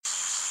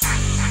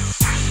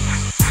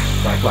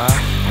The block is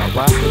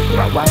hot.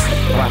 The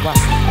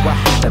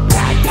block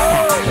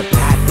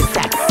is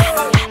hot. The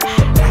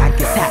block is hot. The block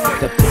is hot.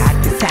 The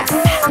block is hot.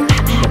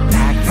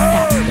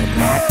 The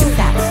block is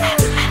hot.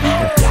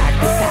 The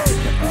block is hot.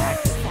 The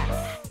block is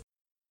hot.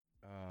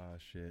 Ah,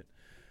 shit.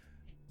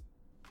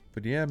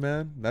 But yeah,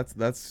 man,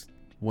 that's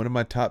one of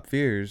my top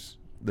fears: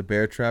 the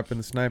bear trap and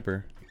the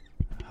sniper.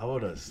 How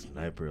would a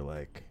sniper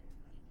like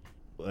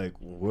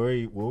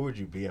where would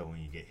you be at when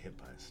you get hit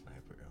by a sniper?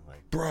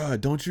 Like, Bruh,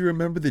 don't you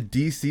remember the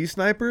DC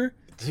sniper?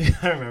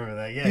 I remember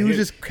that. Yeah, He was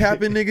just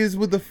capping niggas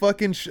with the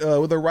fucking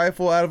with a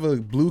rifle out of a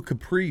blue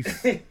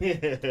Caprice.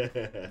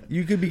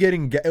 You could be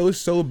getting. It was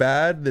so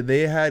bad that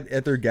they had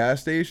at their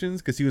gas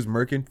stations, because he was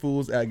murking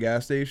fools at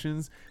gas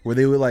stations, where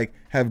they would like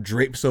have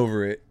drapes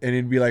over it, and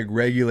it'd be like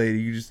regulated.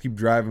 You just keep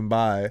driving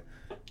by.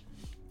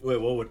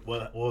 Wait, what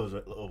was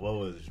it? What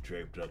was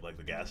draped up, like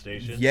the gas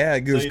station? Yeah,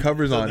 it was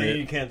covers on it.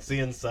 You can't see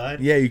inside.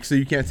 Yeah, so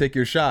you can't take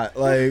your shot.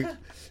 Like,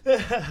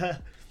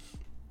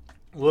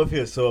 what if he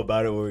was so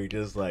about it where he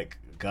just like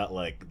got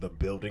like the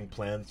building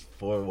plans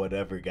for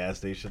whatever gas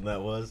station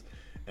that was,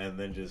 and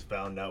then just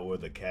found out where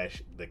the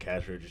cash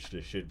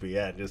register should be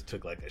at, and just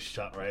took like a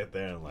shot right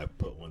there and like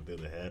put one through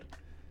the head.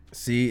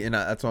 see, and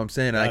that's what I'm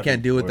saying. I That'd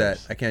can't be deal with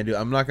worse. that. I can't do.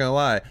 I'm not gonna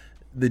lie.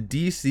 The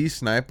DC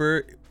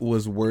sniper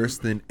was worse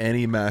than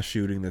any mass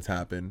shooting that's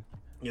happened.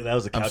 Yeah, that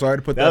was a. I'm sorry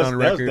to put that on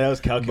record, That was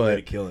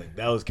calculated but killing.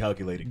 That was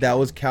calculated. That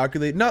was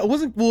calculated. No, it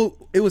wasn't. Well,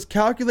 it was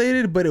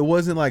calculated, but it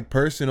wasn't like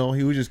personal.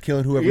 He was just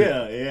killing whoever.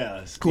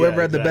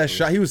 Whoever had the best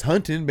shot. He was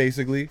hunting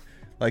basically.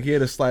 Like, he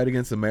had a slide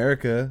against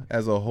America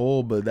as a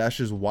whole, but that's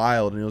just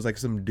wild. And it was like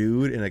some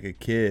dude and like a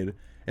kid.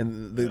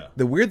 And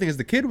the weird thing is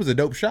the kid was a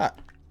dope shot.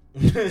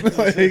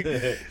 Like,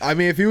 I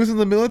mean, if he was in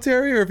the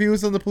military or if he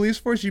was in the police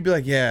force, you'd be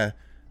like, yeah,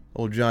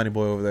 old Johnny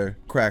boy over there,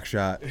 crack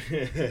shot,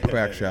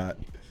 crack shot.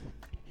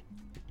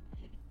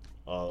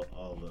 All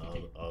the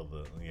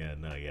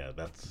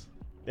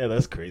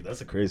that's crazy.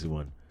 That's a crazy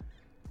one.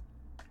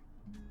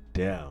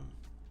 Damn.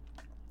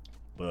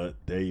 But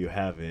there you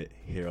have it.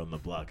 Here on The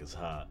Block is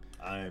Hot.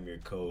 I am your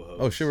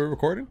co-host. Oh shit, we're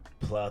recording?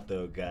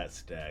 Plato Got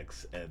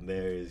Stacks, and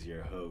there is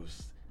your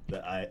host,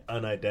 the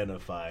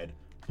unidentified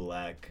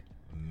black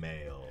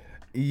male.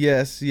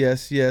 Yes.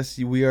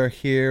 We are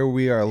here.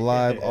 We are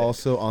live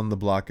also on the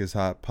Block is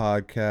Hot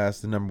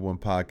podcast, the number one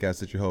podcast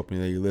that you're hoping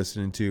that you're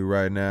listening to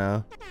right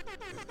now.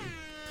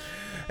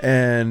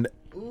 And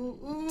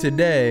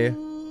today,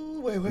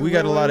 we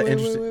got a lot of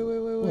interesting.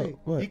 Wait.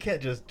 What? You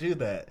can't just do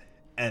that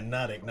and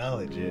not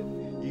acknowledge it.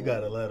 You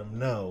gotta let them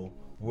know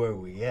where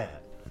we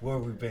at, where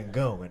we've been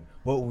going,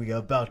 what we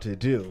about to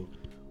do.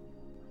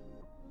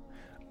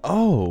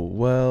 Oh,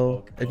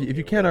 well, if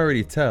you can't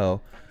already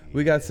tell,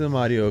 we got some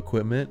audio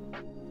equipment.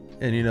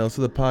 And,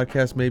 so the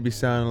podcast may be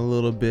sounding a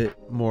little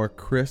bit more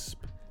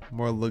crisp,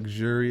 more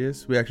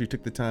luxurious. We actually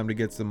took the time to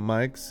get some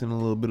mics and a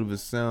little bit of a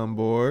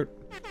soundboard.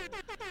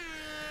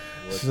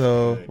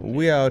 So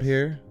we out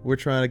here, we're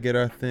trying to get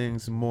our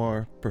things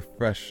more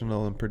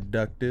professional and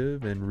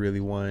productive, and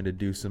really wanting to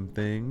do some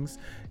things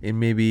and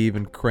maybe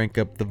even crank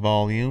up the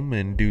volume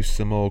and do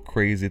some old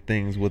crazy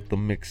things with the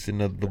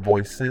mixing of the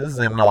voices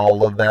and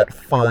all of that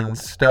fun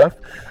stuff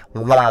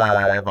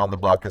live on the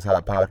Block is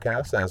Hot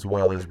podcast, as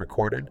well as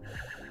recorded.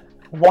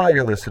 While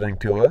you're listening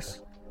to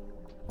us,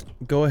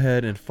 go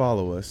ahead and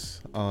follow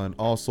us on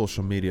all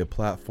social media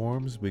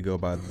platforms. We go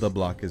by The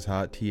Block is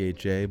Hot,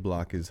 THA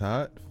Block is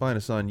Hot. Find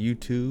us on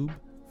YouTube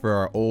for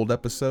our old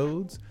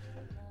episodes.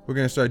 We're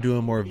going to start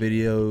doing more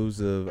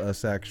videos of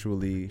us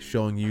actually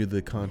showing you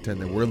the content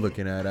that we're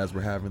looking at as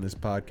we're having this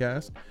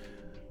podcast.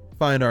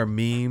 Find our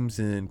memes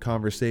and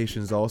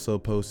conversations also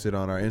posted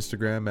on our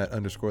Instagram at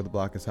 _The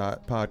Block is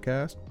Hot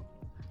podcast.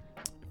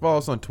 Follow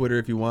us on Twitter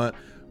if you want.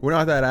 We're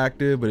not that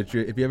active, but if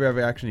you ever have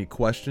actually any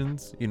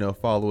questions,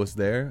 follow us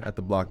there at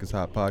the Block is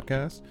Hot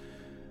podcast.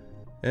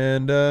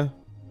 And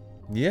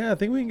yeah, I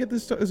think we can get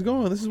this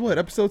going. This is what,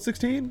 episode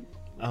 16?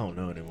 I don't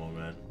know anymore,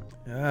 man.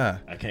 Yeah.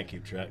 I can't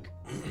keep track.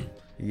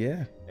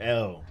 Yeah.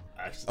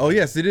 Oh,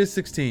 yes, it is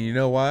 16. You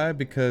know why?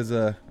 Because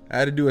I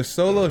had to do a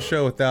solo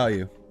show without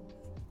you.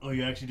 Oh,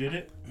 you actually did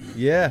it?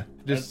 Yeah,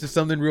 just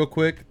something real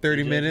quick,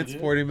 30 minutes,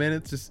 40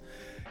 minutes. Just,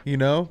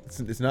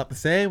 it's not the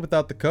same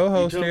without the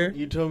co-host here.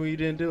 You told me you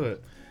didn't do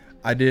it.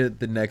 I did it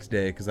the next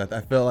day because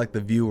I felt like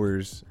the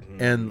viewers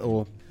and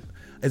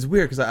it's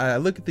weird because I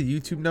look at the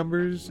YouTube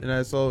numbers and I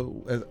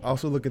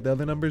also look at the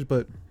other numbers,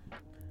 but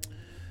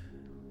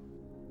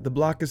the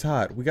Block is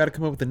Hot. We got to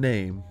come up with a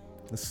name,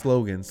 a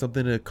slogan,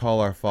 something to call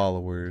our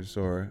followers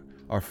or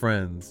our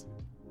friends.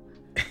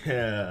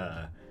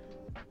 Yeah.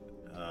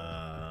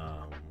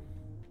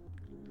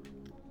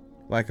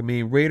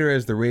 Raider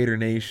as the Raider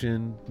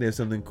Nation. They have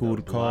something cool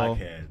to call.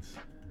 Blockheads.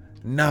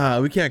 Nah,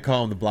 we can't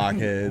call them the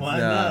Blockheads. Why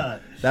nah.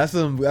 not? That's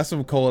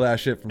some cold ass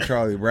shit from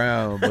Charlie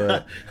Brown.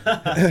 But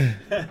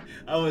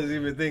I was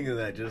even thinking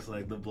that, just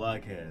like the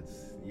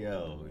Blockheads.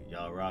 Yo,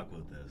 y'all rock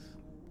with this.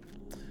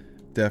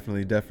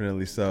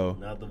 Definitely so.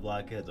 Not the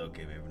Blockheads?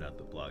 Okay, maybe not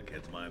the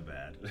Blockheads. My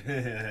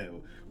bad.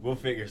 We'll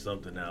figure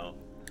something out.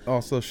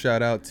 Also,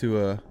 shout out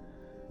to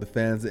the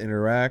fans that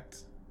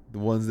interact. the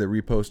ones that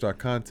repost our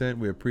content.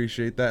 We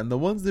appreciate that. And the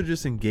ones that are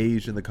just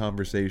engaged in the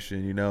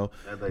conversation, you know.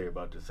 I thought you were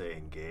about to say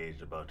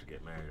engaged, about to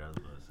get married. I was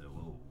about to say,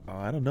 whoa. Oh,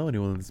 I don't know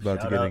anyone that's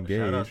about to get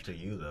engaged. Shout out to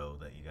you, though,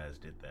 that you guys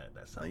did that.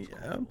 That sounds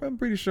cool. I'm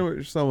pretty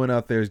sure someone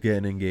out there is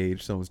getting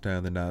engaged. Someone's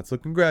tying the knot. So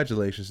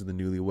congratulations to the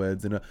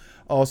newlyweds. And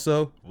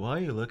also... Why are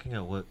you looking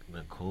at what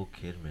Nicole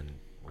Kidman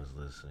was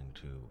listening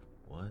to?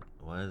 What?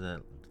 Why is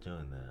that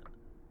doing that?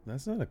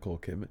 That's not Nicole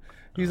Kidman.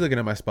 He's looking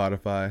at my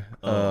Spotify.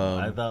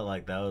 I thought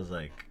like that was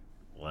like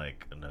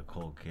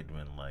Nicole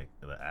Kidman, like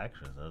the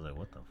actress. I was like,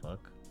 what the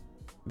fuck?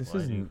 This Why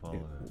isn't. do you follow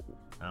her?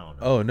 I don't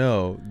know. Oh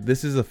no,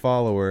 this is a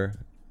follower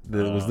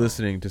that was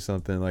listening to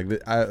something like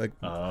that. Okay.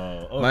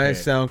 My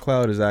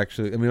SoundCloud is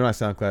actually. I mean, not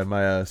SoundCloud.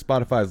 My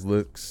Spotify is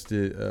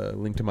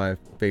linked to my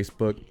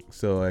Facebook,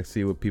 so I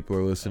see what people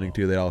are listening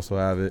to. They also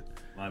have it.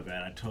 My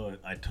bad. I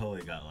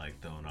totally got like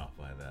thrown off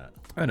by that.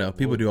 I know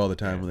people do all the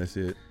time when they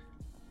see it.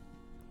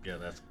 Yeah,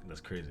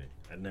 that's crazy.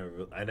 I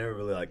never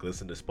really like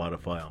listen to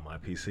Spotify on my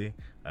PC.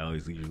 I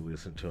always usually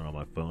listen to it on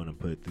my phone and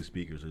put it through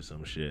speakers or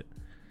some shit.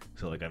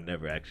 So like I've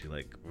never actually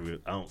like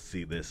I don't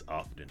see this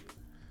often.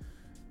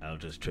 I was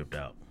just tripped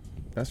out.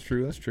 That's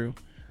true. That's true.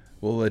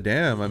 Well,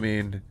 damn. I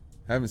mean,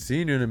 I haven't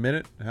seen you in a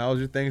minute. How was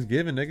your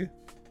Thanksgiving, nigga?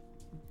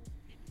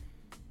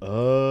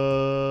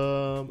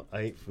 I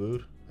ate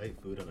food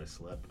and I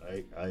slept.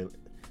 I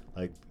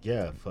like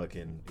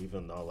fucking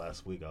even though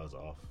last week I was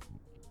off.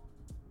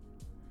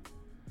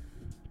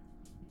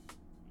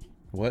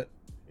 What?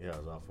 Yeah, I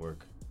was off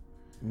work.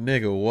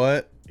 Nigga,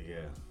 what?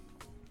 Yeah.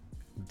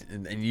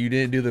 And you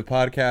didn't do the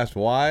podcast?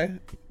 Why?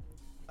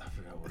 I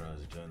forgot what I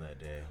was doing that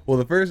day. Well,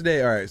 the first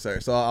day, all right,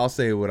 sorry. So I'll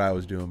say what I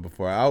was doing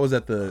before. I was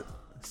at the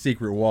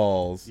Secret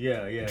Walls,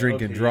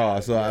 drink and draw.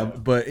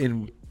 But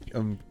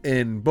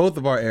in both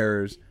of our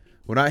errors,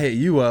 when I hit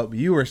you up,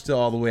 you were still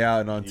all the way out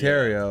in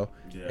Ontario,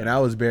 and I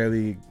was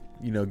barely,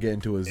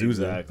 getting to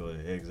Azusa.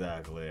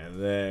 Exactly.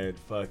 And then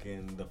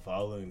fucking the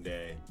following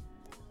day,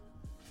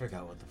 I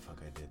forgot what the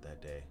fuck I did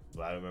that day.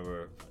 But I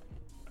remember,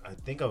 I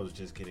think I was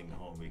just getting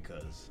home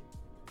because.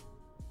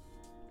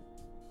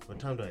 What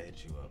time did I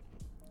hit you up?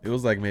 It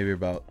was like maybe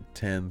about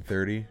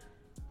 10:30.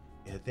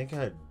 Yeah, I think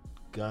I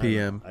got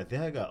PM. I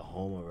think I got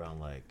home around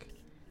like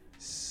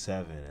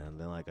 7, and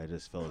then like I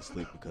just fell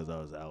asleep because I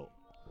was out.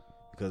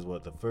 Because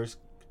the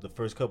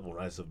first couple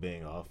nights of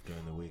being off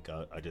during the week,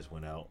 I just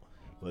went out.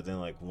 But then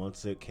like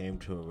once it came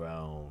to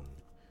around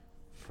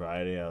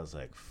Friday, I was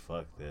like,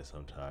 fuck this,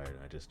 I'm tired. And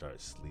I just started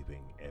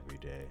sleeping every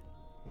day.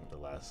 The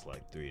last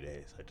like 3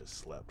 days, I just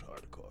slept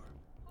hardcore.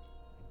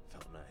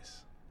 Felt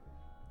nice.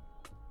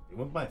 It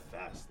went by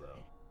fast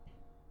though.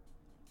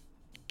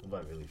 It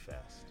went by really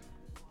fast.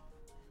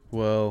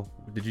 Well,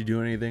 did you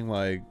do anything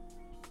like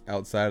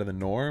outside of the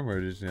norm,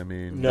 or just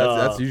No.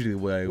 that's usually the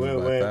way I went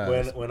by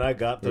fast. When I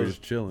got those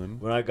just chilling.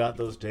 When I got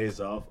those days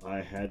off, I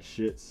had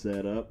shit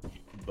set up,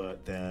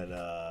 but then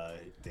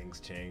things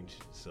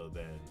changed. So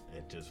then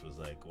it just was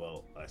like,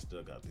 well, I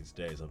still got these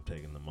days. I'm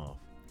taking them off.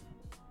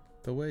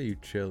 The way you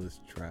chill is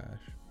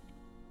trash.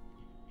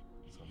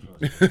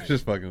 Sometimes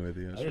Just fucking with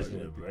you. I just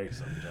need a break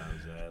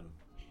sometimes, man.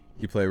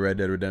 You play Red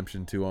Dead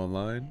Redemption 2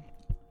 online?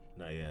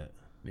 Not yet.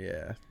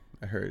 Yeah,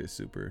 I heard it's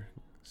super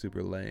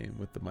lame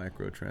with the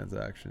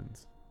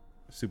microtransactions.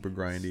 Super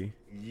grindy.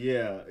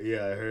 Yeah,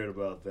 I heard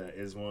about that.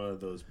 It's one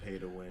of those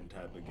pay-to-win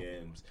type of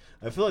games.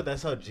 I feel like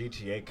that's how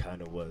GTA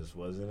kind of was,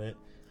 wasn't it?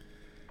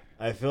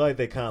 I feel like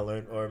they kind of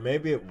learned, or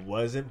maybe it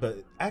wasn't,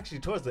 but actually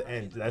towards the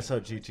end, that's how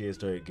GTA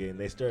started getting.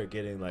 They started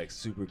getting like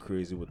super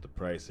crazy with the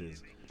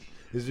prices.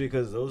 It's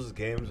because those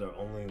games are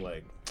only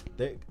like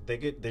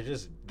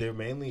they're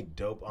mainly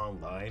dope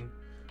online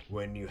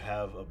when you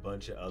have a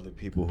bunch of other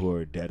people who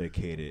are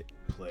dedicated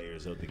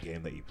players of the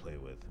game that you play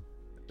with.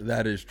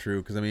 That is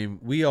true, because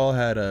we all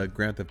had a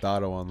Grand Theft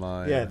Auto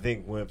online. Yeah, I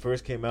think when it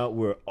first came out,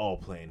 we were all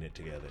playing it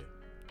together.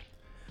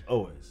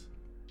 Always.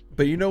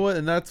 But you know what?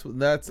 And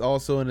that's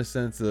also in a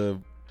sense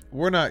of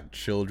we're not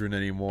children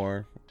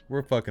anymore.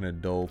 We're fucking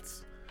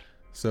adults.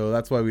 So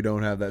that's why we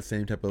don't have that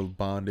same type of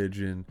bondage.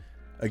 And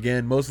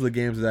again, most of the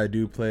games that I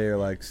do play are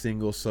like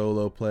single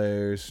solo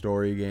players,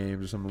 story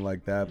games or something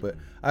like that. But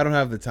I don't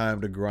have the time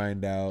to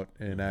grind out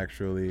and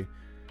actually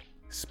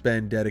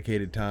spend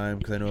dedicated time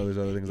because I know there's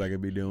other things I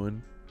could be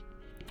doing.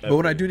 But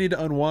when I do need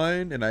to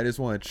unwind and I just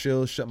want to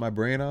chill, shut my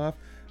brain off,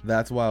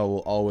 that's why I will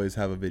always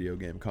have a video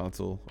game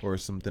console or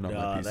something on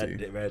my PC.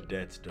 That Red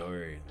Dead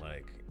story,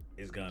 like,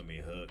 it's got me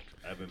hooked.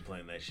 I've been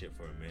playing that shit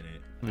for a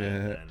minute.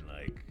 Yeah. And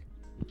like,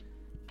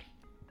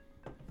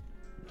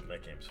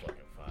 that game's fucking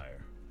fire.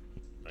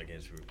 I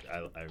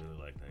really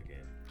like that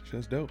game.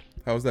 Shit's dope.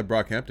 How was that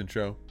Brockhampton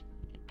show?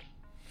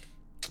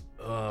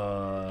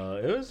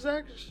 It was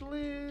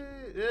actually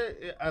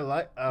I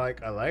like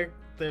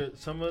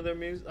some of their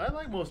music. I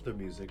like most of their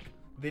music.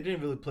 They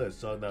didn't really play a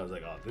song that I was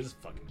like, oh, this is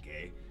fucking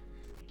gay.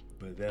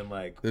 But then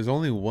like, there's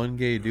only one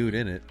gay dude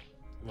in it.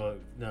 Well,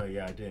 no,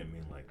 yeah, I didn't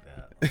mean like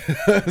that.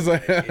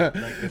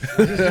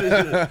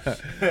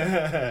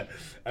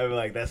 I mean,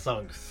 like that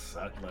song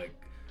sucked. Like,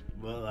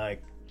 but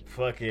like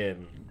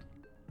fucking,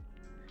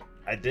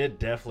 I did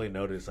definitely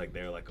notice like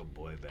they were like a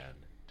boy band.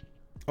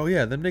 Oh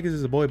yeah, them niggas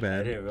is a boy I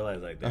band. didn't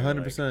realize like they were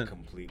 100%. like a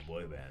complete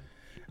boy band.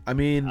 I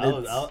mean,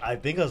 I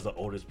think I was the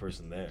oldest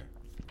person there.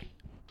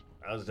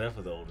 I was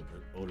definitely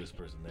the oldest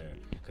person there,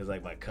 cause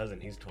like my cousin,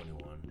 he's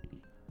 21,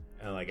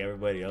 and like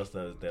everybody else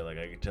that was there, like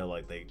I could tell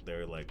like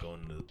they're like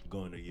going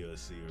to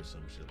USC or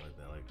some shit like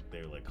that, like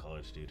they were like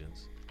college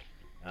students.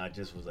 And I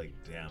just was like,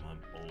 damn, I'm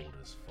old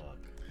as fuck.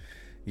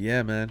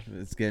 yeah, man,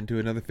 it's getting to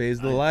another phase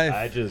of the life.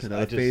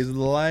 Another phase of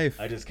the life.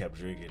 I just kept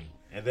drinking,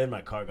 and then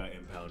my car got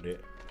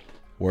impounded.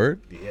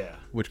 Word? Yeah.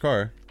 Which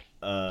car?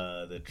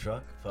 The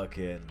truck,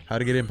 fucking.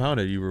 How'd it get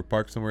impounded? You were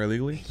parked somewhere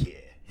illegally? Yeah.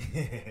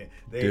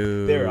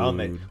 they were on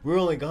that. We were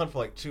only gone for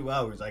like 2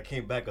 hours. I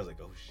came back. I was like,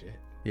 oh shit.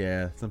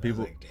 Yeah, some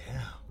people. I was like,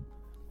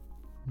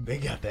 damn. They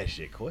got that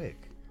shit quick.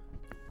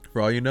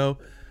 For all you know,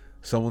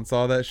 someone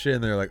saw that shit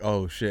and they're like,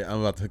 oh shit,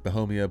 I'm about to hook the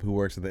homie up who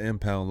works at the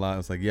impound lot.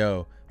 It's like,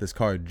 yo, this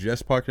car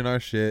just parked in our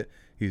shit.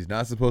 He's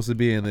not supposed to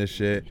be in this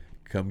shit.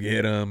 Come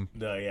get him.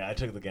 No, yeah, I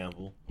took the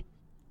gamble.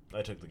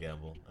 And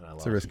I lost.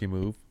 It's a risky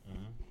move.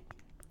 Mm-hmm.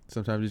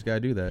 Sometimes you just gotta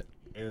do that.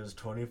 It was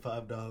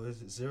 $25,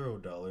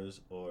 $0,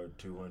 or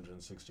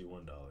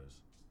 $261.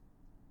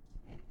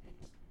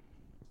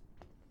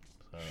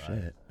 So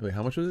Shit. Wait,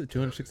 how much was it?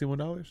 $261?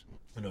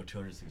 No,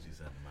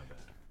 267. My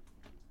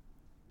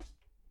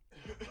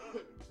bad.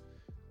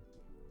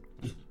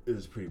 It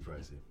was pretty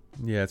pricey.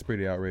 Yeah, it's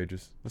pretty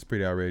outrageous. That's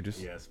pretty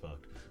outrageous. Yeah, it's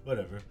fucked.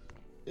 Whatever.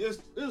 It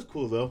was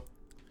cool though.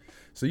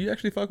 So you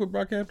actually fuck with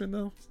Brockhampton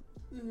though?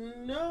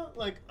 No,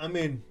 like I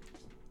mean,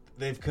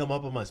 they've come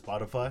up on my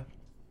Spotify,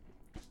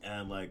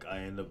 and like I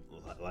end up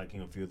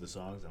liking a few of the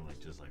songs and like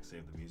just like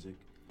save the music.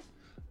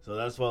 So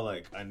that's why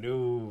like I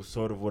knew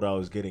sort of what I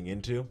was getting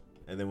into,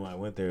 and then when I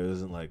went there, it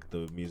wasn't like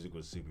the music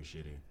was super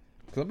shitty.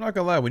 Cause I'm not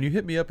gonna lie, when you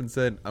hit me up and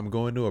said I'm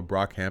going to a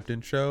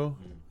Brockhampton show,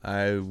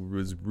 I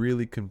was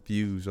really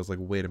confused. I was like,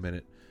 wait a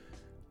minute.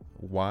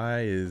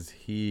 Why is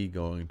he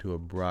going to a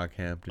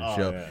Brockhampton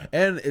show? Yeah.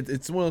 And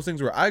it's one of those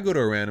things where I go to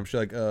a random show.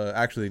 Like,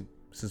 actually,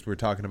 since we're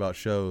talking about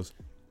shows,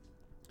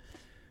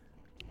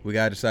 we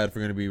gotta decide if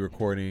we're gonna be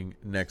recording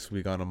next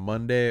week on a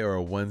Monday or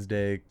a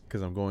Wednesday.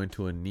 Cause I'm going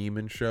to a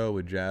Neiman show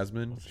with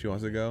Jasmine. She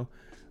wants to go.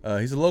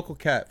 He's a local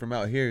cat from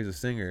out here. He's a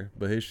singer,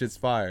 but his shit's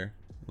fire.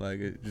 Like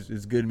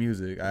it's good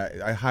music.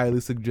 I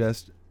highly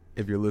suggest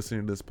if you're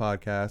listening to this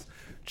podcast,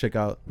 check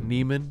out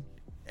Neiman.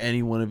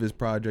 Any one of his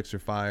projects are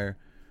fire.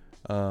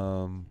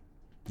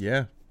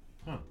 Yeah.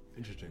 Huh.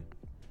 Interesting.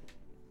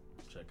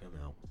 Check him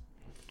out.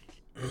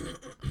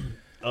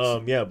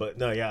 Yeah, but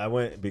no, yeah, I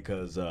went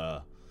because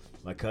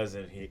my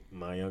cousin,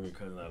 my younger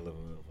cousin I live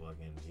with,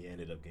 he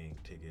ended up getting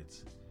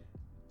tickets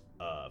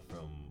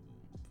from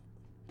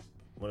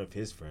one of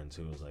his friends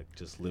who was like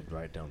just lived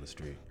right down the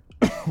street.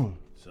 So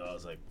I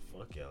was like,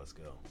 fuck yeah, let's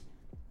go.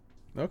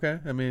 Okay.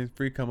 I mean,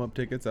 free come up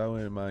tickets. I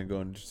wouldn't mind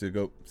going just to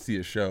go see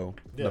a show.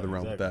 Yeah, Nothing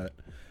wrong with exactly. that.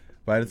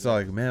 But it's all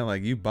like, man,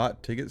 like you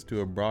bought tickets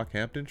to a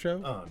Brockhampton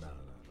show? Oh no.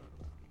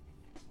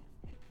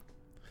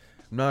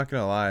 I'm not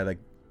gonna lie, like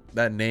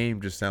that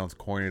name just sounds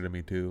corny to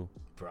me too.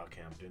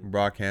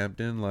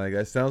 Brockhampton, like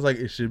that sounds like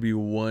it should be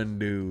one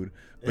dude.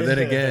 But then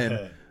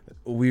again,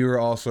 we were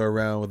also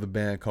around with a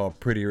band called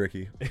Pretty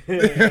Ricky. Pretty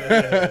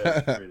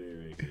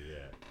Ricky,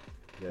 yeah.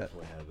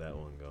 Definitely have that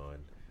one going.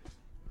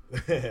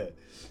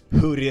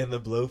 Hootie and the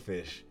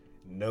Blowfish.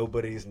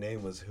 Nobody's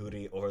name was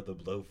Hootie or the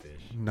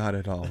Blowfish. Not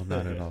at all,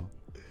 not at all.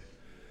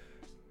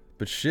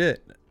 But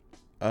shit,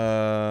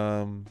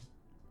 on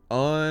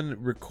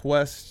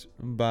request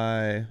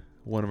by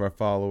one of our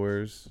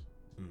followers,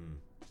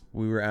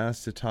 we were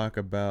asked to talk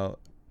about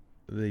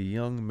the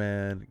young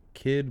man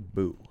Kid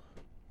Buu.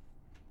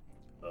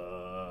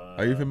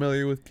 Are you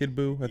familiar with Kid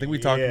Buu? I think we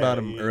talked about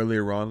him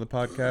earlier on in the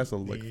podcast, so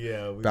like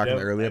back in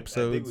the early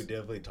episodes. I think we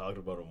definitely talked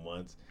about him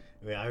once.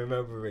 I mean, I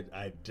remember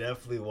I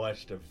definitely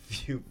watched a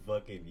few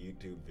fucking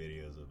YouTube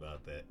videos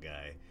about that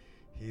guy.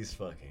 He's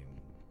fucking,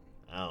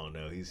 I don't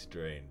know, he's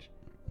strange.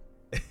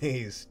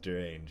 He's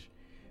strange.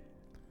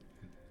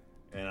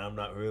 And I'm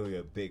not really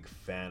a big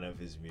fan of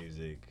his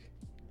music.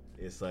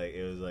 It's like,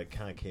 it was like,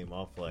 kind of came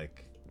off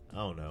like, I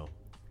don't know.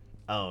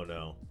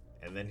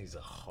 And then he's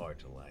hard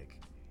to like.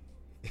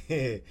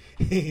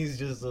 He's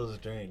just so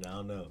strange. I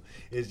don't know.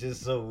 It's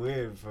just so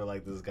weird for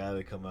like this guy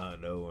to come out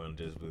of nowhere and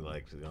just be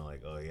like, you know,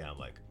 like, oh yeah,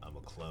 I'm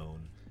a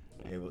clone.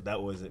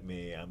 That wasn't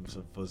me. I'm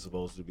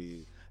supposed to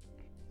be.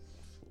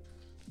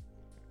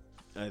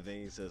 I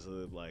think he says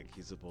like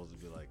he's supposed to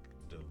be like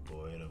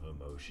devoid of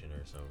emotion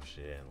or some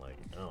shit. And like,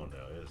 I don't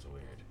know. It was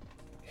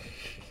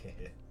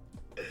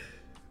weird.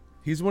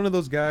 He's one of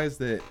those guys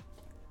that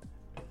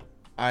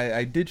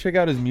I did check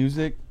out his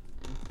music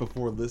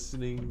before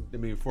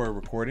before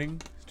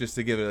recording, just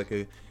to give it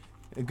like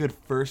a good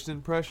first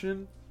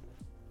impression.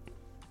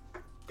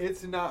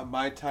 It's not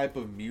my type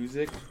of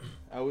music,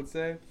 I would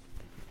say,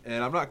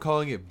 and I'm not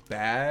calling it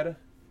bad,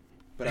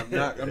 but I'm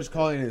just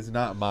calling it it's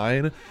not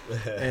mine.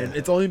 And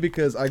it's only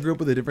because I grew up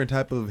with a different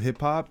type of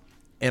hip hop,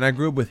 and I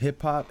grew up with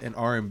hip hop and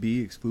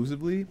R&B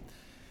exclusively,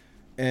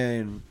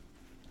 and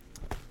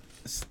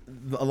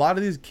a lot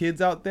of these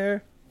kids out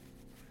there,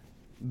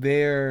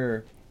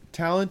 they're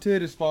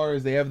talented as far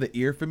as they have the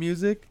ear for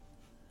music,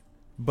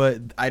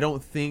 but I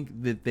don't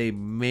think that they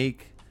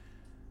make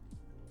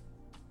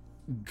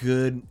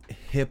good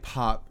hip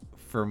hop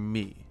for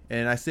me.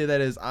 And I say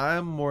that as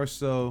I'm more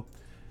so,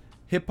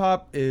 hip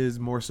hop is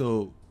more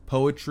so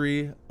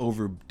poetry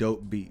over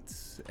dope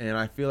beats. And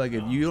I feel like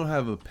if you don't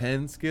have a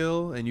pen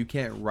skill and you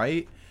can't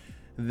write,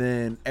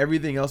 then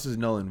everything else is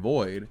null and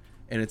void.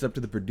 And it's up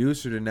to the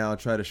producer to now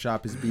try to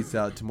shop his beats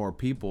out to more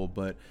people.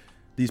 But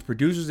these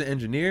producers and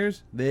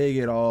engineers, they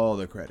get all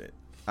the credit.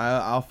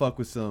 I'll fuck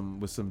with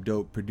some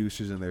dope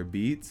producers and their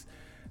beats,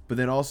 but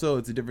then also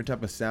it's a different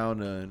type of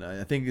sound, and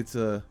I think it's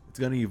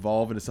gonna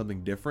evolve into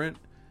something different,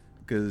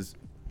 because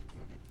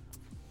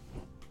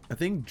I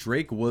think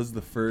Drake was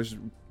the first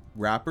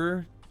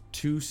rapper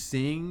to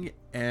sing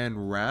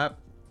and rap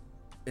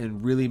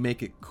and really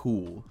make it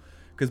cool.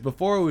 Because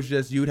before it was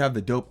just you'd have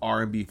the dope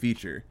R&B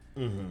feature.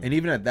 Mm-hmm. And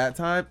even at that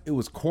time, it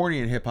was corny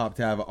in hip hop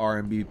to have an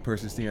R&B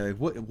person singing. Like,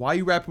 what? Why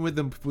you rapping with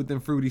them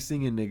fruity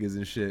singing niggas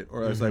and shit?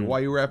 Or it's like, why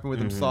you rapping with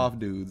them soft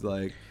dudes?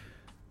 Like,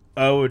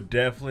 I would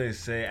definitely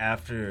say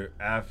after,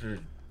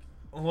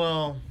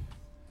 well,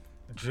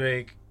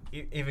 Drake,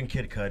 even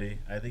Kid Cudi,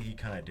 I think he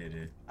kind of did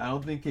it. I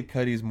don't think Kid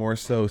Cudi's more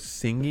so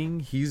singing.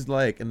 He's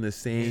like in the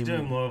same. He's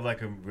doing more of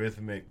like a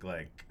rhythmic,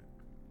 like.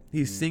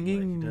 He's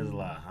singing. Like, he does a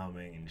lot of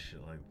humming and shit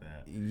like that.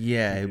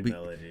 Yeah,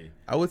 melody.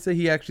 I would say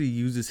he actually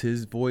uses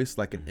his voice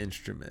like an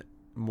instrument,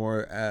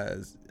 more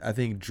as I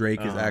think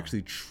Drake is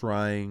actually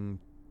trying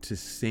to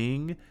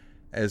sing,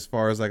 as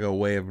far as like a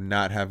way of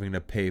not having to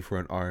pay for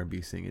an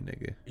R&B singing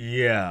nigga.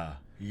 Yeah.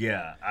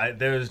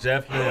 There's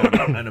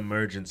definitely an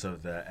emergence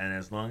of that, and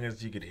as long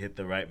as you could hit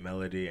the right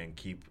melody and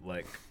keep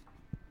you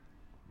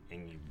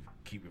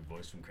keep your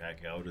voice from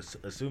cracking, I would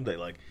assume that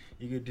like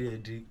you could do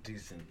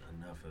decent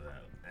enough of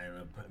that,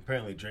 and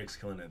apparently Drake's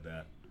killing at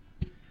that.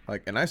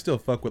 Like, and I still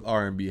fuck with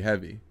R&B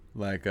heavy.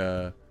 Like,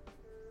 we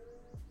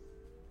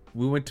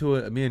went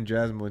to me and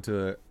Jasmine went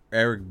to a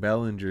Eric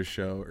Bellinger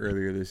show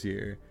earlier this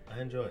year.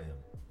 I enjoy him.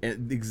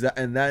 And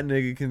and that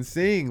nigga can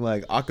sing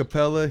like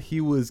acapella.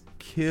 He was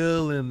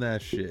killing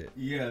that shit.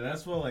 Yeah,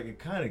 that's what like it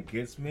kind of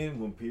gets me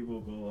when people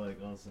go like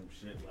on some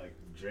shit like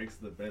Drake's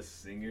the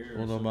best singer.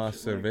 Uno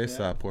más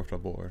cerveza, por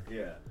favor.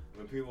 Yeah,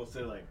 when people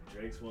say like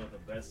Drake's one of the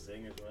best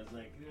singers, but it's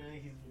like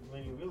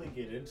when you really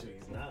get into it,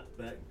 he's not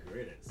that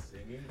great at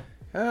singing.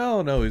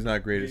 Hell no, he's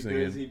not great at singing.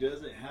 Because he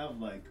doesn't have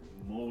like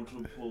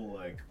multiple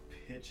like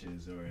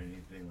pitches or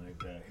anything like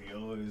that. He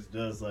always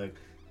does like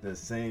the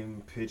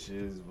same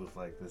pitches with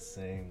like the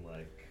same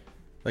like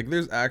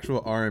there's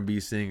actual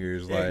R&B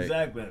singers like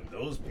exactly, and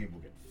those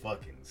people can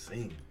fucking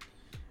sing.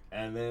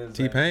 And then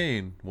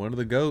T-Pain, one of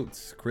the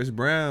goats, Chris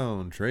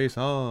Brown, Trey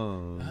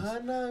Songz.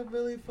 I'm not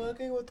really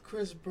fucking with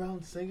Chris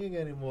Brown singing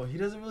anymore. He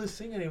doesn't really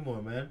sing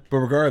anymore, man. But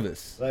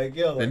regardless, like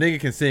yo, the nigga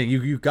can sing.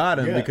 You got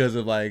him because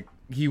of like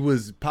he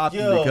was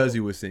popular because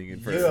he was singing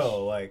first.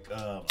 Yo, like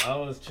I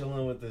was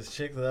chilling with this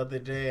chick the other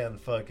day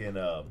and fucking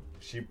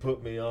she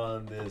put me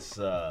on this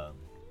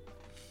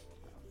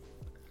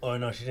oh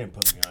no, she didn't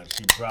put me on.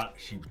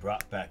 She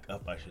brought back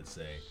up, I should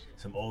say,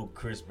 some old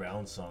Chris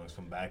Brown songs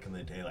from back in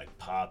the day, like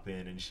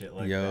Poppin' and shit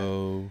like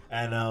that.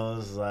 And I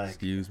was like,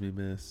 excuse me,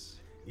 miss.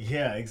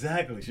 Yeah,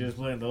 exactly. She was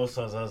playing those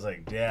songs. I was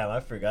like, damn, I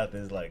forgot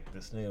this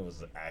nigga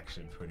was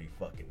actually pretty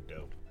fucking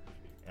dope.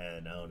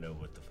 And I don't know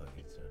what the fuck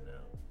he's doing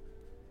now.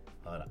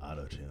 A lot of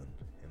auto-tune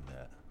in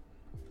that.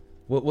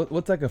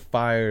 What's like a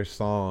fire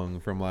song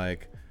from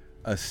like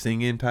a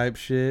singing type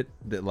shit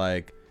that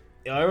like.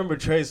 Yeah, I remember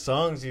Trey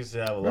Songz used to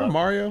have a lot. Remember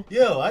Mario?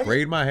 Yo,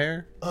 braid my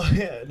hair. Oh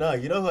yeah, no,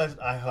 you know who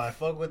I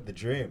fuck with? The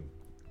Dream.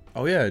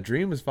 Oh yeah,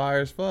 Dream is fire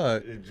as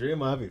fuck. The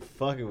Dream, I be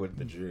fucking with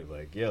the Dream.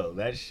 Like, yo,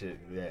 that shit,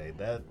 yeah,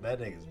 that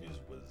nigga's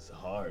music was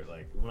hard.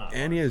 Like,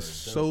 and he has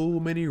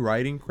so many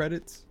writing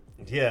credits.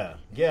 Yeah,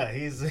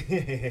 he's.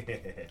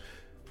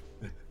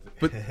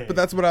 But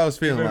that's what I was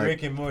feeling like.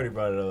 Rick and Morty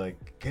brought it up.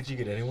 Like, can't you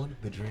get anyone?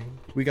 The Dream.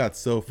 We got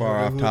so far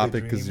off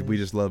topic because we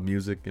just love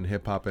music and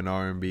hip hop and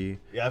R&B.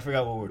 Yeah, I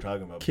forgot what we were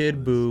talking about.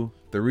 Kid Buu.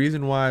 The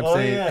reason why I'm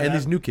saying, and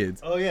these new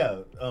kids. Oh yeah,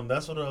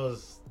 that's what I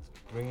was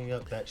bringing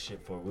up that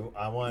shit for.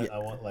 I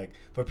want like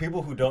for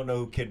people who don't know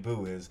who Kid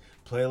Buu is,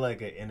 play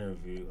like an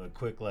interview, a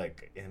quick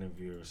like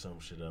interview or some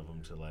shit of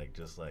him to like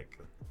just like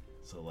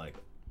so like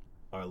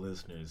our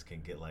listeners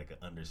can get like an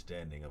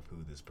understanding of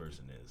who this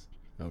person is.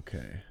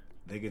 Okay.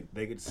 They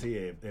could see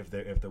it if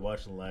they're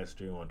watching the live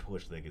stream on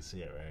Twitch. They could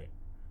see it, right?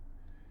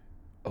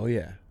 Oh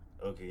yeah.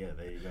 Okay, yeah,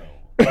 there you go.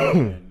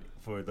 And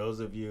for those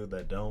of you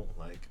that don't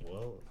like,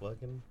 well,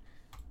 fucking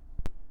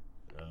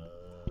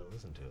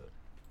listen to it.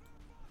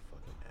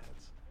 Fucking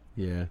ads.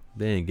 Yeah,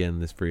 they ain't getting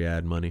this free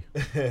ad money.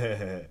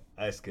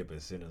 I skip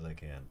as soon as I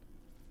can.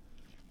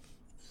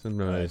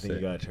 Sometimes I think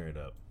you gotta turn it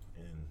up.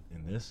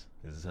 In this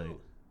is how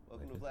you.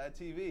 Welcome to Vlad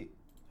TV.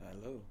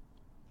 Hello.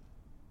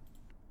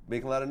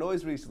 Making a lot of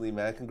noise recently,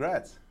 man.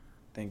 Congrats.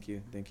 Thank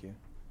you.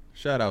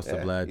 Shout outs to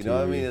Vlad TV. You know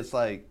what I mean? It's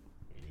like,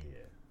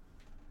 yeah.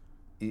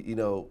 you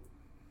know,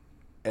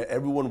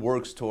 everyone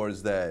works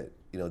towards that,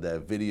 you know,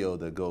 that video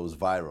that goes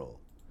viral.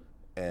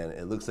 And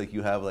it looks like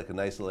you have like a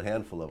nice little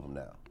handful of them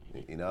now.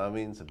 You know what I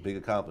mean? It's a big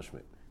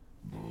accomplishment.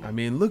 I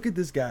mean, look at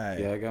this guy.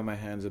 Yeah, I got my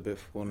hands a bit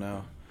full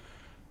now.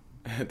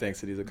 Thanks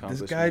to these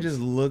accomplishments. This guy just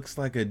looks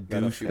like a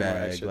Got a few more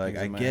douchebag. extra Like,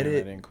 things I in my get hand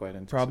it. didn't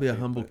quite Probably a anticipate,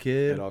 humble but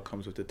kid. It all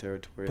comes with the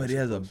territory. But I he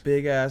has a suppose.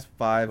 big ass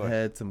 5 Right.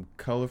 head, some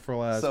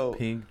colorful ass So-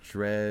 pink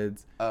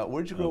dreads.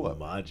 Where'd you grow up?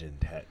 Majin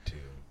tattoo.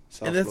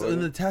 South And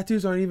Florida. the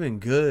tattoos aren't even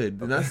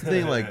good. And that's the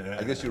thing, like,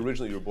 I guess you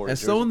originally were born in as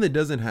Jersey. someone that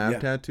doesn't have Yeah.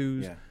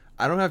 tattoos, Yeah.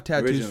 I don't have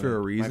tattoos for a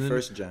Originally, my reason.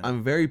 first gen.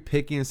 I'm very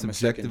picky and I'm a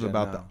second subjective gen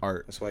about now. the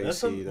art. That's why you That's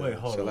see some- the wait,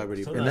 hold on.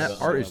 celebrity. So And that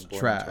brothers art born is in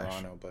trash.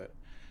 Toronto, but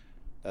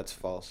that's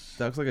false.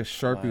 That looks like a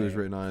Sharpie was My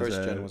written on his First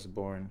head. gen was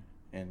born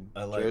in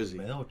I like Jersey.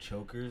 male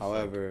chokers.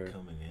 However, like,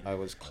 coming in. I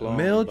was cloned.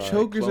 Male by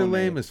chokers are Clone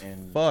lame Mate as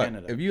in fuck.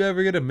 Canada. If you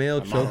ever get a male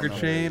My model choker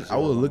number chain, is I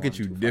will look at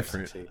you 0112568,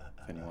 different.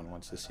 If anyone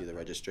wants to see the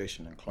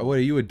registration and Oh, clone. what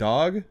are you, a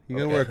dog? You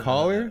gonna wear a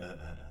collar?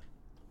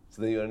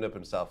 So then you end up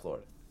in South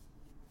Florida.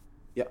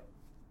 Yeah.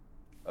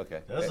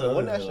 Okay. That's And the what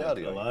other thing,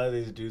 nationality like, are a you? lot of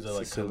these dudes are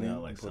like coming Sicilian,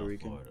 out like Puerto South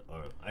Rican. Florida,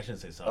 or I shouldn't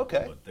say South Okay.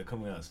 Florida, but they're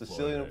coming out as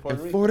Sicilian Florida. Puerto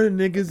And Rican. Florida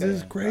niggas Okay.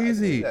 is I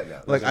crazy. see that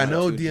now. Like, I Those are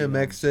know my two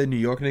DMX genomes. said New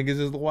York niggas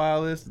is the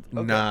wildest.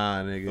 Okay.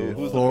 Nah, nigga.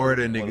 Who's the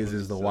Florida one niggas who's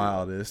is the Sicilian?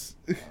 wildest.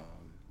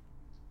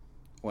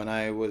 When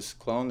I was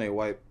cloned, they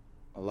wiped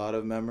a lot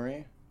of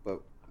memory,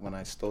 but when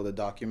I stole the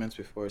documents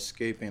before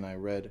escaping, I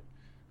read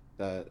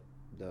that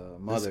the This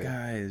mother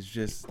guy is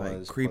just like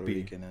was Puerto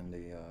creepy. Rican, and I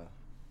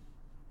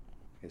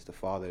guess the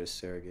father,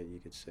 surrogate, you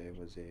could say,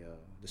 was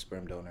the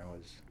sperm donor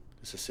was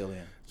a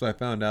Sicilian. So I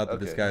found out that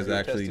this Okay, guy's so you're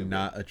actually testing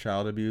not a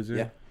child abuser.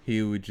 Yeah.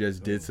 He would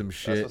just did some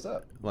shit. what's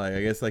up. Like,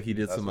 I guess like he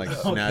did That's some like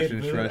what's up. snatch Okay,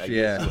 and dude, crunch. I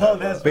Yeah. guess. Oh,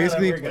 that's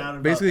Basically, right, I forgot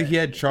about basically that. he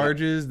had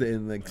charges,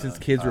 and like since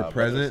kids were brother,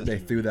 present, they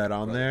sister. threw that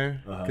on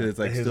there because it's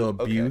like still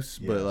Okay. abuse.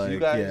 But Yeah. like, You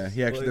guys, yeah,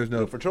 he actually there's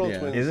no fraternal yeah.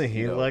 twins. Isn't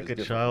he like is a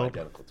different from child?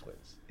 Identical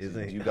twins.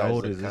 Isn't he- You how guys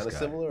old look is this kind of guy?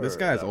 similar. This or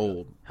guy's not?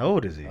 old, How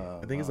old is he? I think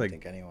it's don't like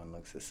think anyone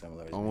looks as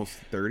similar as almost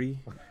 30.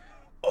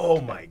 Oh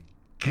my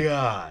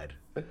god,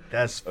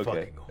 that's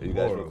Okay. fucking Are you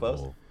guys real horrible.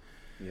 close?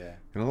 me. Yeah.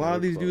 And a lot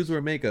of We're these dudes close.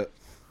 wear makeup.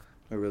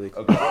 We're really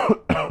close.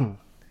 Okay.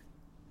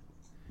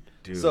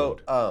 Dude. So,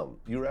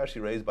 you were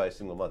actually raised by a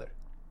single mother.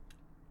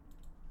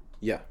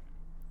 Yeah.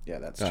 Yeah,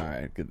 that's All true.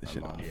 right, get the My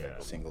shit mom, off. Yeah.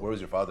 single. Where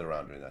was your father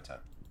around during that time?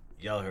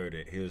 y'all heard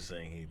it. He was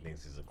saying he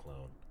thinks he's a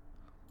clone.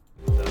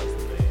 That was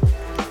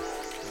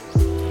the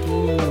thing.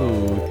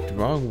 Ooh,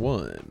 wrong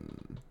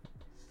one.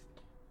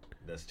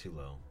 That's too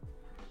low.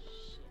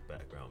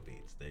 Background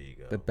beats. There you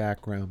go. The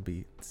background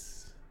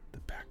beats. The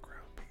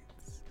background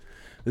beats.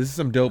 This is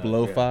some dope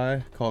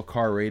lo-fi called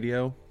Car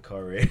Radio.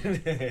 Car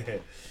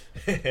radio.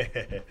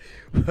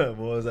 What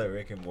was that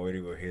Rick and Morty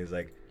where he was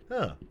like,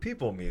 "Huh,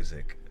 people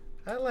music.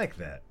 I like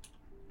that."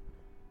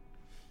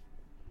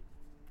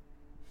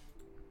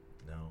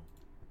 No,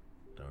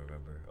 don't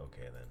remember.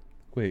 Okay then.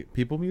 Wait,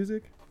 people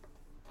music?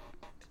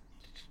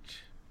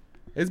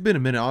 It's been a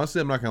minute. Honestly,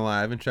 I'm not gonna lie.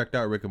 I haven't checked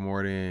out Rick and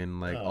Morty in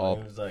like No,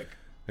 it was like,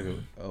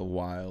 a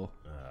while.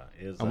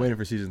 it was I'm like- waiting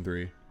for season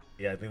 3.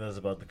 Yeah, I think that's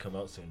about to come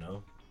out soon.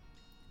 No,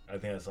 I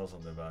think I saw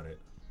something about it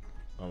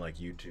on like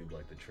YouTube,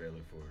 like the trailer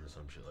for it or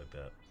some shit like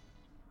that.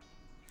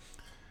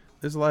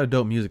 There's a lot of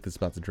dope music that's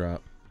about to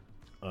drop.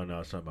 Oh no, I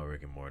was talking about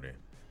Rick and Morty.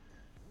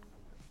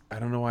 I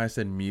don't know why I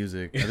said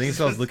music. I think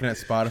it's I was looking at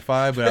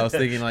Spotify, but I was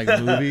thinking like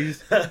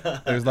movies.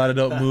 There's a lot of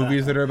dope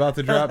movies that are about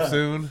to drop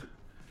soon.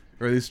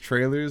 Or these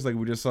trailers, like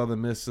we just saw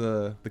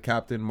the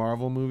Captain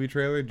Marvel movie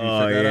trailer. Did you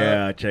Oh check that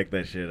yeah, out? I checked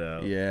that shit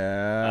out.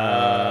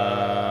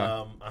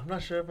 Yeah. I'm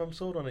not sure if I'm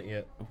sold on it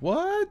yet.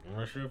 What? I'm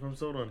not sure if I'm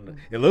sold on it.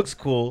 It looks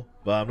cool,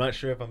 but I'm not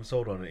sure if I'm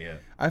sold on it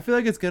yet. I feel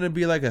like it's gonna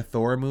be like a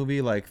Thor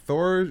movie. Like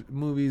Thor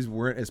movies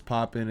weren't as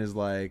poppin' as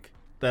like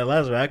That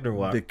last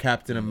Ragnarok, the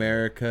Captain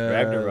America.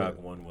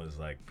 Ragnarok one was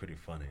like pretty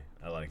funny.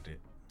 I liked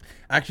it.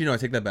 Actually, no, I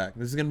take that back.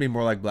 This is gonna be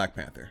more like Black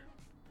Panther.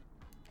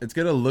 It's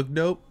gonna look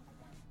dope.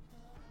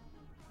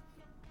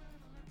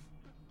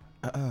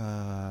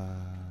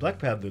 Black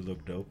Panther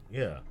looked dope.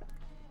 Yeah.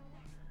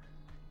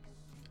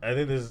 I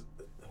think this.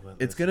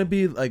 It's gonna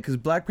be like, because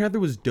Black Panther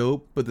was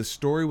dope, but the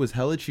story was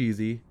hella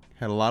cheesy,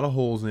 had a lot of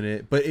holes in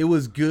it, but it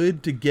was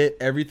good to get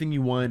everything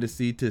you wanted to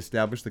see to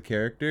establish the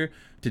character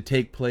to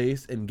take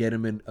place and get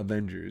him in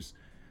Avengers.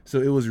 So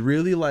it was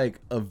really like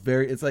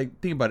it's like,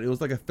 think about it, it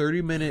was like a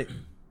 30-minute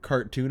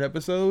cartoon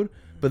episode,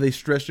 but they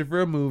stretched it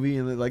for a movie,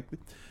 and like,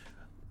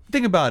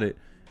 think about it.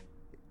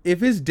 If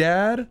his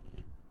dad,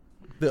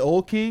 the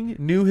old king,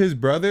 knew his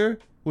brother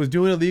was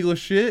doing illegal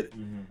shit,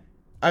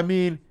 I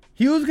mean,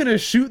 he was gonna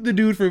shoot the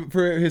dude for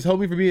his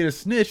homie for being a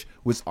snitch,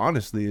 which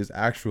honestly is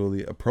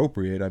actually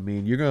appropriate. I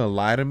mean, you're gonna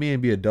lie to me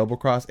and be a double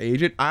cross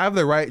agent. I have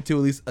the right to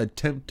at least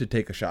attempt to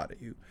take a shot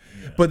at you.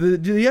 Yeah. But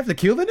do you have to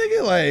kill the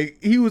nigga? Like,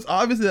 he was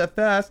obviously that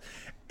fast.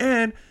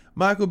 And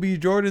Michael B.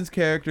 Jordan's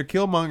character,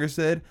 Killmonger,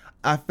 said,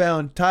 "I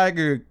found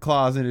tiger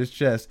claws in his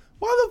chest."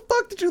 Why the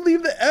fuck did you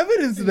leave the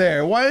evidence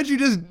there? Why didn't you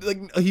just,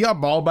 like, he got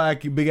mauled by a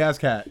big ass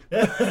cat.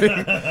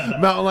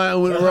 Mountain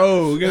lion went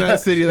rogue in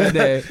that city that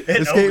day.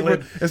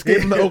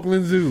 Escaped from the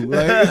Oakland Zoo.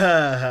 Like,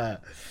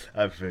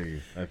 I feel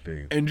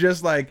you. and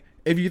just like,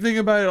 if you think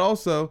about it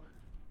also,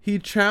 he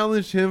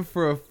challenged him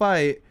for a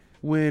fight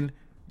when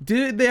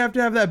Did they have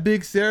to have that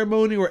big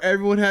ceremony where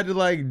everyone had to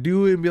like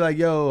do it and be like,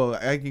 "Yo,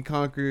 I can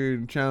conquer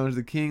and challenge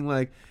the king"?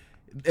 Like,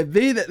 if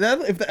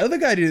if the other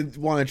guy didn't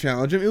want to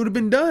challenge him, it would have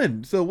been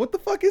done. So what the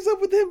fuck is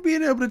up with him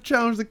being able to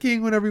challenge the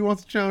king whenever he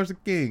wants to challenge the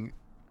king?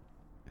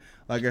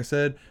 Like I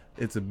said,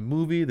 it's a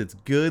movie that's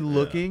good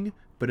looking,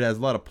 but it has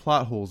a lot of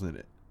plot holes in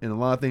it and a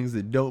lot of things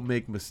that don't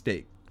make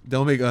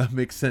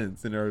make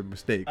sense and are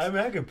mistakes. I mean,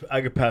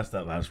 I could pass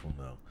that last one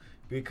though,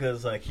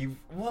 because like he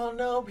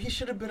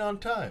should have been on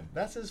time.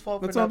 That's his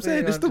fault. That's for what not I'm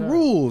saying. being It's the on time.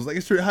 rules. Like,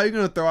 it's true. How you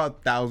gonna throw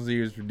out thousands of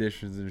years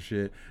traditions and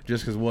shit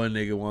just because one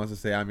nigga wants to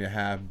say I'm your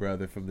half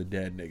brother from the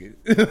dead,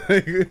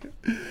 nigga?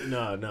 No,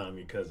 I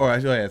mean, cause Or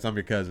yeah, it's I'm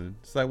your cousin.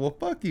 It's like, well,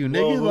 fuck you,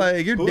 nigga.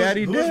 Like, your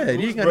daddy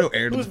dead. You ain't got no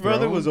heir to the Whose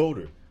brother throne. was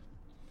older?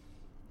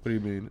 What do you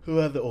mean? Who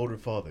had the older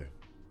father?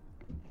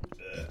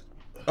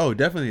 Oh,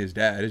 definitely his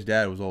dad. His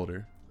dad was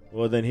older.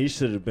 Well, then he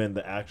should have been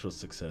the actual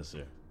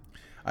successor.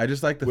 I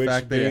just like the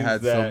fact that it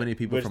had so many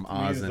people which from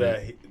Oz means in that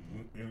it.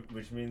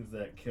 which means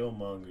that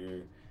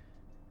Killmonger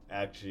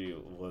actually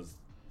was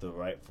the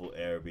rightful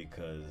heir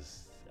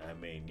because I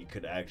mean you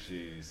could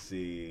actually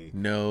see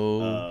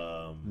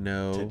No,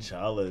 no. What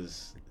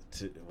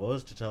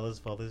was T'Challa's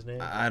father's name?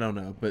 I don't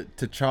know, but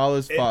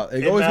T'Challa's father.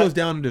 It it always ma- goes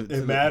down to.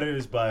 It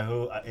matters by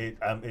who. It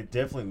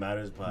definitely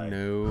matters by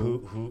No.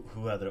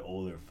 who had their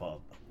older father.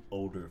 No,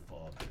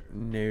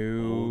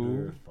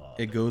 Older father.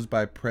 it goes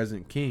by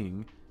present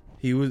king.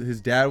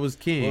 His dad was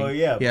king. Well,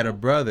 yeah, he had a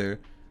brother.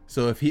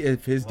 So if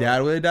his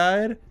dad would have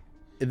died,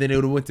 then it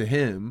would have went to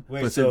him.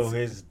 Wait, but so since-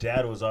 his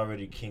dad was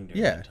already king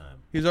during yeah, that time.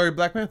 he was already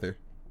Black Panther.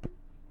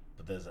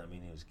 But does that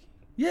mean he was king?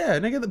 Yeah,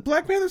 nigga, the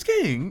Black Panther's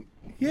king.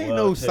 He ain't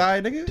no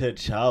side nigga.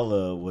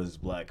 T'Challa was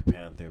Black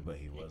Panther, but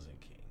he wasn't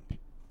king.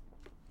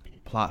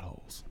 Plot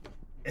holes.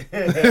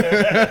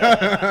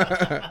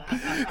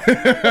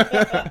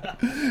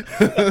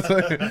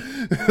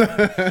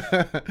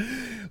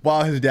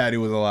 While his daddy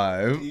was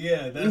alive.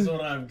 Yeah, that's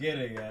what I'm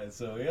getting at.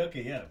 So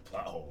okay, yeah,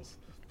 plot holes.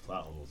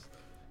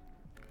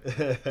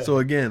 So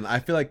again, I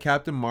feel like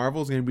Captain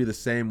Marvel is gonna be the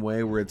same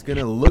way, where it's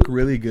gonna look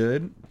really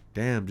good.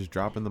 Damn, just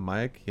dropping the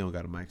mic. He don't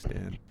got a mic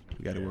stand.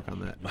 We got to work on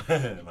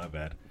that. My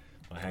bad.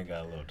 My hand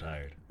got a little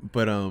tired,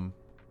 But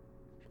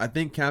I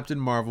think Captain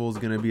Marvel is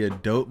gonna be a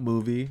dope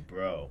movie.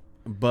 bro.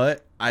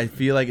 But I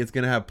feel like it's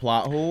gonna have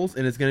plot holes,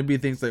 and it's gonna be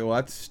things like, "Well,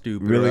 that's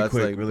stupid." or Really that's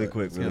quick, like- really but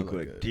quick, it's gonna really look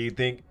quick. good. Do you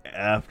think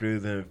after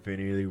the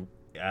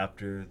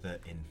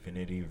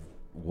Infinity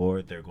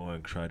War, they're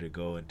going to try to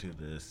go into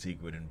the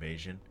Secret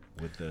Invasion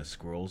with the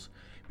Skrulls?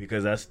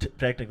 Because that's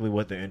technically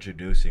what they're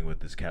introducing with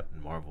this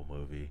Captain Marvel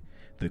movie,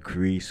 the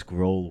Kree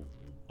Skrull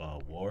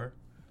War,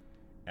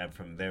 and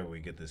from there we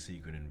get the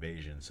Secret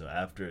Invasion. So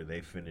after they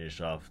finish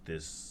off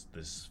is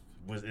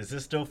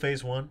this still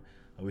Phase 1?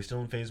 Are we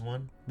still in Phase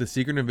 1? The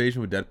Secret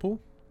Invasion with Deadpool.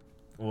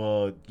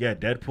 Well, yeah,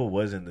 Deadpool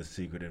was in the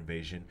Secret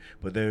Invasion,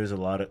 but there's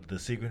the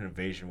Secret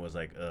Invasion was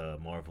like a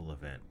Marvel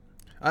event.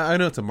 I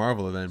know it's a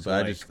Marvel event, So,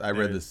 but like, I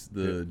read there's-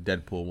 the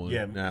Deadpool one.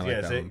 Yeah, and I like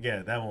yeah, that one.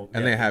 yeah, that one.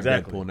 And yeah, they have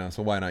exactly. Deadpool now,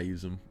 so why not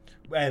use them?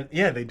 And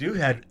yeah, they do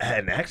have,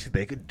 and actually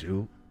they could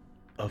do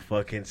a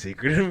fucking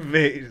Secret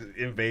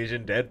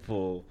Invasion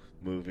Deadpool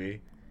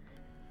movie,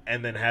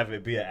 and then have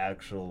it be an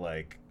actual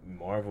like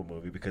Marvel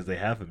movie because they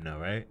have him now,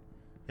 right?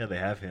 Yeah, they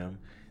have him.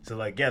 So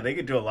like, yeah, they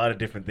could do a lot of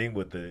different things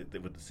with the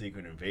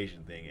Secret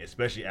Invasion thing,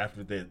 especially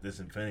after this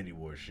Infinity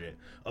War shit.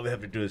 All they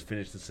have to do is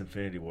finish this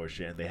Infinity War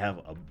shit, and they have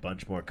a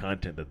bunch more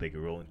content that they could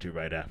roll into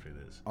right after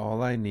this.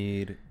 All I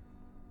need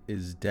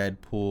is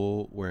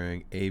Deadpool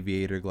wearing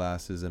aviator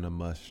glasses and a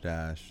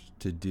mustache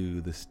to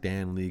do the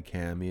Stan Lee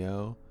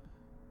cameo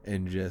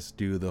and just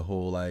do the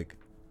whole like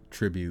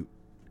tribute.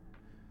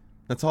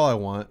 That's all I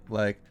want.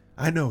 Like,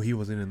 I know he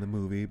wasn't in the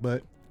movie,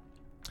 but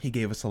he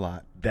gave us a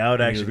lot. That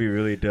would And actually be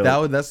really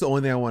dope. That's the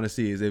only thing I want to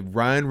see is if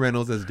Ryan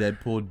Reynolds as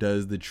Deadpool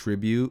does the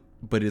tribute,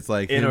 but it's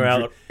like in him or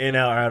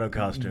out of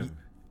costume.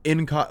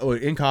 in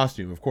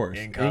costume, of course.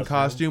 In In costume?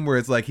 costume, where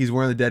it's like he's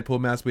wearing the Deadpool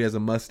mask, but he has a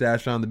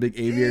mustache on, the big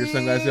aviator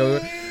sunglasses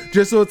over.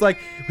 Just so it's like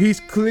he's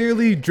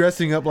clearly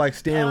dressing up like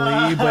Stan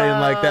Lee, but in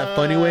like that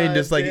funny way, and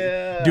just like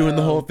doing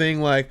the whole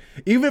thing. Like,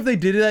 even if they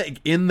did that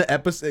in the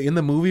episode, in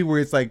the movie, where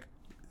it's like,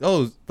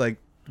 oh, like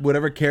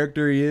whatever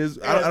character he is,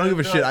 I don't give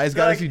a shit. I just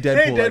gotta see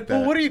Deadpool. Hey, like Deadpool,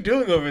 that. what are you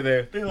doing over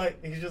there? They're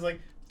like, he's just like,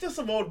 just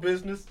some old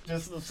business,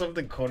 just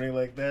something corny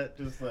like that,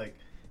 just like,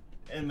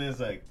 and it's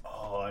like,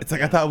 oh, It's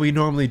like I thought we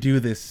normally do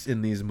this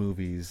in these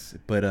movies,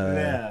 but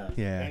yeah.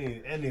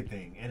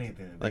 anything.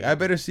 Like, I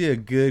better see a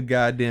good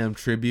goddamn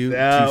tribute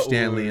That to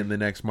Stanley would in the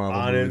next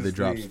Marvel movie that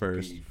drops honestly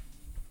first. be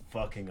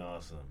fucking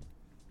awesome.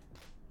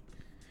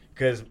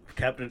 Because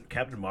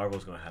Captain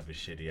Marvel's gonna have a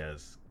shitty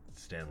ass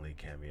Stan Lee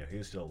cameo. He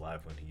was still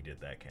alive when he did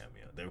that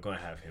cameo. They were gonna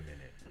have him in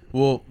it.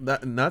 Well,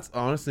 that's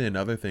honestly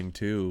another thing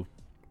too.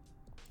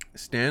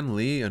 Stan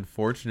Lee,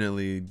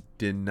 unfortunately,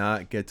 did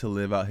not get to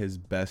live out his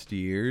best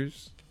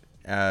years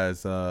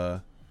as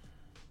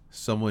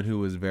someone who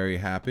was very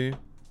happy.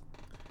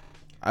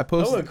 I I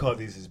posted. wouldn't call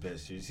these his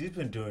best years. He's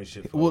been doing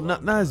shit for a Well,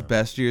 long not his time.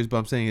 best years, but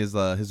I'm saying his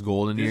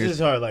golden These years.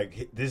 are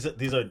like these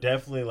are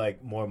definitely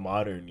like more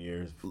modern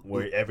years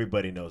where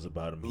everybody knows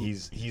about him.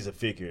 He's a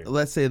figure.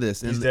 Let's say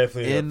this: He's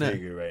definitely a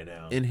figure right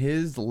now. in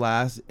his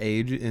last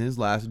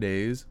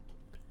days,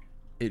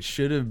 it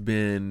should have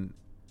been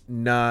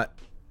not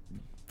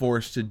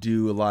forced to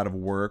do a lot of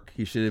work.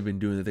 He should have been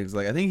doing the things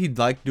like I think he'd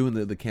like doing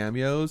the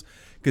cameos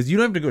because you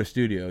don't have to go to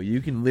studio.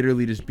 You can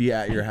literally just be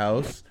at your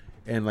house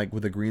and like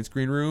with a green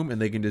screen room,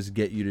 and they can just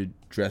get you to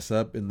dress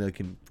up and they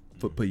can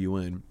put you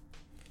in.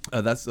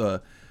 That's who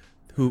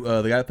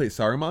the guy that played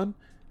Saruman.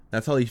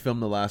 That's how he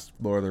filmed the last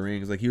Lord of the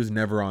Rings. Like he was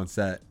never on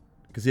set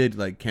because he had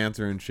like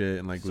cancer and shit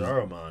and like was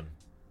Saruman.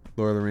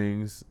 Lord of the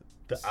Rings.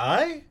 The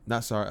eye?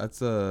 Not sorry. That's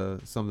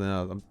something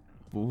else.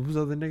 Who's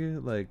the other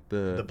nigga? Like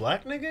The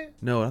black nigga?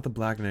 no, not the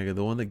black nigga.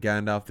 The one that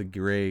Gandalf the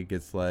Grey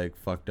gets like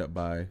fucked up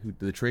by.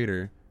 The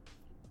traitor.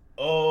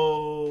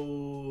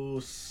 Oh,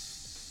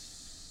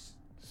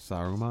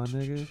 Saruman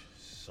nigga.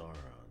 Sauron.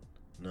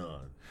 No,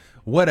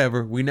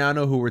 Whatever. We now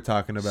know who we're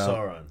talking about.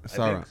 Sauron. I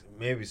Sauron. think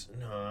maybe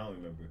no, I don't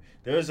remember.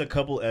 There's a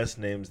couple S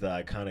names that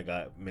I kind of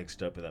got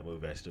mixed up in that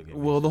movie. I still get.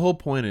 Well, the whole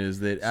point is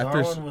that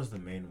after Sauron was the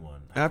main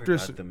one. I after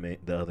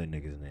forgot the other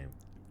nigga's name.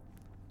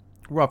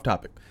 we're off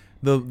topic.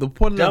 The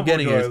point that I'm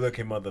getting Dumbledore is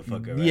looking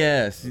motherfucker. Right?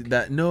 yes, Okay.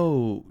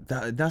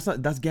 that's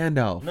not that's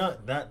Gandalf.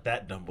 Not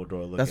that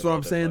Dumbledore looking. That's what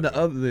I'm saying. The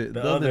motherfucker.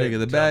 other nigga,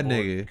 the bad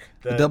double- nigga,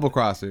 the double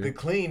crosser. The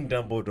clean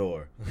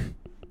Dumbledore.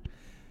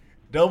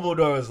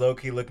 Dumbledore was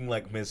low-key looking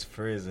like Miss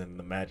Frizz in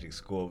the Magic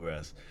School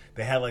Bus.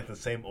 They had like the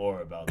same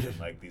aura about them,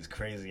 like these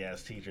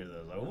crazy-ass teachers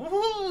that was like,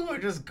 woo, we're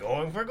just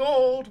going for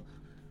gold.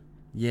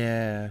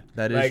 Yeah,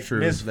 that is Like true.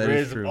 Miss That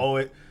Frizz, is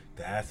true.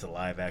 that's a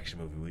live-action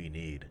movie we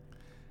need.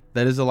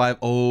 That is a live.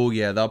 Oh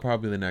yeah, that'll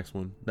probably be the next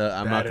one.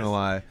 I'm not gonna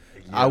lie.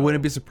 I Yo.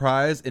 wouldn't be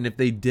surprised, and if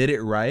they did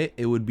it right,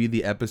 it would be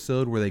the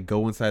episode where they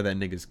go inside that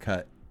nigga's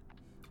cut.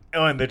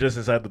 Oh, and they're just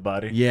inside the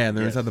body? Yeah, and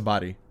they're Yes. inside the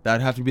body.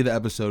 That'd have to be the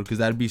episode because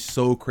that'd be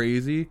so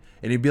crazy,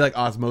 and it'd be like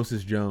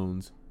Osmosis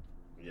Jones.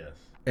 Yes.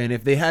 And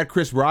if they had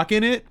Chris Rock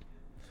in it,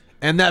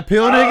 and that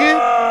pill nigga,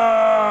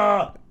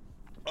 Ah!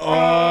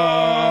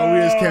 oh, we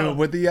just came up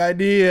with the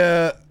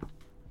idea.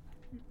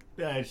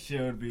 That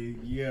should be,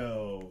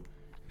 yo.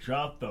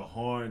 Drop the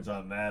horns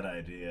on that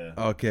idea.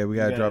 Okay, we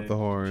gotta drop the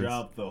horns.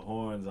 Drop the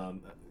horns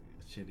on that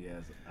shitty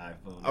ass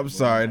iPhone. I'm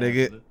sorry,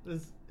 nigga.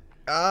 This-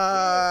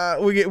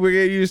 We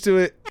get used to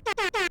it.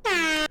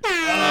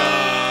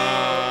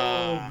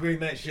 Oh, bring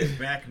that shit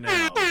back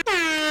now.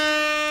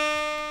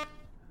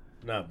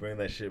 Nah, bring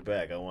that shit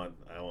back. I want.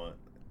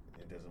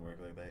 It doesn't work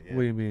like that yet.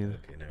 What do you mean?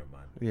 Okay, never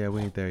mind. Yeah,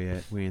 we ain't there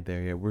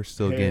yet. We're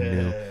still getting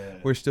new. Yeah.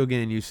 We're still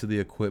getting used to the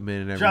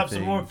equipment and everything. Drop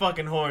some more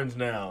fucking horns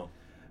now.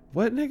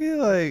 What nigga?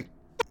 Like,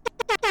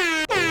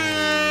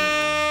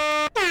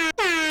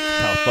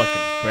 How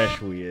fucking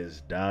fresh we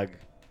is, dog.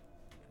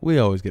 we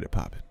always get it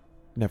popping,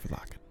 never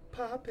locking.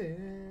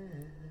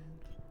 Poppin'.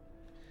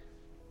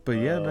 But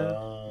yeah,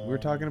 man, we're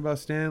talking about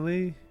Stan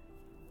Lee.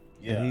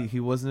 Yeah. And he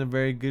wasn't a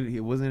very good. He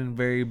wasn't in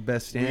very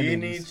best standings. We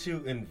need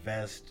to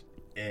invest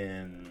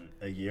in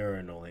a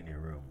urinal in your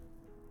room.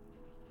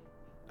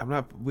 I'm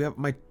not. We have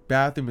my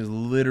bathroom is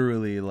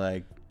literally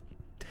like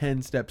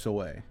 10 steps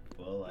away.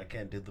 Well, I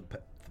can't do the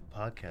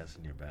podcast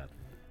in your bathroom.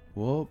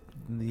 Well,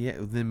 yeah,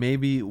 then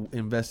maybe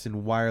invest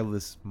in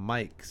wireless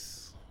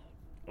mics.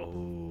 Oh.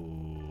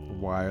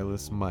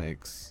 Wireless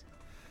mics.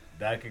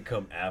 That could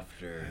come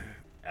after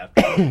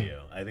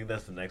video. I think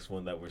that's the next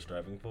one that we're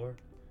striving for.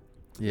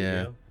 Yeah.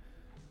 Video.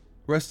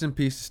 Rest in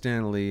peace to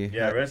Stan Lee.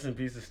 Yeah, rest in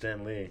peace to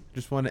Stan Lee.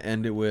 Just want to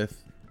end it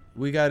with,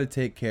 we got to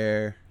take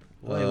care.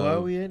 Wait, why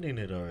are we ending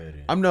it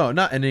already? I'm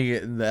not ending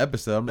it in the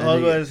episode. I'm I was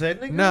ending going it. to say,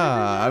 nigga,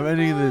 Nah, I'm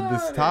ending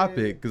this party.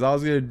 topic because I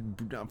was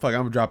gonna. Fuck,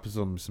 I'm dropping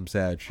some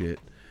sad shit.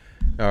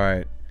 All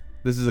right,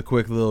 this is a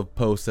quick little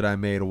post that I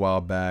made a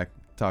while back.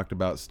 Talked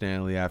about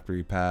Stan Lee after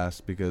he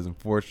passed because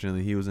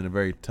unfortunately he was in a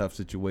very tough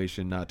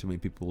situation. Not too many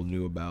people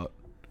knew about.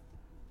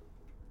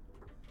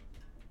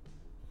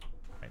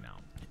 Right now,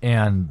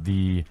 and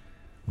the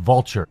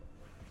Vulture.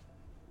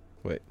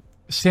 Wait,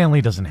 Stan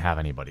Lee doesn't have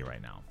anybody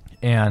right now,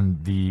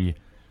 and the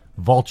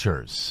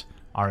vultures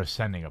are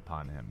ascending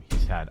upon him.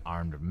 He's had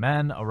armed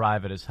men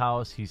arrive at his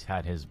house. He's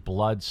had his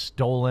blood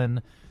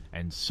stolen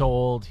and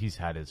sold. He's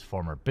had his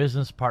former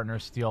business partner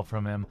steal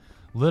from him.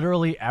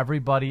 Literally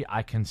everybody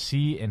I can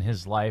see in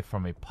his life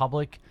from a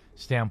public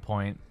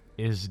standpoint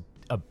is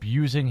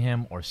abusing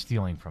him or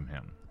stealing from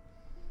him.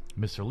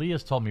 Mr. Lee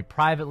has told me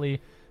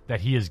privately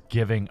that he is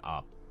giving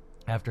up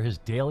after his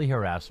daily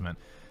harassment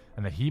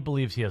and that he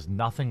believes he has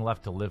nothing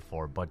left to live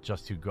for but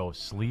just to go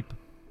sleep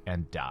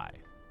and die.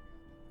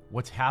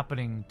 What's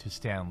happening to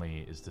Stan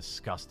Lee is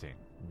disgusting.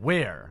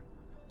 Where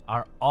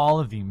are all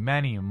of the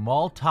many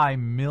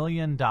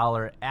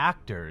multi-million-dollar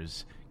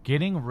actors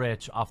getting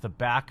rich off the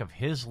back of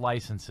his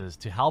licenses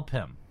to help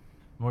him?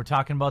 We're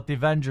talking about the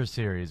Avengers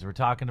series. We're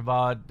talking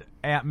about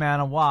Ant-Man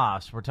and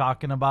Wasp. We're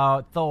talking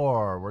about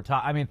Thor.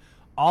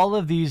 All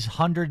of these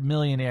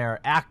 100-millionaire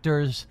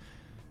actors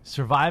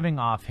surviving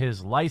off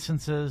his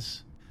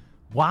licenses.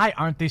 Why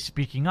aren't they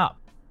speaking up?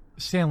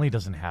 Stan Lee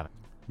doesn't have it.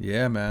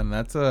 Yeah, man,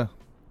 that's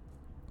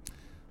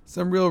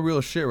some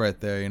real shit right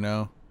there, you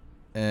know.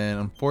 And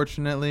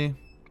unfortunately,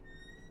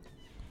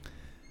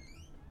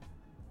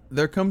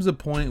 there comes a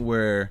point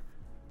where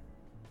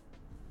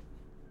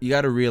you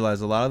got to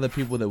realize a lot of the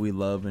people that we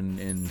love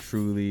and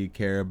truly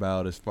care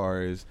about, as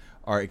far as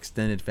our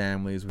extended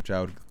families, which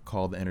I would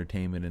call the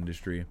entertainment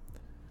industry,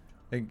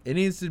 like, it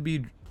needs to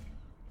be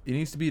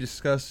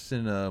discussed,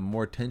 and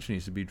more attention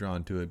needs to be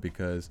drawn to it,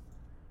 because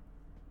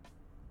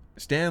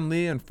Stan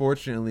Lee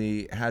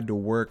unfortunately had to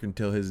work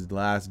until his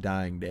last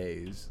dying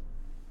days,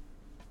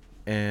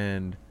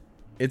 and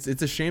it's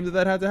a shame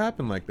that had to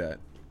happen like that.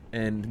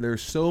 And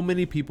there's so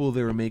many people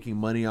that were making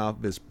money off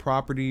of his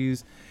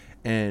properties,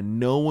 and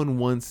no one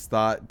once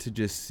thought to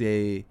just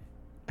say,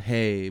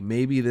 hey,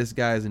 maybe this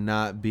guy's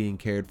not being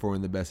cared for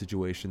in the best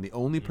situation. The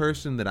only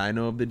person that I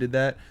know of that did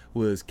that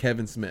was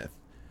Kevin Smith,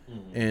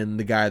 and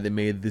the guy that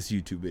made this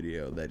YouTube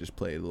video that I just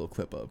played a little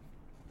clip of.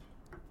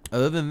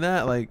 Other than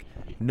that, like,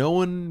 no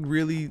one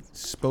really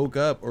spoke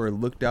up or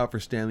looked out for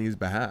Stan Lee's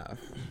behalf,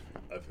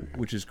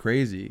 which is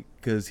crazy,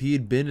 because he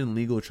had been in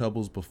legal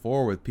troubles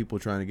before with people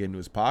trying to get into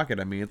his pocket.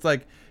 I mean, it's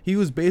like he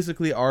was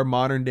basically our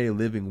modern day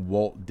living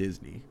Walt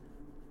Disney.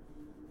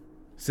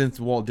 Since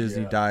Walt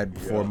Disney died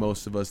before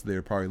most of us that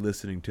are probably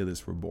listening to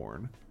this were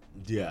born.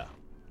 Yeah.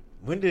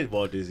 When did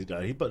Walt Disney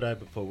die? He died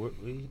before.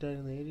 He died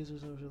in the 80s or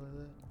something like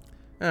that?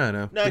 I don't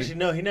know. No, actually,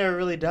 no. He never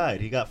really died.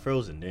 He got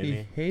frozen, didn't He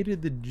he?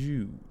 hated the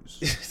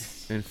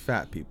Jews and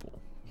fat people.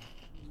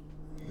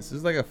 This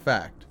is like a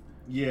fact.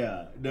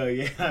 Yeah. No,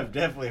 yeah. I've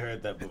definitely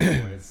heard that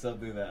before. It's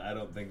something that I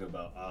don't think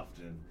about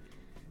often.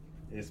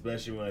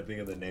 Especially when I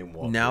think of the name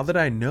Walt Now Disney. that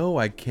I know,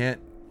 I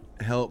can't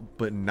help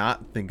but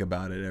not think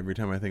about it every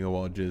time I think of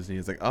Walt Disney.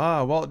 It's like,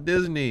 Walt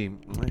Disney.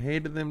 I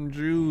hated them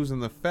Jews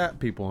and the fat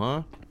people,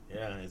 huh?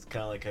 Yeah, it's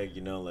kind of like how,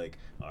 you know, like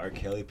R.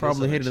 Kelly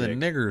Probably hated the chick.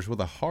 niggers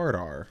with a hard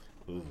R.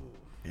 Ooh.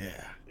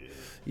 Yeah.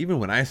 Even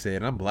when I say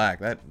it, I'm black.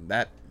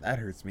 That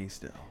hurts me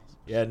still.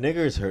 Yeah,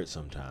 niggers hurt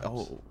sometimes.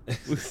 Oh.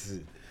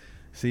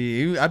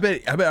 See, I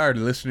bet our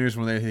listeners,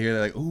 when they hear,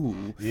 they're like,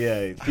 ooh.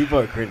 Yeah, people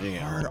are cringing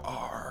at Hard home.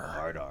 R.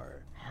 Hard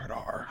R. Hard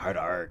R. Hard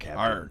R, Captain.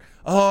 Hard.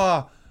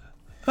 Oh.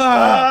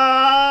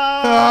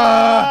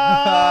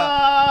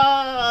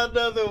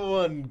 Another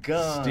one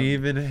gone.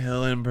 Steven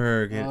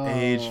Hillenberg at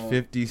age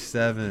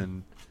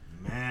 57.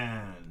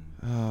 Man.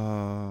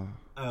 Oh.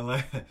 I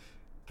like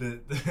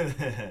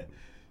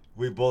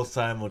we both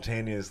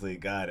simultaneously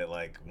got it.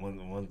 Like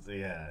once,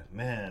 yeah.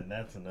 Man,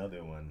 that's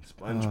another one.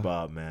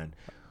 SpongeBob, man.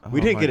 We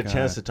Oh didn't my get a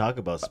chance God. to talk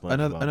about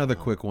SpongeBob. Another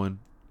quick one.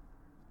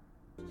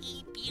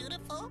 He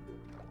beautiful?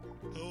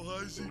 How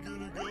high's he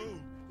gonna go?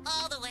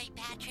 All the way,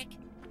 Patrick.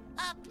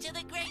 Up to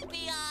the great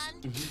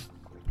beyond.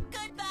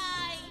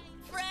 Goodbye,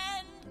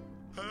 friend.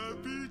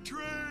 Happy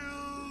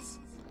trails.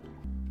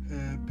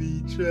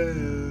 Happy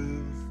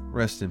trails.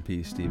 Rest in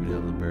peace, Steven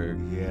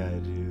Hillenberg. Yeah,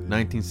 dude.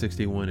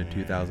 1961 to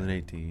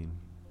 2018.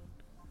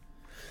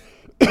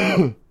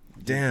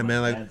 Damn,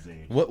 man, like, dad's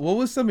age. what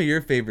was some of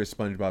your favorite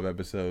SpongeBob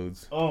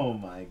episodes? Oh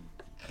my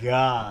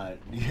god,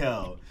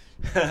 yo.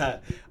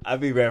 I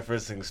be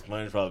referencing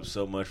SpongeBob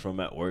so much from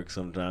at work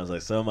sometimes.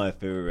 Like, some of my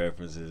favorite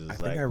references is I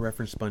like, think I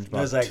referenced It's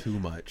SpongeBob like, too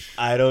much.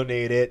 I don't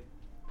need it.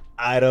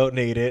 I don't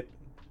need it.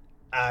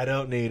 I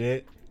don't need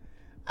it.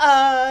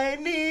 I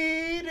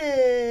need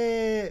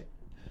it.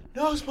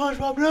 No,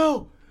 SpongeBob,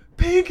 no.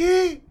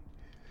 Pinky.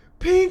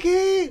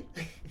 Pinky.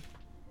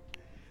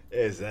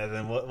 Is that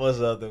then? What was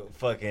the other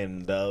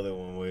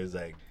one where it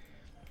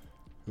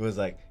was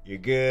like, you're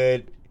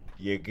good,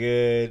 you're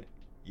good,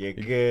 you're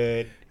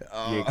good,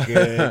 you're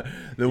good.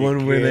 The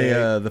one where they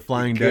the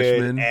Flying you're good,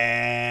 Dutchman.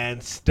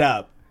 and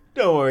stop.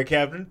 Don't worry,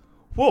 Captain.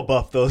 We'll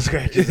buff those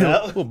scratches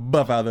out. We'll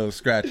buff out those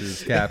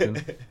scratches,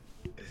 Captain.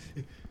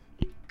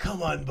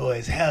 Come on,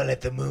 boys, howl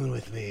at the moon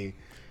with me.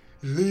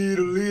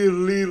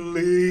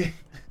 Lee.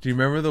 Do you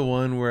remember the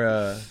one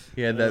where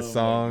he had that Oh my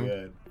song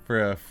God.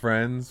 for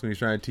Friends when he's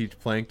trying to teach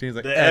Plankton? He's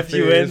like, The F FUN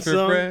is for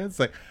song? Friends.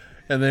 Like,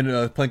 and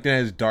then Plankton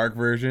has dark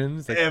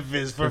versions. Like, F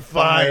is for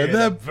fire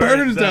that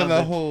burns down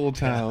the whole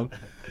town.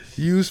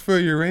 Used for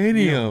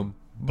uranium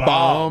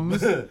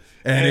bombs.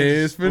 And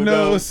is for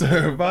no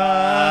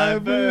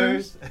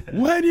survivors.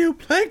 When you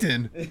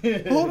Plankton.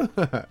 Hold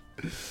on.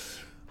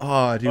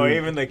 Oh, dude. Or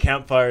even the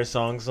campfire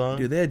song.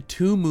 Dude, they had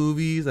 2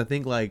 movies, I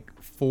think like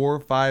 4 or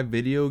 5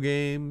 video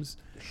games.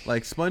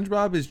 Like,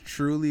 SpongeBob is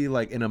truly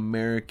like an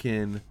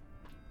American.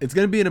 It's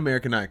gonna be an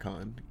American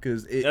icon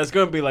because That's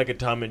gonna be like a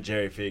Tom and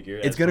Jerry figure.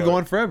 it's gonna go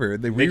on forever.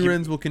 The Mickey-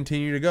 reruns will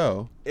continue to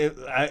go.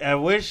 I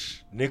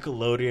wish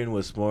Nickelodeon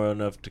was smart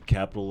enough to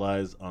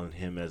capitalize on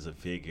him as a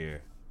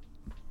figure,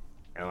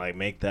 and like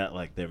make that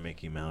like their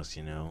Mickey Mouse.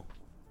 You know,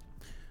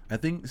 I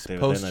think They're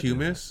not doing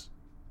posthumous.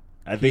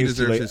 I He think it's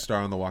too deserves late. his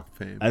star on the Walk of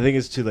Fame. I think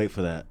it's too late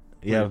for that.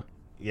 Yeah, Really?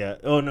 yeah.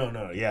 Oh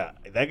no. Yeah,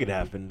 that could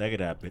happen. Wait,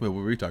 Wait, what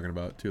were we talking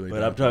about? Too late.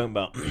 but I'm talking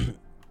about.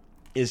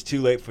 It's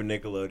too late for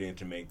Nickelodeon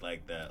to make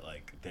like that,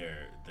 like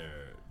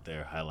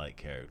their highlight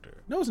character.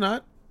 No, it's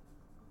not.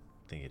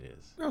 I think it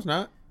is. No, it's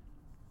not.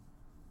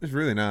 It's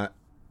really not.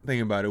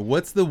 think about it.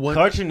 What's the one?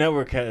 Cartoon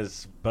Network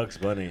has Bugs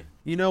Bunny.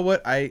 You know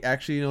what? I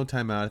actually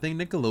time out. I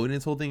think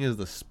Nickelodeon's whole thing is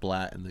the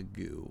splat and the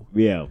goo.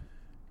 Yeah,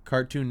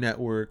 Cartoon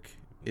Network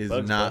is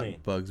Bugs not Bunny.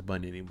 Bugs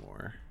Bunny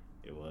anymore.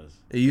 it was.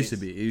 It used to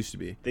be. It used to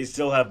be They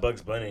still have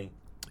Bugs Bunny.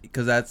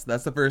 because that's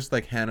the first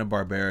like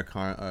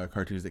Hanna-Barbera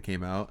cartoons that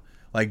came out.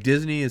 Like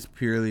Disney is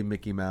purely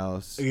Mickey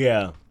Mouse.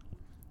 Yeah.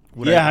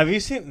 What Yeah, I- have you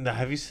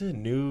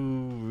seen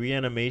new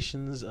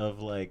reanimations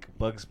of like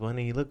Bugs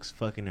Bunny? He looks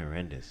fucking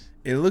horrendous.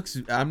 It looks.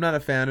 I'm not a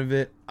fan of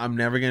it. I'm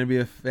never gonna be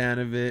a fan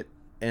of it.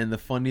 And the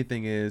funny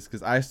thing is,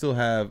 because I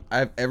have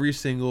every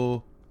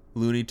single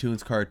Looney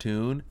Tunes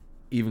cartoon,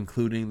 even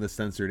including the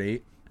censored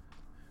 8.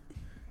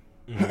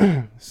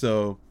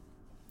 So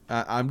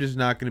I'm just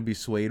not gonna be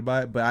swayed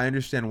by it. But I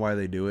understand why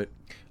they do it.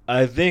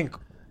 I think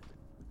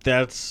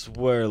that's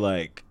where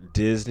like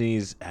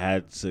Disney's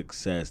had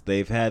success.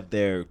 They've had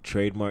their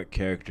trademark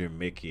character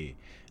Mickey,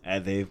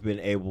 and they've been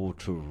able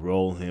to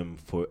roll him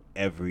for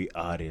every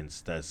audience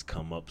that's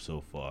come up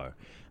so far.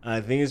 And I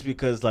think it's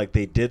because like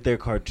they did their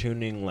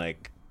cartooning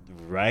like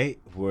right,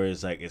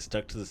 whereas like it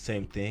stuck to the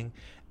same thing,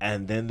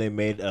 and then they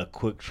made a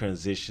quick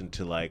transition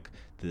to like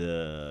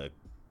the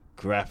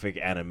graphic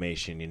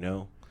animation, you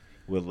know,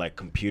 with like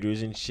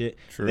computers and shit.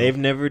 True. They've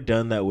never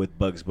done that with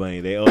Bugs Bunny.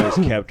 They always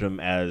kept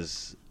him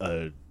as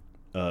a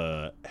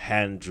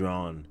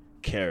hand-drawn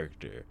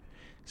character.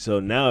 So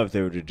now if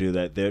they were to do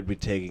that, they'd be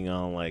taking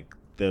on like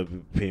they'll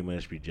pretty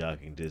much be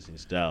jockeying Disney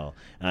style.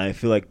 And I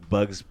feel like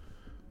Bugs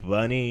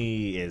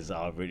Bunny is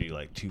already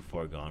like too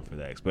far gone for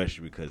that,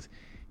 especially because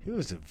he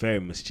was a very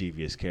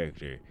mischievous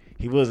character.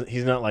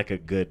 He's not like a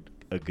good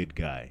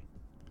guy.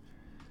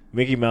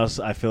 Mickey Mouse,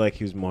 I feel like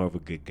he was more of a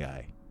good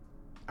guy.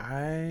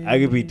 I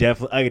could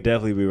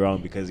definitely be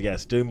wrong because yeah,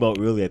 Steamboat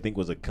Willie I think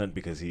was a cunt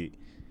because I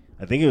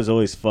think he was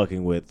always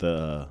fucking with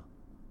what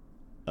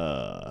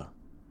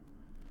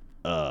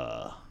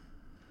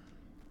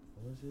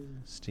was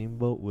it?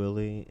 Steamboat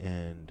Willie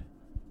and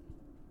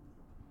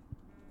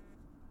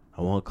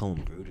I want to call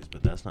him Brutus,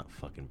 but that's not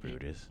fucking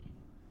Brutus.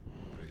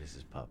 Brutus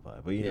is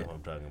Popeye, but you know what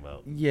I'm talking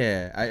about.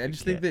 Yeah, I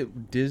just think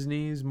that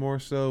Disney's more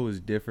so is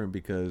different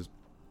because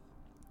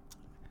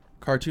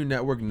Cartoon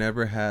Network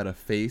never had a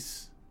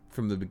face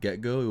from the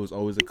get-go. It was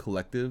always a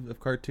collective of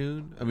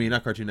cartoon. I mean,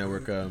 not Cartoon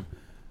Network,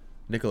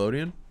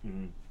 Nickelodeon.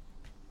 Mhm.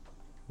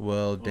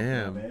 Well,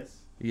 damn.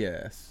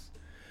 Yes.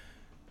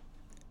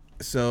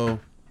 So,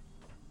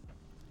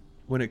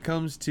 when it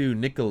comes to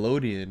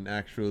Nickelodeon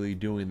actually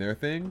doing their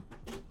thing,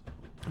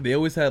 they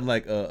always had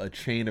like a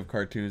chain of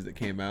cartoons that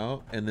came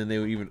out, and then they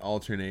would even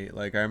alternate.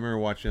 Like I remember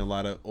watching a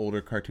lot of older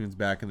cartoons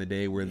back in the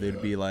day where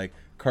there'd be like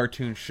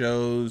cartoon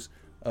shows,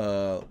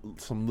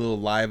 some little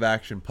live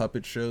action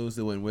puppet shows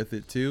that went with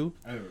it too.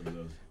 I remember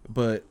those.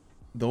 But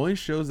the only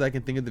shows I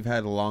can think of that have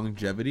had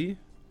longevity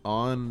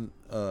on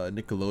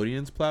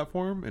Nickelodeon's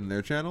platform and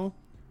their channel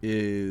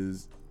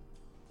is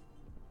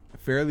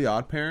Fairly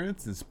Odd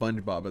Parents and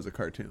SpongeBob as a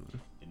cartoon.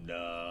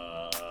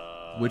 No.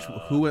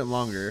 Who went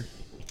longer?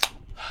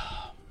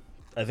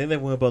 I think they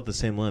went about the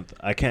same length.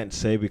 I can't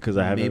say because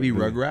I haven't. Maybe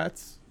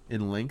Rugrats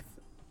in length.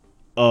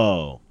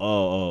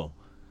 Oh.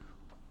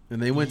 And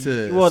they went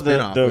to Well,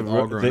 spin-off with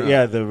All Grown Up.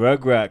 yeah, the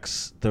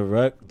Rugrats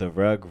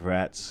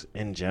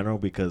in general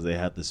because they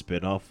had the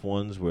spin-off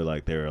ones where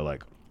like they were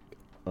like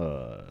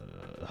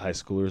high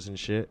schoolers and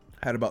shit.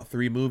 Had about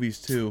 3 movies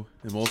too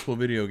and multiple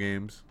video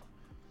games.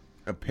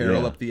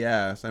 Apparel Yeah. up the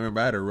ass. I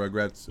remember I had a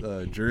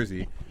Rugrats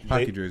jersey,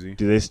 hockey jersey.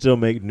 Do they still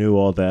make new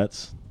All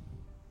That's?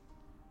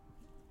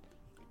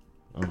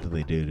 I don't think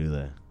they do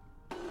they?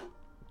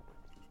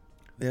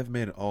 They have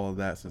made all of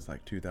that since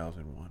like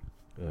 2001.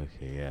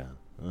 Okay, yeah.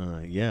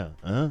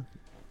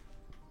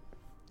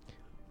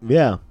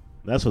 Yeah,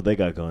 that's what they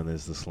got going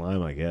is the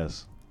slime, I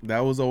guess. That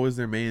was always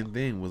their main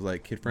thing, was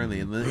like kid friendly.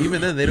 And then, even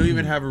then, they don't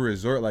even have a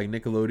resort like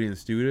Nickelodeon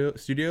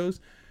Studios.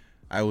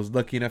 I was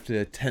lucky enough to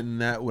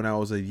attend that when I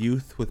was a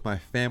youth with my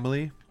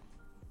family.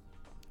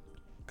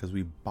 Because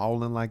we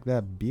ballin' like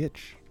that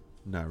bitch.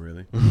 Not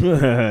really.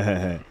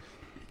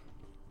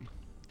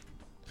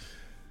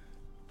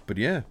 But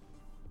yeah.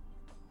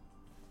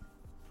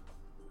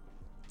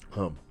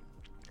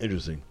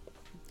 Interesting.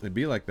 It'd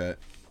be like that.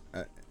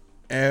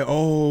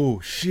 Oh,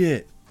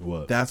 shit.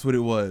 What? That's what it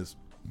was.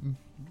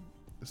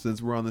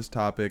 Since we're on this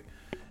topic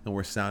and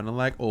we're sounding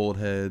like old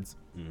heads,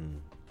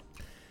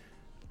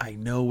 I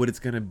know what it's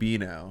going to be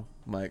now.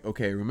 Like,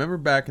 okay, remember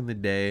back in the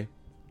day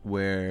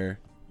where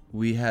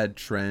we had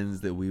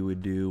trends that we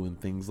would do and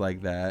things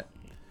like that?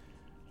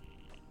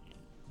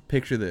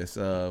 Picture this.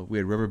 We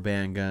had rubber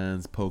band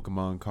guns,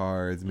 Pokemon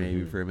cards,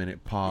 maybe for a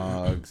minute,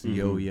 Pogs,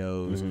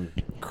 yo-yos,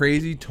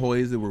 crazy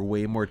toys that were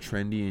way more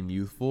trendy and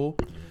youthful.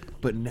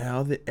 But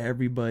now that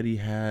everybody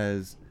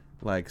has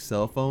like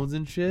cell phones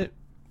and shit,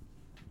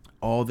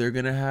 all they're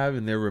gonna have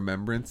in their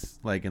remembrance,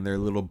 like in their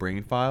little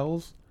brain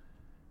files,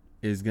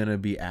 is gonna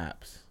be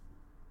apps.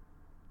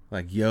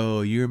 Like,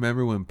 yo, you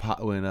remember when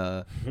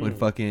when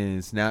fucking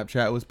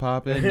Snapchat was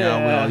popping?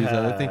 Now with all these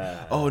other things.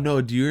 Oh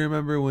no, do you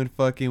remember when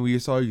fucking we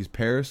used to use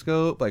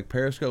Periscope? Like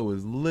Periscope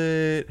was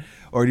lit.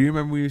 Or do you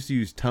remember we used to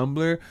use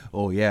Tumblr?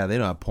 Oh yeah, they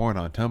don't have porn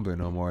on Tumblr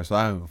no more, so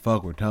I don't even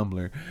fuck with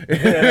Tumblr.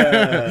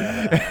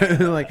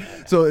 Like,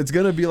 so it's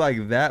gonna be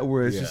like that,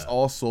 where it's just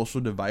all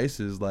social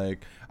devices.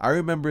 Like, I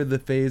remember the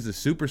phase of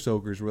Super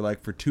Soakers, where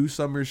like for 2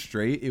 summers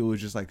straight, it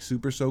was just like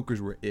Super Soakers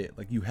were it.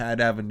 Like you had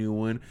to have a new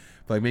one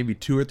for like maybe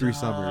 2 or 3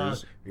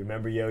 summers.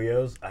 Remember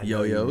yo-yos?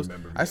 Yo-yos.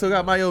 I still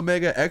got my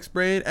Omega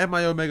X-Brain and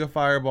my Omega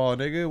Fireball,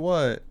 nigga.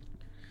 What?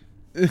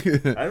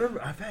 I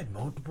remember I've had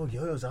multiple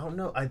yo-yos. I don't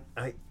know. I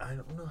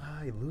don't know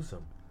how I lose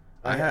them.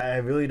 I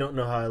really don't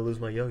know how I lose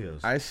my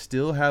yo-yos. I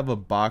still have a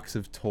box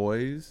of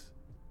toys.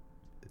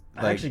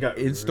 I actually got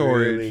in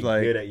storage, really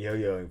like good at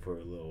yo-yoing for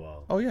a little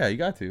while. Oh yeah, you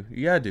got to,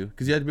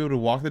 because you had to be able to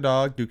walk the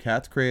dog, do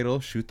cat's cradle,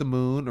 shoot the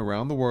moon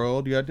around the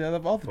world. You had to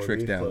have all the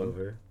tricks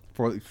down.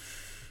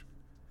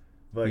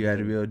 You had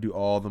to be able to do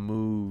all the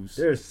moves.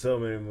 There's so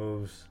many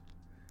moves.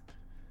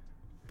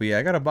 But yeah,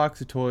 I got a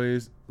box of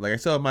toys. Like I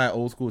still have my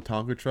old school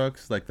Tonka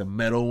trucks, like the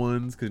metal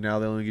ones, because now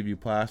they only give you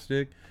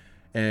plastic,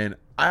 and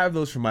I have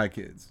those for my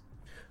kids.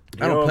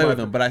 I don't play with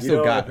them, but I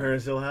still got. My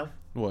parents still have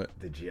what?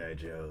 The GI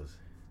Joes.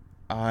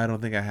 I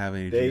don't think I have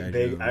any GI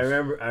Joes. I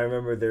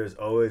remember. There's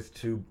always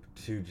two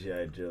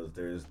GI Joes.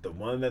 There's the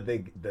ones that they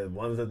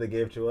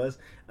gave to us,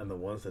 and the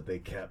ones that they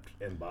kept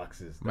in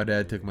boxes. My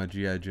dad took my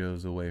GI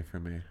Joes away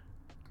from me.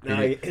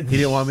 He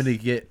didn't want me to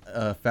get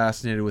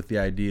fascinated with the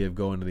idea of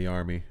going to the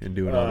army and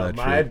doing all that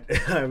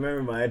shit. I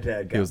remember my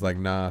dad. He was like,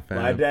 "Nah, fam."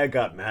 My dad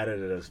got mad at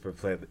us for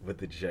playing with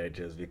the GI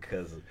Joes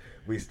because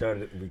we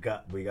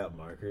got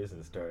markers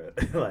and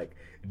started like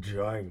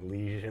drawing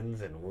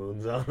lesions and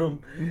wounds on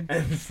them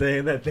and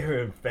saying that they were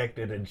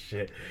infected and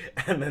shit,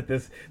 and that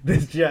this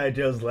GI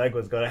Joe's leg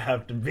was gonna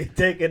have to be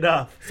taken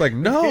off. It's like,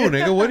 no,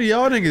 nigga, what are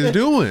y'all niggas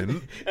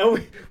doing?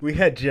 And we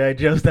had GI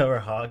Joes that were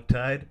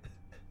hog-tied.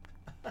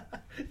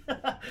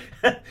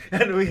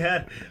 And we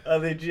had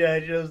other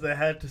GI Joes that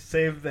had to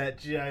save that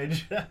GI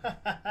Joe.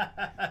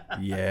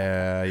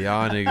 Yeah,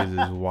 y'all niggas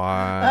is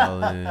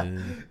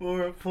wildin'.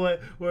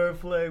 We're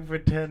playing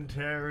pretend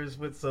terrorists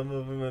with some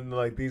of them, and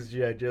like these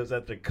GI Joes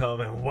have to come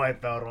and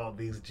wipe out all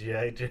these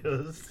GI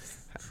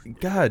Joes.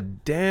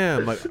 God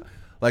damn,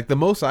 like the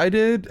most I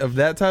did of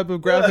that type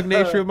of graphic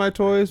nature of my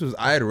toys was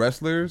I had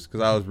wrestlers,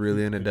 because I was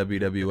really into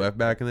WWF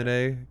back in the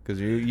day.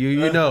 Because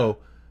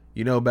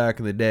you know, back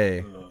in the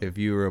day, if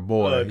you were a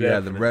boy, you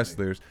had the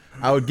wrestlers.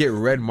 I would get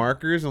red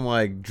markers and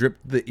like drip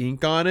the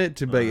ink on it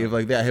to be if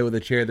like that hit with a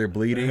chair, they're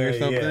bleeding or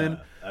something.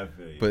 Yeah, I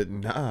feel you. But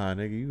nah,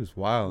 nigga, you was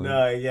wild.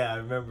 No, yeah, I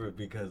remember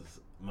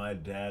because my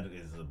dad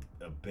is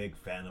a big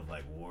fan of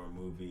like war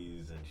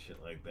movies and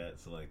shit like that.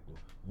 So like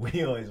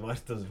we always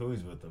watched those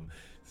movies with him.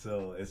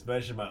 So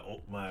especially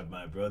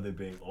my brother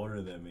being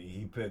older than me,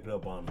 he picked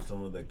up on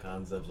some of the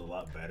concepts a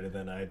lot better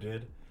than I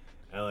did.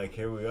 And like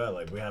here we are,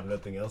 like we have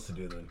nothing else to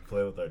do than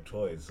play with our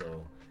toys.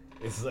 So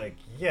it's like,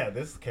 yeah,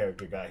 this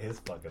character got his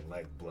fucking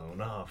leg blown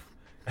off,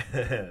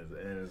 and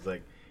it's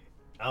like,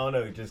 I don't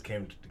know, it just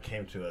came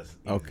to us.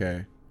 Easy.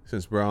 Okay,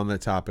 since we're on the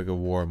topic of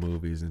war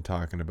movies and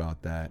talking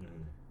about that,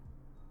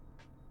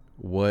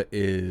 what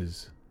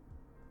is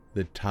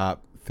the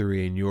top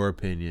 3 in your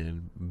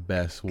opinion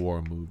best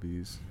war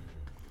movies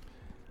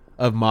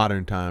of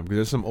modern time? Because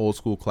there's some old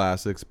school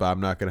classics, but I'm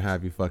not gonna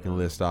have you fucking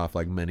list off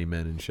like Many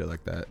Men and shit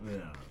like that.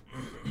 Yeah.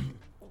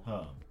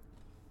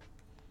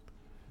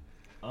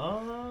 I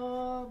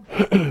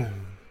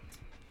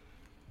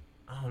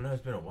don't know.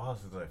 It's been a while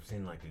since I've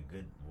seen like a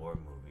good war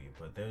movie,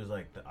 but there's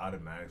like the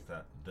automatics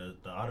that the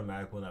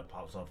automatic one that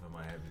pops off in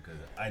my head because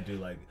I do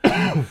like.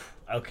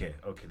 Okay.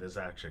 There's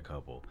actually a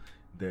couple.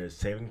 There's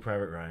Saving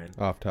Private Ryan.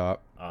 Off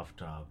top.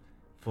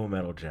 Full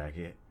Metal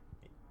Jacket.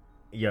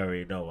 You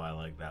already know why I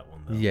like that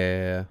one though.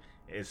 Yeah.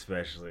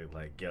 Especially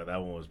like, yo, that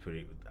one was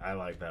pretty. I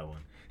like that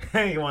one.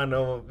 You want to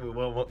know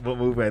what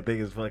movie I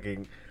think is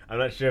fucking? I'm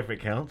not sure if it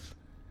counts,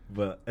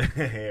 but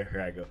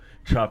here I go.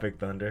 Tropic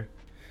Thunder.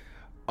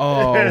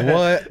 Oh,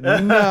 what?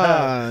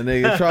 Nah,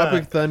 nigga.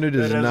 Tropic Thunder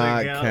does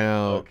not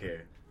count.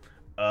 Okay.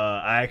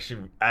 I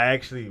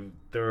actually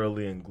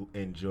thoroughly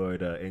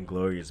enjoyed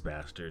Inglourious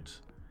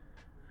Bastards.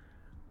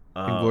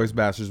 Inglourious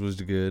Bastards was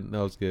good. That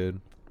was good.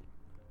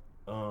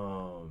 What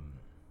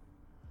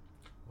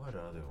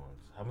other ones?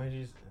 How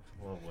many?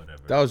 Well,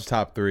 whatever. That was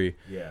top 3.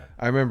 Yeah.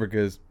 I remember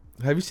because.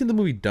 Have you seen the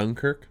movie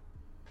Dunkirk?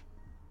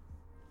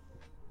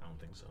 I don't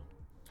think so.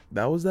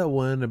 That was that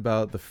one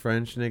about the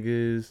French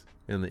niggas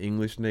and the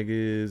English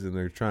niggas, and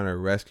they're trying to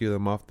rescue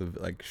them off the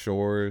like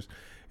shores,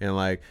 and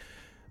like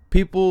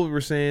people were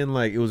saying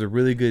like it was a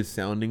really good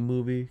sounding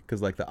movie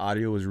because like the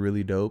audio was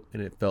really dope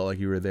and it felt like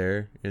you were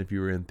there and if you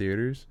were in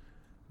theaters.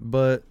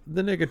 But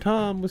the nigga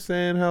Tom was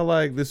saying how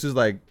like this is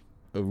like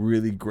a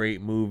really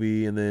great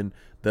movie, and then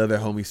the other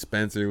homie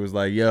Spencer was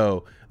like,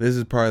 yo, this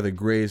is probably the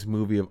greatest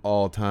movie of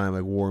all time,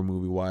 like war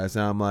movie wise.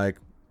 And I'm like,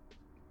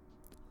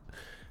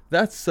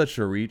 that's such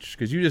a reach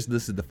because you just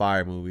listed the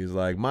fire movies.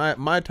 Like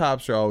my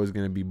tops are always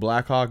going to be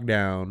Black Hawk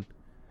Down,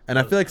 And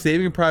I feel like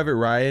Saving Private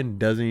Ryan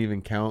doesn't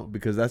even count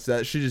because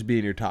that should just be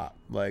in your top.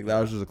 Like that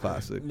was just a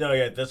classic. No,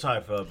 yeah, that's how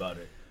I feel about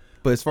it.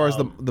 But as far as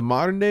the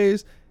modern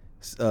days,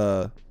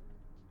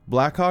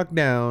 Black Hawk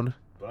Down,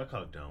 Black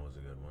Hawk Down was a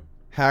good one.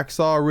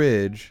 Hacksaw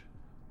Ridge.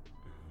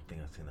 I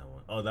think I've seen that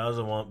one. Oh, that was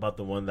the one about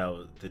the one that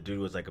was the dude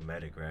was like a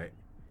medic, right?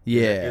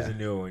 Yeah. It's a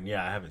newer one.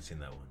 Yeah, I haven't seen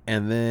that one.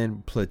 And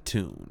then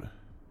Platoon.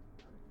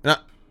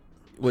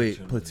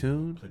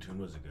 Platoon? Platoon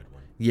was a good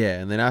one. Yeah,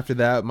 and then after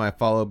that, my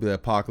follow-up, The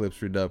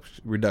Apocalypse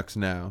Redux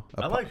Now.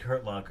 I like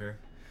Hurt Locker.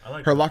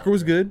 Hurt Locker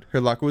was good.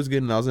 Hurt Locker was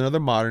good, and that was another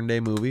modern day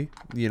movie,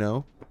 you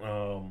know.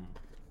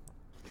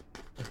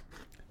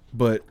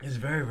 But it's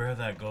very rare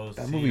that goes.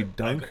 That movie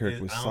Dunkirk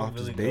was soft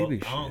as baby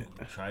shit. I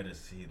don't try to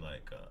see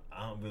like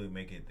I don't really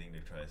make it a thing to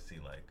try to see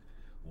like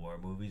war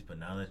movies. But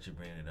now that you're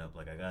bringing it up,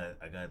 like I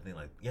gotta think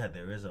like yeah,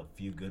 there is a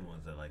few good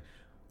ones that like.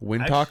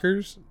 Wind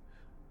Talkers.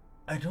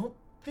 I don't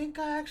think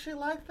I actually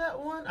like that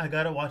one. I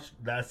gotta watch.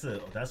 That's an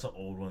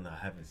old one that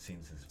I haven't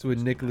seen since. It's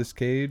with Nicolas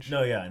Cage.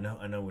 No, yeah,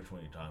 I know which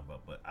one you're talking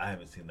about, but I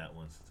haven't seen that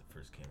one since it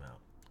first came out.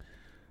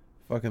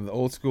 Fucking the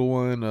old school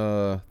one,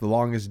 The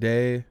Longest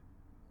Day.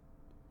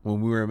 When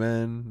We Were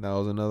Men, that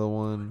was another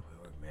one.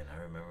 Man,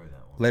 I remember that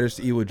one. Letters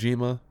to Iwo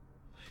Jima.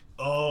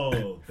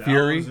 Oh, that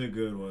Fury was a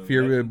good one.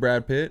 Fury with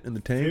Brad Pitt in the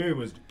tank. Fury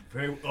was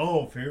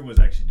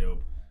actually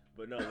dope.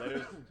 But no,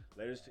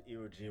 Letters to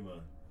Iwo Jima.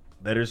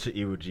 Letters to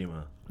Iwo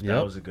Jima.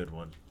 That was a good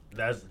one.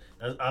 That's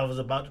I was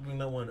about to bring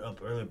that one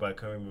up earlier, but I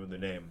can't remember the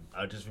name.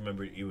 I just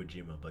remembered Iwo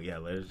Jima. But yeah,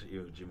 Letters to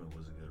Iwo Jima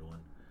was a good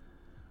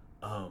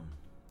one.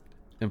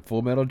 And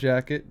Full Metal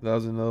Jacket, that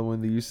was another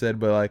one that you said,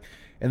 but like,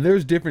 and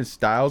there's different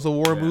styles of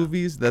war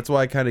movies. That's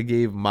why I kind of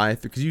gave my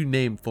because you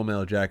named Full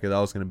Metal Jacket, that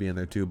was gonna be in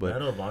there too. But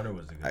Medal of Honor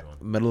was a good one.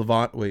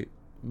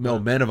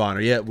 Men of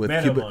Honor, yeah, with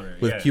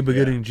Cuba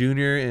Gooding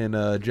Jr.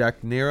 and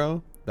Jack De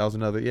Niro. That was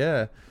another,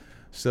 yeah.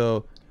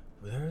 So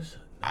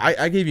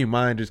I gave you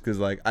mine just because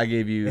like I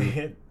gave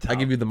you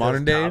the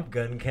modern day. Top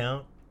Gun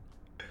count?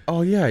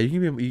 Oh yeah,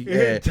 you can be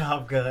yeah.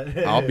 Top Gun.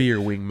 I'll be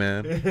your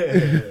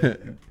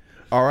wingman.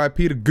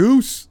 R.I.P. to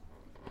Goose.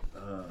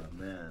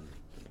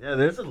 Yeah,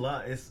 there's a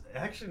lot. It's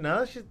actually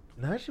now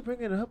that you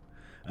bring it up,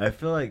 I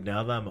feel like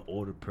now that I'm an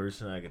older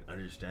person, I can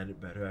understand it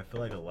better. I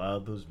feel like a lot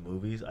of those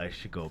movies I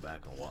should go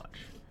back and watch.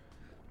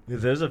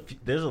 Because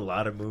there's a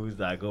lot of movies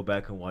that I go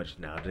back and watch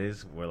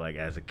nowadays where like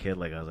as a kid,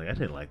 like I was like I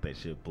didn't like that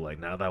shit, but like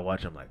now that I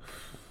watch, I'm like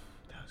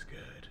that was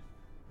good.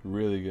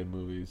 Really good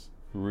movies.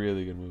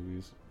 Really good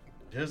movies.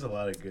 There's a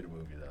lot of good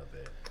movies out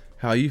there.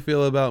 How you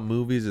feel about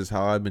movies is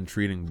how I've been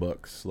treating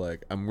books.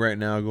 Like I'm right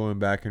now going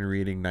back and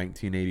reading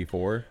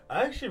 1984.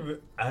 I actually,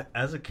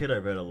 as a kid, I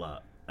read a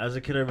lot. As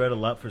a kid, I read a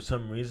lot. For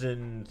some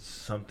reason,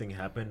 something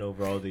happened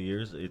over all the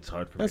years. It's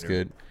hard for me. That's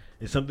good.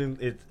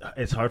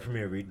 It's hard for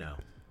me to read now.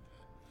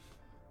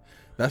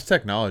 That's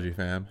technology,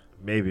 fam.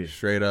 Maybe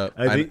straight up.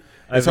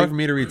 It's hard for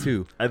me to read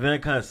too. I think I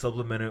kind of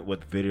supplement it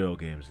with video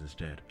games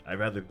instead.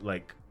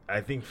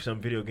 I think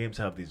some video games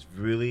have these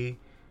really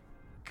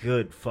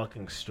good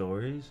fucking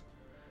stories.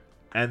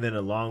 And then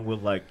along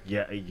with like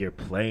you're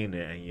playing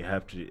it and you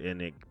have to, and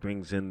it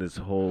brings in this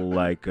whole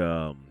like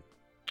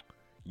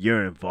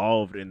you're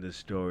involved in the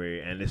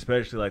story, and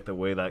especially like the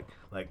way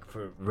like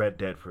for Red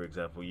Dead, for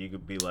example, you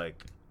could be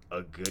like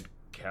a good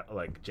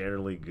like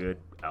generally good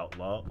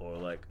outlaw or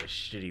like a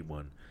shitty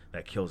one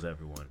that kills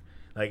everyone.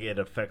 Like it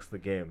affects the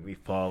game. We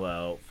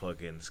Fallout,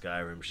 fucking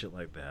Skyrim, shit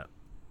like that.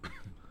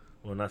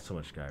 Well, not so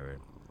much Skyrim,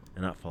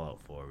 and not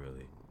Fallout 4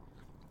 really,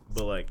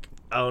 but like.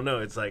 I don't know.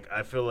 It's like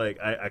I feel like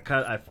I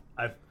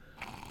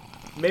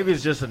maybe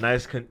it's just a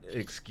nice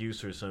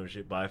excuse or some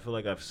shit, but I feel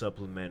like I've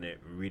supplemented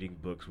reading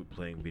books with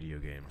playing video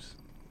games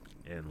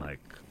in like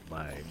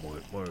my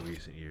more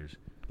recent years.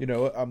 You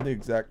know what? I'm the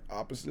exact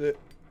opposite.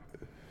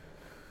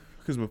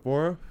 Because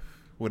before,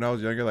 when I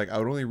was younger, like I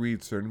would only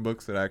read certain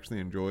books that I actually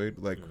enjoyed.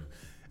 Like,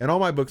 and all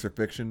my books are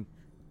fiction.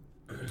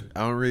 I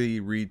don't really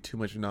read too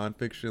much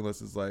nonfiction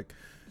unless it's like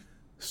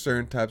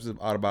certain types of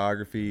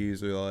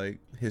autobiographies or like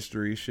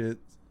history shit.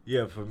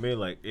 Yeah, for me,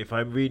 like, if I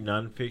read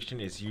nonfiction,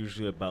 it's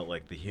usually about,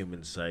 like, the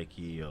human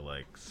psyche or,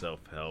 like,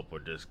 self-help or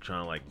just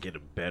trying to, like, get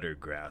a better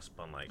grasp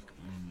on, like,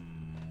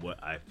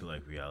 what I feel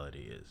like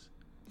reality is.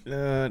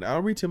 I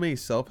don't read too many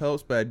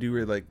self-helps, but I do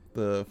read, like,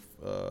 the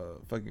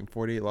fucking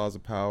 48 Laws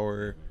of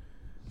Power,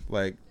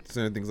 like,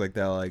 certain things like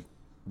that, like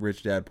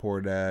Rich Dad, Poor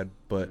Dad.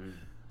 But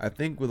I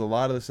think with a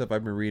lot of the stuff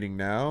I've been reading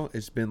now,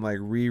 it's been, like,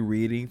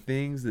 rereading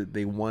things that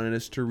they wanted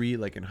us to read,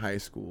 like, in high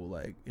school,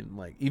 like, in,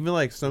 like, even,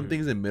 like, some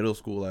things in middle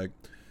school, like,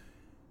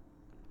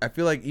 I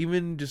feel like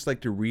even just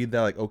like to read that,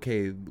 like,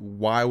 okay,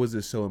 why was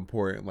this so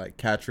important? Like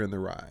Catcher in the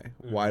Rye.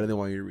 Why do they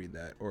want you to read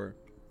that? Or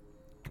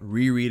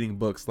rereading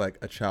books like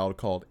A Child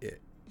Called It.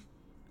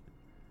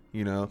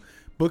 You know,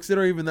 books that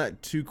are even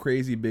that too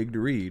crazy big to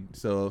read.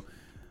 So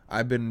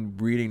I've been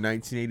reading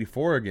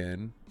 1984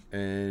 again,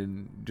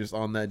 and just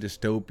on that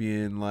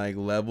dystopian like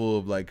level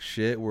of like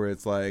shit where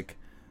it's like,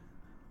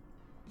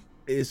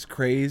 it's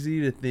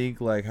crazy to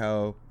think like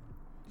how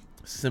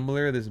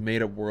similar this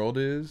made up world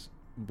is.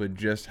 But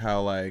just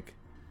how like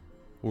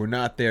we're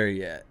not there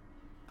yet.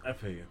 I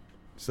feel you.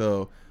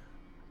 So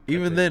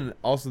Even then,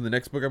 also the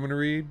next book I'm gonna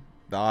read,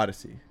 The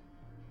Odyssey.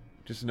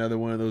 Just another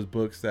one of those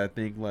books that I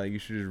think like you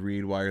should just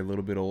read while you're a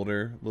little bit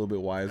older, a little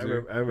bit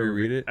wiser. I remember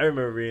read it. I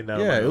remember reading that.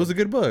 Yeah, it was a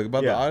good book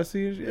about the Yeah.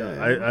 Odyssey.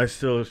 Yeah, I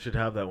still should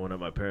have that one at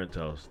my parents'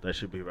 house. That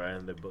should be right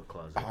in the book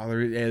closet. Oh,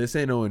 yeah, this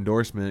ain't no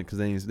endorsement because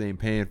they ain't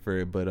paying for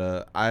it.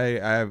 But I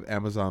have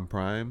Amazon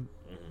Prime.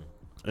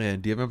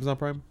 And do you have Amazon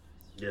Prime?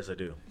 Yes, I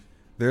do.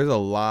 There's a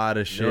lot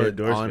of No shit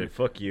endorsement. on.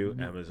 Fuck you,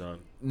 Amazon.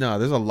 No,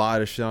 there's a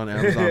lot of shit on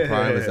Amazon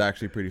Prime that's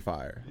actually pretty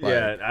fire. Like,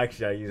 Yeah,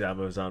 actually, I use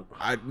Amazon.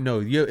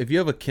 If you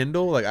have a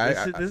Kindle, like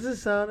This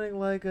is sounding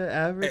like an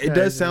average. it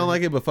does sound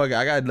like it, but fuck it,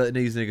 I gotta let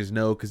these niggas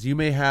know because you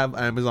may have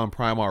Amazon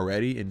Prime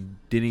already and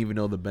didn't even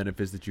know the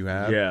benefits that you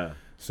have. Yeah.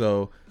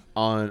 So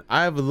I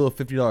have a little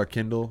 $50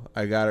 Kindle.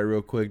 I got it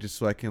real quick just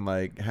so I can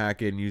like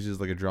hack it and use it as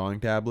like a drawing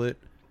tablet,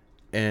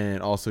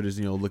 and also just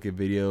look at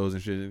videos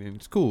and shit. And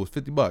it's cool. It's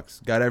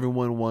 $50. Got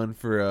everyone one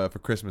for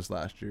Christmas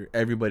last year.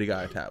 Everybody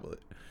got a tablet.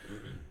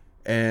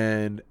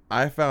 And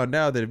I found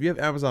out that if you have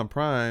Amazon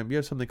Prime, you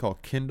have something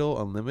called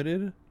Kindle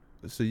Unlimited,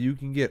 so you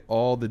can get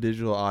all the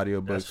digital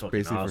audiobooks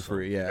basically for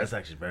free. Yeah, that's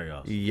actually very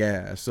awesome.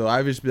 Yeah, so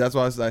that's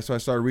why I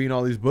started reading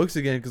all these books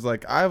again because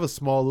like I have a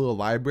small little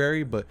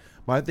library, but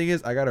my thing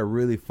is I gotta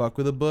really fuck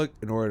with a book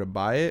in order to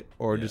buy it,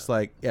 or just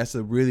like it has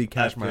to really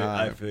catch my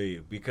eye. I feel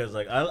you because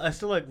like I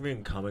still like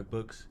reading comic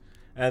books,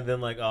 and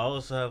then like I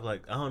also have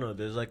like I don't know.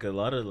 There's like a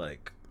lot of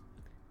like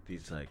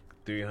these like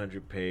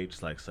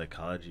 300-page like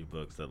psychology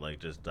books that like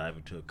just dive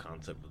into a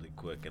concept really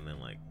quick and then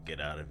like get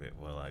out of it.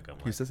 Well, like I'm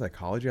You like said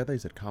psychology? I thought you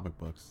said comic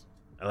books.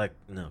 I like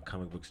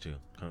comic books too.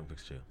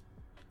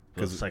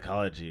 Because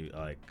psychology,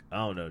 like I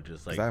don't know,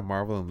 just like I have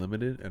Marvel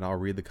Unlimited, and I'll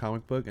read the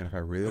comic book, and if I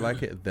really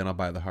like it, then I'll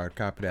buy the hard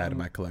copy to add to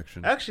my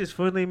collection. actually, it's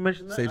funny you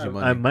mentioned that. Saves you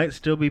money. I might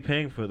still be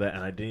paying for that,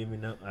 and I didn't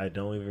even know. I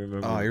don't even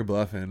remember. Oh, you're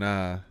bluffing.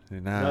 Nah.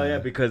 No, yeah,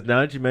 because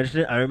now that you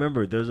mention it, I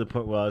remember there was a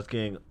point where I was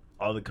getting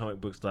all the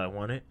comic books that I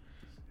wanted,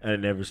 and I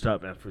never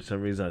stopped. And for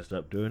some reason, I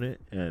stopped doing it,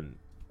 and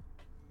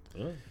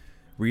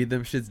read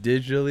them shits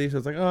digitally. So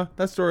it's like, oh,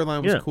 that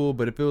storyline was cool,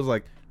 but if it was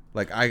like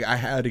I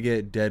had to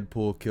get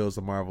Deadpool kills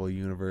the Marvel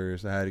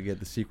Universe, I had to get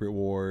the Secret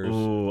Wars.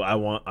 ooh, I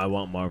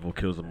want Marvel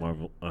kills the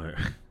Marvel.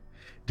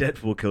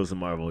 Deadpool kills the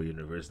Marvel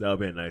Universe. That'll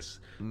be a nice.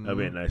 That'll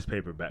be a nice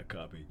paperback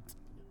copy.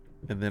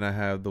 And then I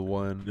have the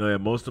one No, yeah,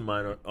 most of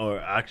mine are, or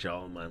actually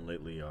all of mine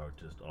lately are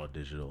just all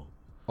digital.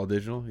 all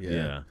digital.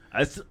 Yeah,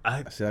 I see,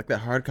 like that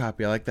hard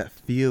copy. I like that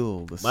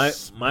feel.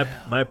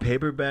 My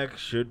paperback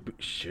should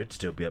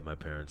still be at my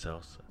parents'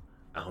 house.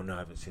 I don't know. I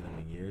haven't seen them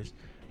in years,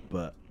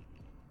 but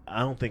I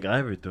don't think I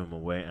ever threw them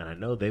away, and I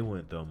know they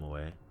wouldn't throw them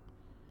away.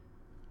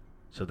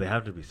 So they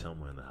have to be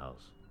somewhere in the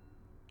house.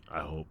 I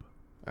hope.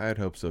 I'd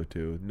hope so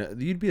too. No,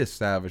 you'd be a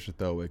savage to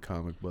throw away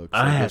comic books.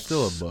 I Like, had they're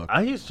still a book.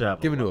 I used to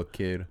have Given a to lot. a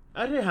kid.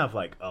 I didn't have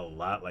like a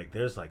lot. Like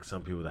there's like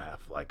some people that have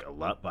like a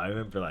lot, but I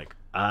remember like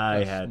I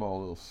A had. small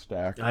little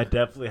stack. I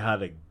definitely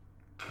had a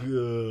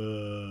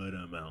good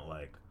amount.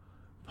 Like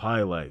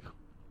probably like.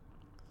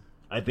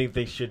 I think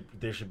there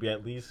should be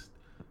at least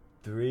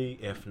 3,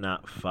 if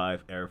not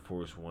 5, Air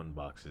Force One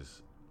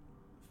boxes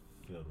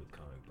filled with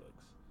comic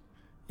books.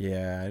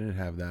 Yeah, I didn't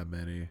have that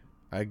many.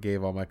 I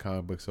gave all my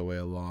comic books away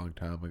a long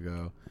time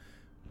ago.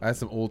 I had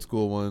some old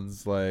school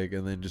ones, like,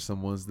 and then just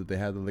some ones that they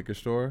had at the liquor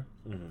store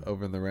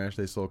over in the ranch.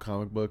 They sold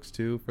comic books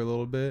too for a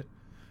little bit.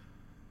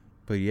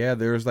 But yeah,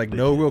 there was like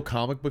no real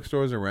comic book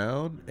stores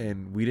around,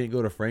 and we didn't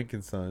go to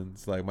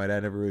Frankensons. Like my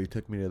dad never really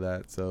took me to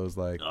that, so it was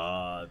like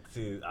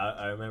See,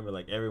 I remember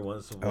like every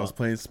once in a while. I was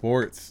playing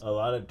sports. A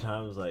lot of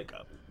times, like,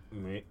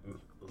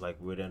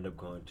 we'd end up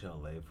going to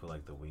LA for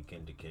like the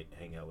weekend to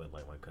hang out with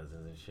like my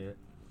cousins and shit.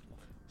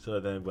 So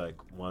then, like,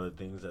 one of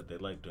the things that they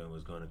liked doing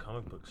was going to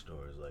comic book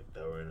stores, like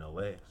that were in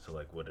LA. So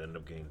like, would end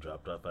up getting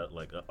dropped off at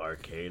like an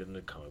arcade in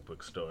the comic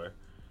book store,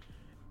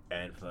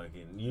 and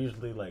fucking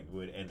usually like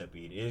would end up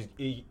eating.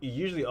 It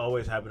usually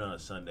always happened on a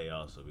Sunday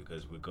also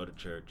because we'd go to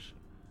church,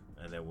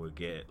 and then we'd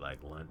get like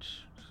lunch.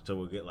 So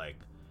we'd get like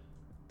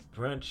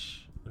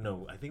brunch.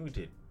 No, I think we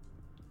did.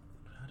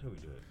 How did we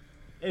do it?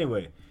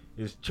 Anyway,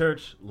 it's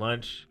church,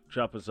 lunch,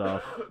 drop us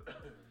off,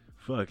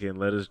 fucking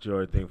let us do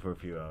our thing for a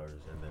few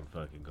hours, and then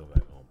fucking go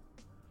back home.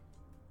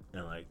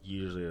 And like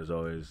usually, as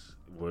always,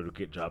 we'd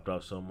get dropped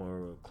off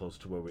somewhere close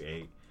to where we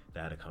ate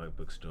that had a comic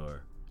book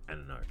store and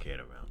an arcade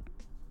around.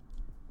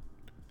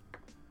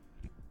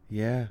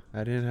 Yeah,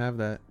 I didn't have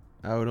that.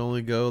 I would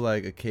only go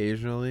like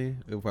occasionally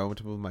if I went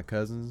to with my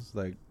cousins.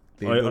 Like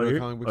they'd go to a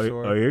comic book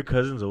store. Are your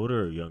cousins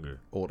older or younger?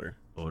 Older.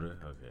 Older,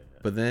 okay.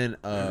 But then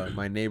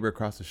my neighbor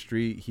across the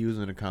street, he was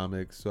into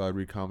comics, so I'd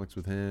read comics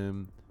with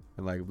him,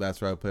 and like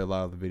that's where I play a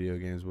lot of the video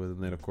games with.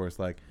 And then of course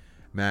like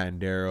Matt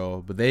and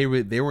Daryl, but they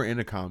weren't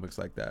into comics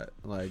like that.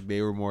 Like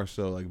they were more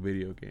so like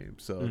video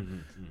games. So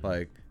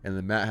like, and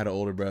then Matt had an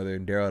older brother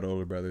and Daryl had an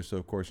older brother, so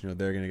of course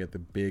they're gonna get the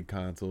big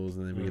consoles,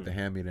 and then we get the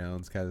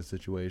hand-me-downs kind of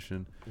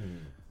situation.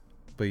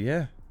 But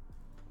yeah,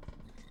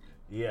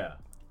 I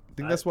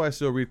think that's why I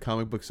still read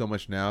comic books so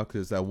much now,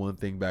 because that one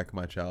thing back in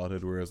my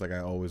childhood where it's like I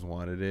always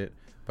wanted it,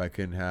 but I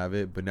couldn't have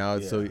it. But now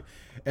it's so,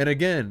 and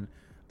again,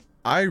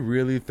 I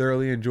really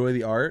thoroughly enjoy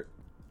the art.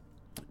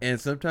 And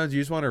sometimes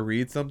you just want to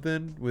read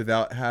something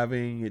without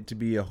having it to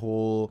be a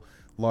whole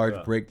large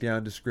Yeah.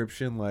 breakdown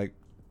description. Like,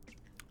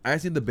 I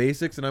seen the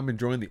basics and I'm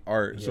enjoying the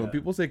art. So when Yeah,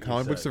 people say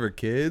comic books exactly. are for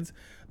kids,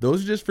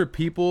 those are just for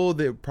people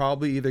that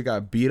probably either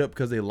got beat up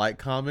because they like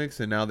comics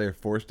and now they're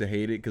forced to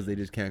hate it because they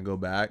just can't go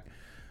back.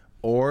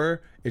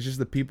 Or it's just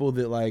the people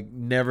that like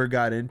never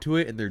got into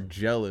it and they're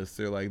jealous.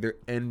 They're like they're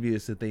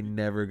envious that they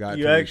never got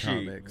You to read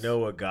actually comics. know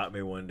what got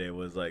me one day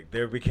was like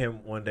there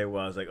became one day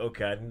where I was like,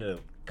 okay, I need to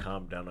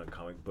calm down on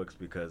comic books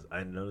because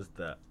I noticed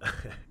that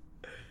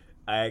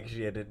I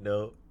actually ended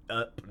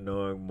up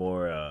knowing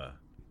more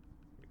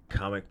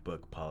comic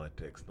book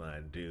politics than I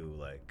do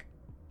like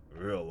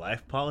real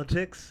life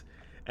politics.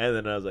 And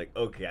then I was like,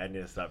 okay, I need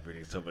to stop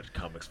reading so much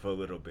comics for a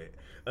little bit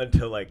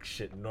until like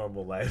shit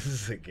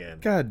normalizes again.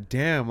 God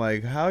damn!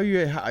 Like how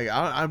you?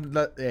 I'm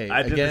not. Hey,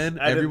 I did again,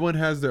 this- I did- everyone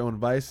has their own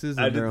vices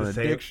I and did their own the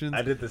same. addictions.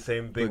 I did the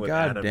same thing but with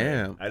God anime.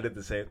 damn. I did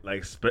the same,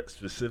 like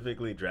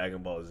specifically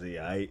Dragon Ball Z.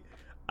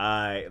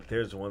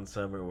 There's one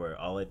summer where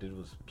all I did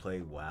was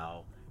play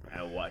WoW.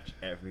 I watched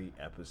every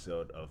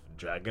episode of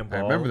Dragon Ball.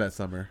 I remember that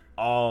summer.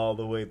 all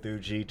the way through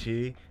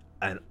GT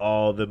and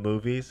all the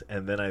movies,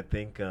 and then I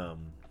think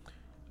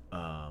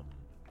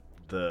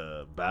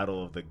the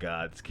Battle of the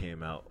Gods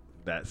came out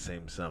that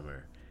same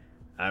summer.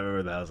 I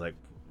remember that I was like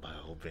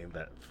hoping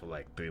that for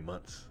like 3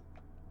 months.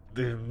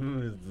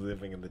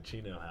 Living in the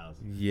Chino house.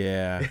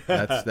 Yeah,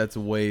 that's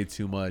way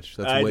too much.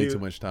 That's I way do- too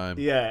much time.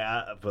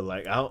 Yeah, but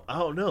like I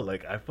don't know.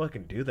 Like I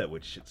fucking do that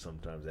with shit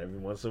sometimes. Every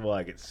once in a while,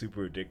 I get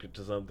super addicted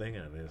to something,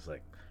 and it's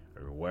like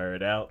I wear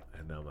it out,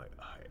 and then I'm like,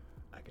 all right,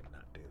 I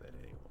cannot do that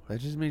anymore. That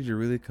just means you're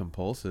really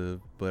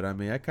compulsive. But I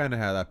mean, I kind of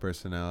have that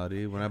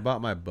personality. When I bought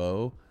my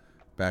bow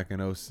back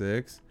in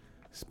 06,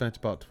 spent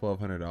about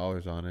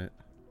 $1,200 on it.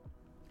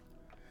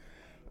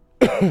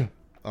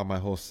 On my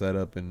whole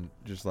setup and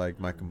just like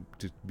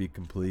to be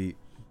complete.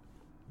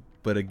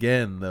 But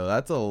again, though,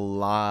 that's a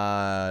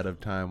lot of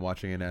time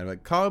watching an anime.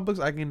 Like comic books,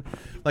 I can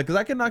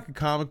knock a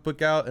comic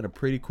book out in a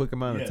pretty quick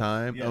amount of Yes,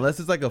 time, yes.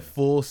 unless it's like a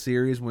full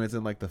series when it's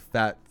in like the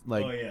fat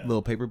like Oh, yeah.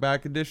 little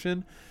paperback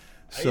edition.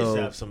 I used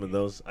to have some of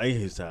those. I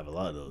used to have a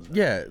lot of those.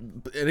 Yeah,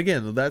 and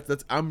again,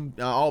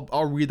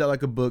 I'll read that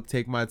like a book,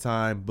 take my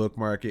time,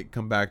 bookmark it,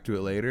 come back to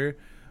it later.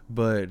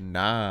 But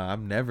nah,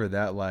 I'm never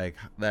that like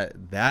that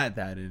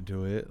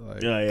into it.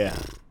 Like, Yeah.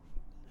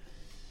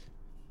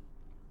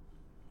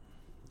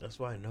 That's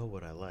why I know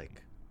what I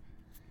like.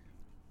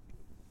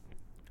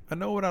 I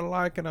know what I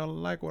like and I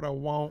like what I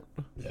want.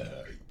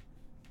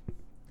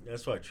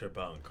 That's why I trip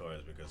out on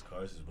Cars, because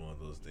Cars is one of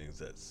those things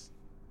that's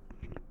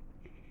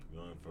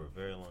going for a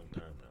very long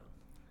time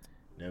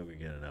now. Never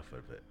get enough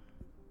of it.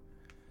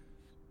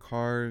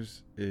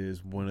 Cars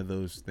is one of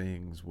those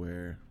things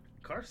where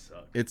Cars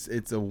suck.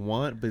 it's a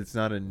want, but it's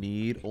not a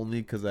need.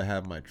 Only because I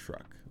have my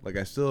truck. Like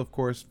I still, of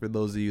course, for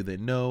those of you that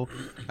know,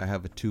 I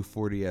have a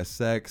 240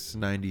 SX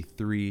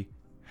 93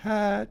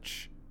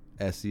 hatch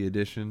SE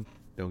edition.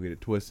 Don't get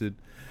it twisted.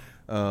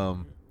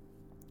 But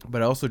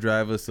I also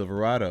drive a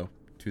Silverado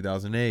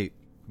 2008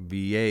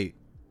 V8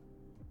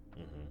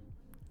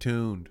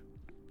 tuned.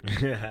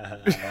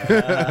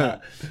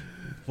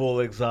 Full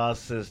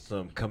exhaust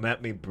system. Come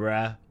at me,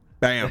 bruh.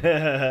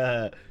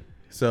 Bam.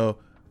 So,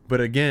 but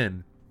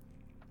again,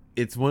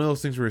 it's one of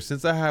those things where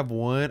since I have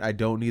one, I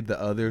don't need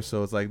the other.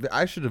 So it's like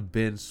I should have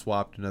been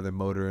swapped another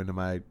motor into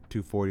my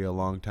 240 a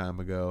long time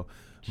ago.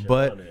 Chill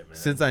But on it, man.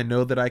 since I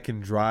know that I can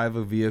drive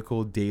a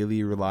vehicle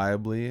daily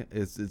reliably,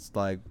 it's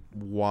like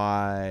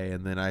why?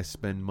 And then I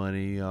spend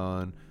money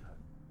on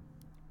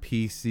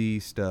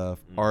PC stuff,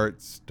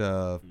 art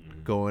stuff,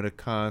 going to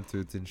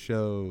concerts and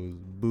shows,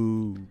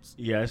 booze,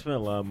 Yeah, I spent a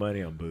lot of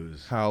money on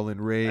booze. Howlin'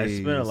 Rays.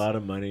 I spent a lot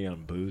of money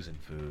on booze and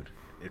food.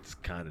 It's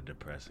kind of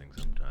depressing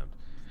sometimes.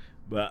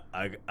 But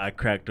I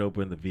cracked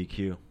open the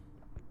VQ.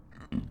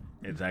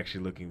 It's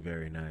actually looking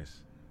very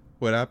nice.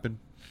 What happened?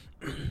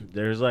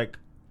 There's like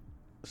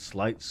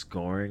slight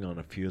scoring on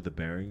a few of the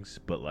bearings,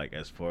 but like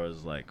as far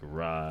as like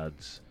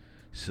rods,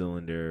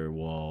 cylinder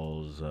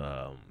walls,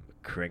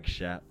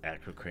 crankshaft,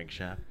 actual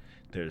crankshaft,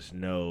 there's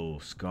no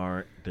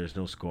scoring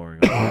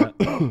on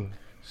that.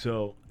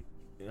 So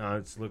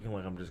it's looking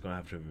like I'm just gonna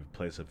have to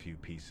replace a few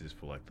pieces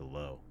for like the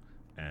low,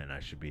 and I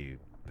should be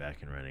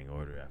back in running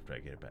order after I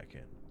get it back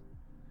in.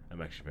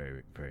 I'm actually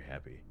very, very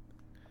happy.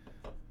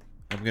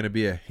 I'm gonna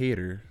be a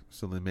hater,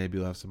 so then maybe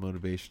you'll have some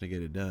motivation to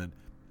get it done.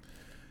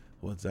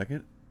 1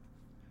 second.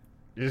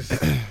 Just,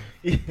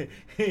 you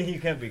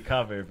can't be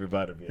confident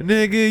everybody.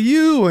 Nigga,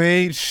 you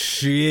ain't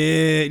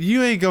shit.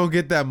 You ain't gonna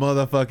get that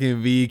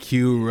motherfucking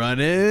VQ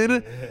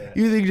running.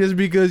 You think just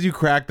because you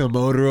cracked the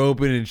motor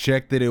open and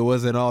checked that it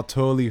wasn't all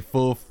totally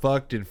full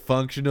fucked and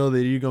functional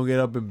that you're gonna get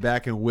up and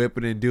back and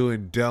whipping and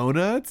doing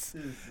donuts?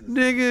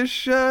 Nigga,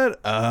 shut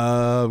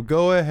up.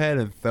 Go ahead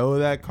and throw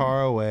that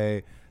car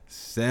away.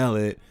 Sell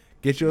it.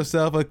 Get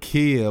yourself a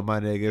Kia,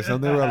 my nigga.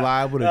 Something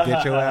reliable to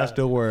get your ass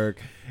to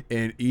work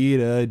and eat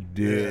a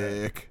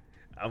dick.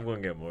 I'm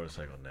gonna get a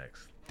motorcycle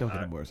next. Don't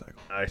get a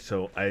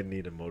motorcycle. I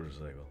need a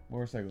motorcycle.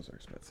 Motorcycles are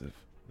expensive.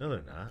 No,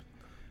 they're not.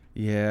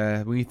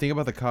 Yeah, when you think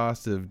about the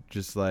cost of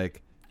just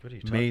like What are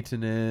you talking?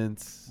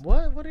 maintenance.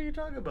 What are you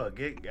talking about?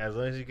 As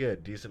long as you get a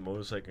decent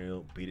motorcycle, you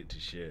don't beat it to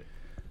shit.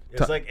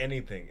 It's like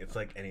anything. It's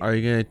like anything. Are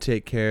you gonna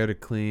take care to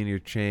clean your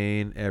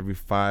chain every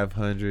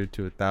 500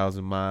 to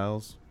 1,000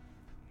 miles?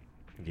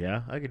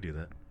 Yeah, I could do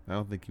that. I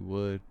don't think you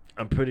would.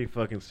 I'm pretty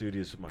fucking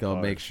studious with my Gonna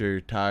cars. make sure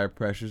your tire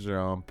pressures are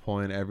on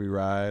point every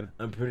ride.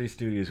 I'm pretty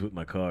studious with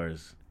my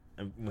cars.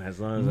 As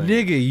long as I...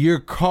 Nigga, your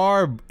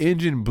car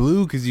engine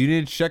blew because you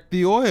didn't check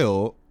the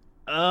oil.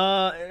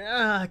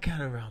 I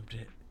kind of romped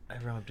it.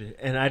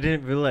 And I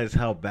didn't realize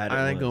how bad it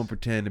was. I ain't gonna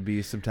pretend to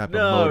be some type of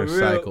No,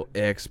 motorcycle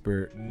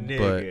expert,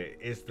 Nigga,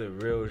 it's the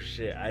real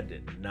shit. I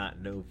did not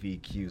know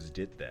VQs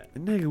did that.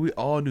 but nigga, we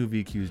all knew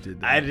VQs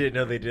did that. I didn't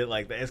know they did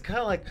like that. It's kind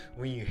of like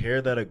when you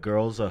hear that a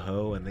girl's a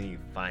hoe and then you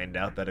find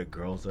out that a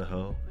girl's a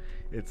hoe.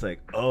 It's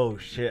like, oh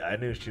shit, I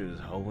knew she was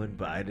hoeing,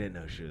 but I didn't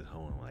know she was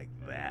hoeing like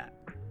that.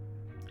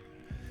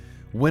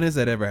 When has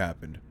that ever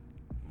happened?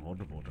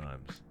 Multiple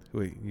times.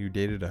 Wait, you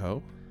dated a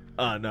hoe?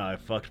 No, I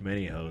fucked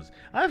many hoes.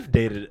 I've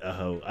dated a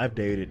hoe. I've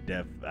dated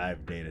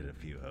a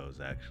few hoes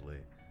actually.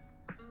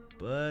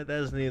 But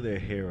that's neither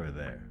here or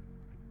there.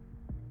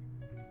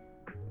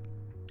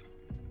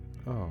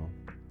 Oh,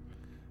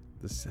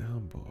 the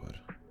soundboard.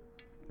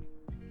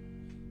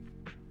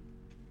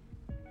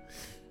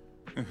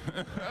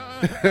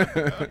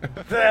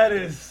 That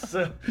is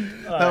so.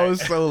 That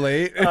was so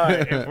late.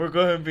 Alright, if we're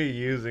going to be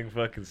using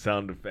fucking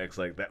sound effects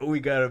like that, we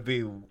gotta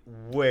be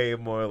way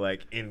more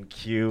like in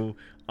cue,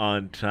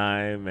 on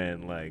time,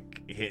 and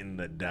like hitting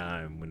the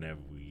dime whenever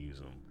we use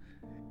them.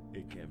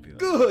 It can't be like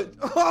Good.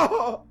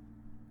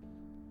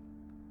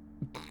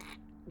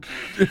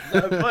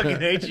 I fucking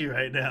hate you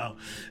right now.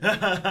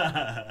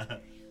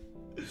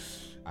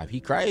 If he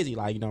crazy,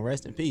 like,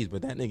 rest in peace.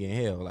 But that nigga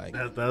in hell, like,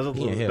 that was a he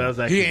in little. hell. That was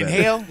actually He in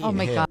better. hell. Oh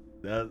my god.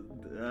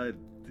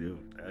 Dude,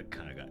 that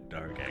kind of got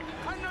dark actually.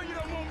 I know you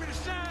don't want me to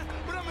shine,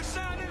 but I'ma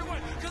shine anyway,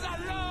 cause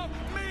I love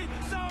me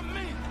some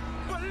me.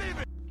 Believe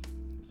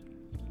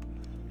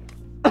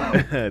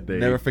it.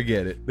 Never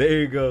forget it. There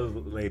you go,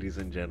 ladies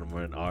and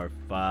gentlemen. Our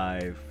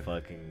 5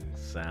 fucking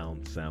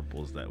sound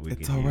samples that we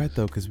It's can all right use.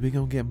 though, cause we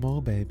gonna get more,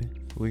 baby.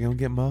 We gonna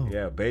get more.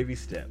 Yeah, baby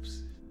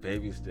steps.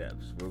 Baby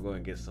steps. We're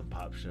going to get some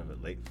pop shove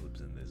it late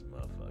flips in this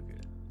motherfucker.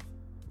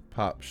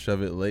 Pop,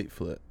 shove it, late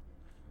flip.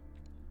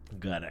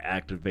 Gotta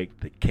activate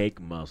the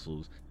cake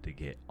muscles to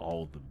get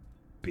all the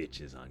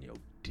bitches on your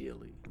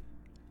dilly.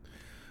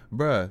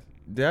 Bruh,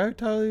 did I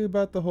tell you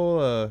about the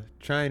whole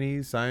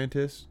Chinese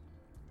scientist?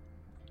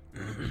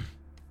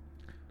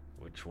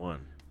 Which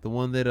one? The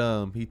one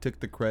that he took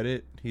the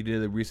credit. He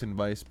did a recent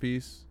Vice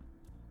piece,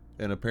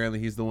 and apparently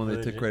he's the one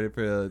that took credit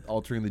for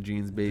altering the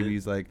genes.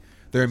 Babies like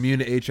they're immune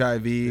to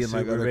HIV and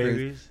like super other crazy.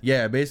 babies?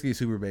 Yeah, basically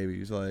super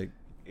babies. Like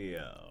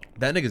Yo.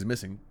 that nigga's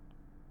missing.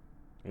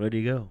 Where'd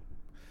he go?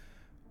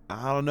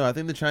 I don't know. I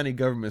think the Chinese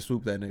government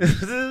swooped that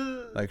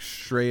nigga. Like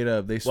straight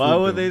up, they swooped Why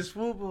would him. they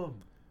swoop him?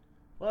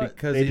 What?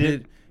 Because They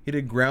he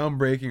did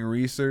groundbreaking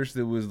research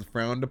that was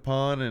frowned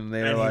upon, and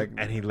they were like,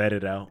 and he let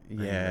it out.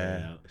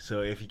 Yeah.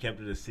 So if he kept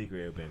it a secret,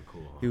 it would have been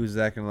cool. Huh? he was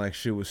acting like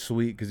shit was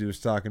sweet because he was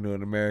talking to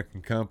an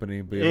American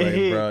company. But you're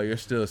like, bro, you're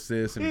still a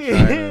citizen of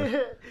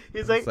China.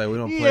 He's It's like, we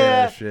don't play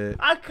that shit.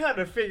 I kind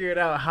of figured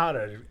out how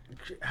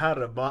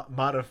to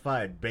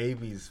modify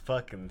babies'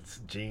 fucking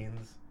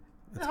genes.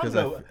 That's I'm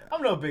 'cause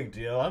I'm no big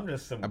deal. I'm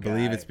just some. I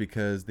believe guy. it's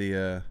because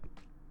the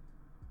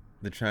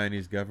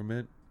Chinese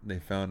government, they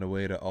found a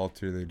way to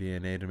alter their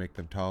DNA to make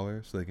them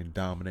taller so they can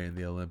dominate in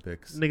the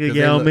Olympics. Nigga 'Cause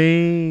Yao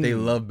Ming. They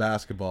love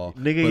basketball.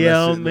 Nigga But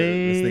Yao let's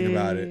Ming. think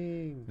about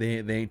it. They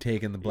ain't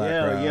taking the black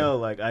route. Yo,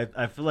 like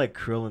I feel like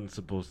Krillin's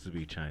supposed to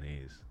be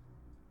Chinese.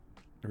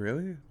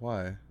 Really?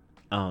 Why?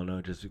 I don't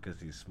know, just because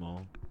he's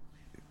small.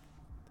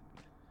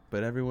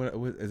 But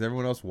is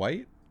everyone else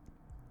white?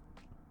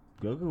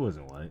 Goku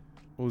wasn't white.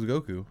 What was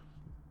Goku?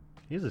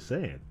 He was a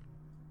Saiyan.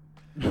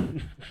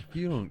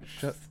 You don't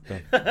shut the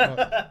fuck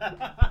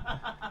up.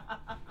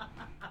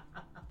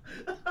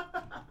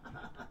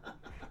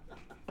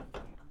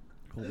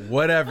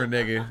 Whatever,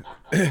 nigga.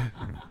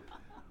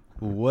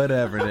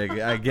 Whatever,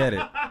 nigga. I get it.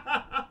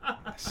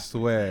 I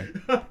swear.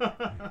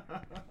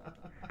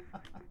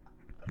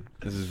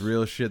 This is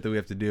real shit that we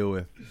have to deal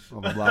with.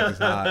 On the block is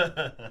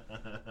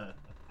hot.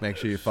 Make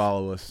sure you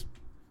follow us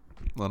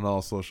on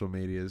all social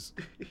medias.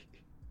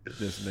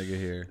 This nigga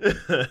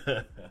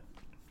here.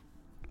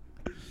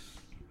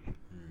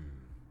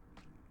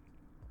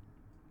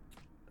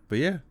 But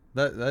yeah,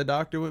 that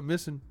doctor went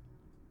missing.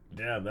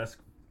 Damn, I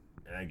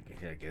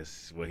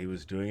guess what he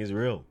was doing is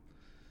real.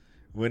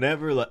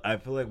 Whenever, like, I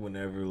feel like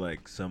whenever,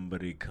 like,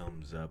 somebody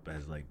comes up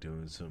as, like,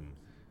 doing some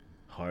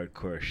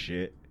hardcore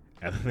shit,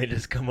 and then they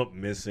just come up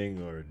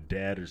missing or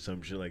dead or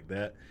some shit like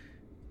that,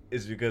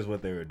 it's because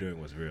what they were doing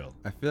was real.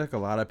 I feel like a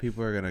lot of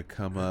people are gonna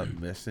come up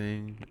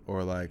missing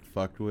or like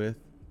fucked with,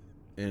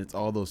 and it's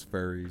all those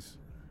furries.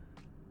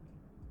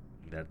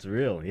 That's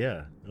real,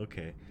 yeah.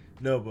 Okay.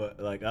 No, but,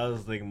 like, I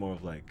was thinking more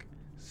of, like,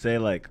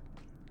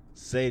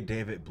 say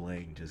David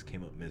Blaine just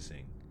came up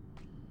missing.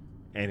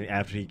 And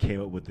after he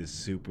came up with this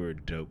super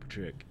dope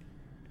trick,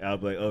 I'll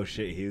be like, oh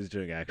shit, he was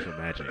doing actual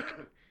magic.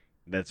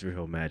 That's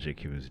real magic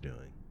he was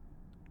doing.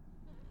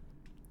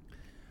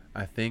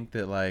 I think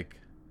that like.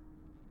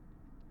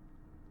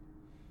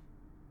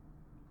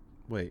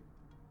 Wait.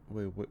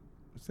 What?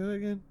 Say that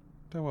again.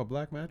 Talking about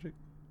black magic.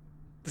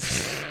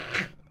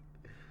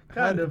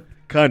 Kind of.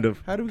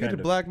 How do we get Kind to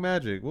of. black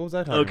magic? What was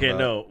I talking Okay, about?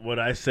 no. What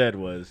I said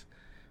was,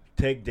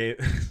 take David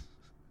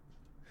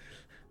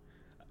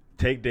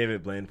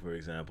Blaine for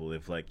example.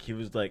 If like he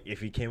was like,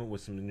 if he came up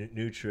with some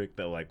new trick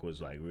that like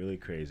was like really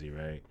crazy,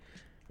 right?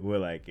 We're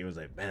like, it was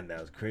like, man, that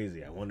was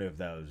crazy. I wonder if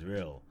that was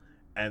real.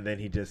 And then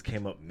he just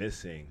came up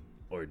missing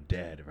or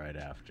dead right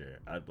after.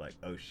 I'd be like,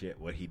 oh shit,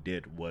 what he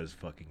did was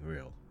fucking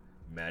real.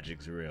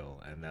 Magic's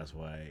real, and that's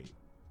why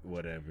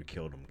whatever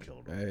killed him.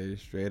 Hey,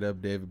 straight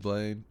up David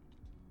Blaine.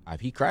 If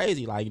he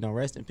crazy, like,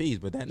 rest in peace.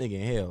 But that nigga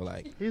in hell,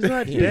 like, He's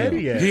not he in dead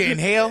hell. yet. He in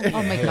hell?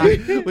 Oh my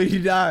god. When he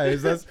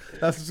dies, that's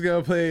what's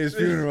gonna play his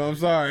funeral. I'm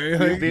sorry.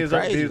 He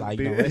Like, crazy, like,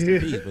 rest in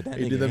peace. But that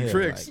he nigga did in them hell,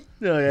 tricks. like,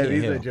 No, yeah, he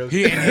in these are hell. jokes.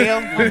 He in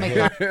hell? Oh my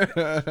god.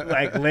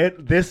 Like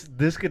this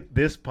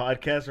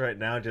podcast right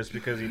now, just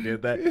because he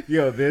did that,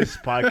 this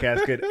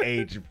podcast could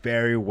age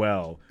very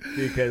well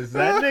because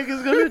that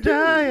nigga's gonna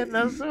die, and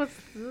that's what's.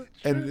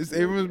 and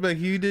everyone's like,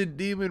 he did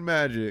demon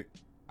magic.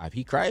 If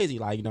he crazy,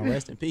 like,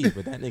 rest in peace.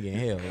 But that nigga in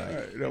hell, like, All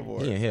right, no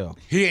more. he in hell.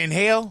 He in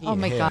hell? Oh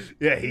my hell. god.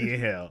 Yeah, he in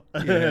hell.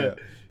 Yeah.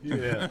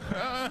 Yeah.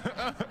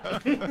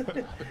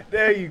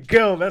 There you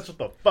go. That's what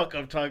the fuck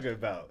I'm talking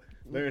about.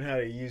 Learn how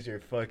to use your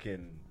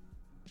fucking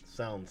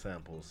sound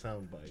samples,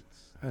 sound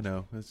bites. I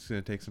know it's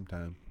gonna take some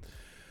time,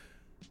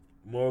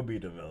 More will be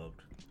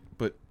developed.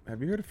 but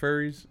have you heard of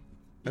furries?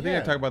 I think I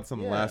Yeah, talked about this on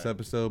the yeah. last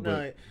episode, but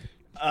No,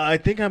 I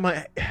think I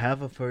might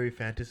have a furry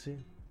fantasy.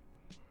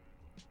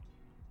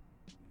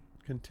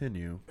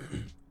 continue.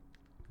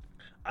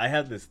 I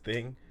have this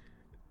thing.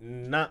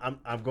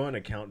 I'm going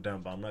to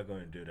countdown, but I'm not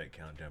going to do that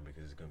countdown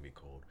because it's going to be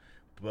cold.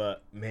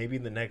 But maybe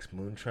the next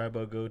moon tribe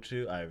I'll go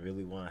to, I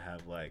really want to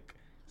have like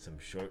some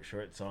short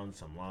shorts on,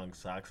 some long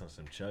socks on,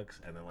 some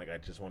chucks, and then like I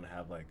just want to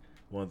have like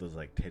one of those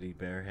like teddy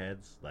bear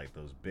heads, like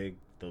those big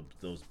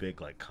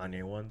like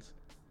Kanye ones.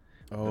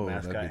 Oh, The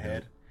that'd mascot be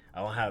head. dope. I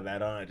don't have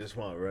that on. I just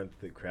want to run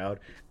through the crowd.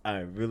 I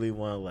really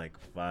want to like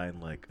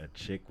find like a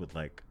chick with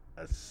like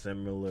a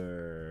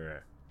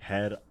similar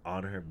head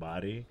on her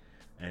body,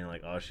 and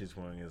like all she's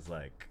wearing is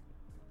like,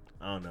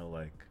 I don't know,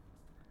 like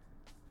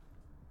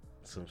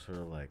some sort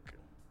of like,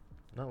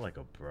 not like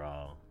a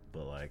bra,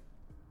 but like,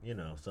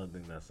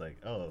 something that's like,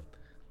 oh,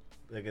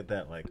 look at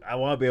that. Like I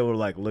want to be able to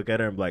like look at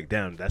her and be like,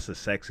 damn, that's a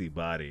sexy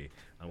body.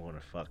 I want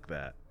to fuck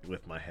that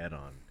with my head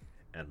on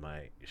and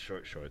my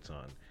short shorts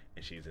on,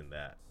 and she's in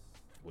that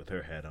with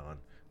her head on,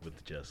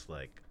 with just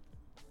like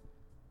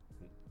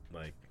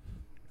I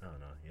don't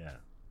know, yeah.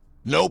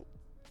 Nope.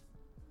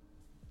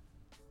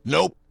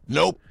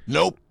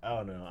 I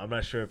don't know. I'm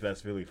not sure if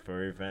that's really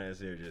furry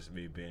fantasy or just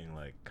me being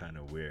like kind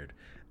of weird.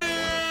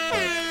 I wanna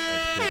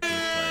fuck a chick with,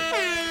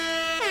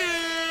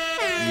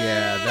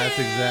 Yeah, that's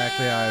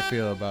exactly how I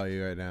feel about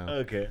you right now.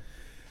 like, okay.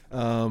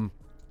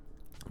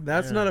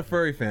 That's Yeah. not a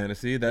furry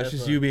fantasy. That's That's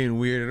just not- you being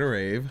weird at a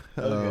rave.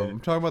 Okay. I'm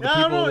talking about the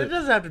No, people no, that it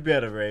doesn't have to be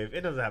at a rave.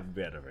 It doesn't have to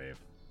be at a rave.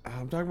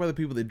 I'm talking about the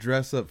people that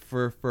dress up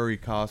for furry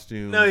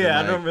costumes. No, yeah,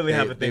 and, I don't really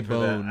have a they thing for that.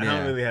 bone, I yeah.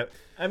 don't really have.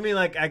 I mean,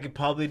 like, I could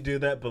probably do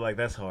that, but like,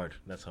 that's hard.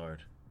 That's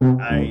hard.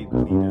 I need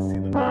to see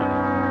the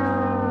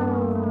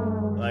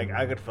body. Like,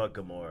 I could fuck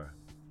Gamora.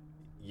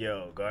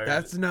 Yo, guard.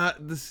 That's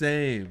not the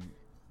same.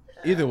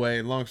 Either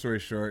way, long story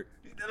short,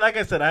 Like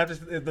I said, I have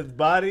to. If the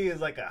body is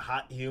like a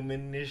hot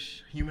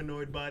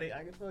humanoid body,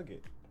 I can fuck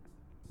it.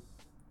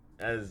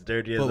 As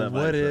dirty as but that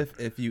what might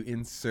if you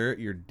insert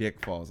your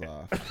dick falls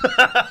off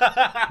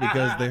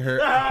because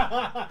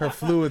her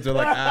fluids are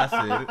like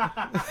acid?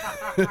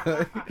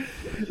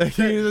 Like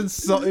he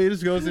just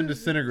goes and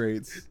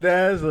disintegrates.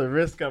 That's a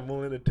risk I'm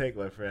willing to take,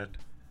 my friend.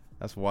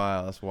 That's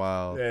wild. That's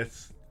wild.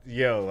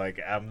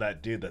 Like I'm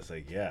that dude that's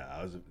like,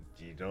 yeah,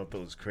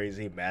 those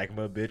crazy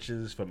magma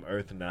bitches from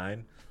Earth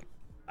 9?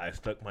 I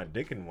stuck my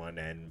dick in one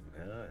and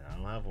I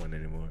don't have one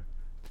anymore.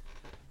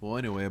 Well,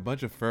 anyway, a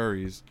bunch of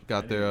furries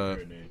got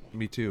their.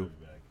 Me too.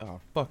 Oh,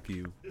 fuck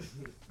you.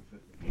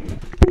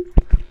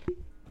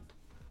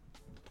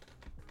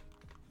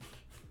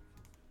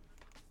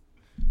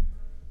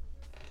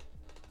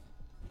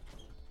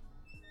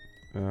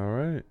 All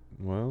right.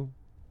 Well,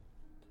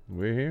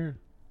 we're here.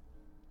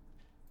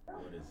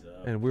 What is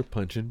up? And we're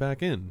punching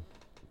back in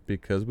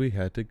because we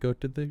had to go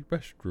to the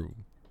restroom.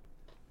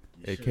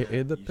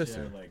 AKA the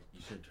pisser. You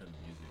should turn the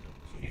music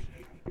up or some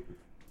shit.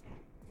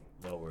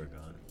 While we're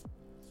gone.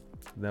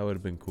 That would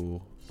have been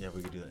cool. Yeah,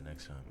 we could do that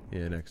next time.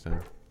 Yeah, next time.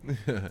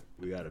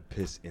 We gotta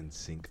piss in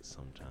sync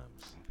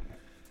sometimes.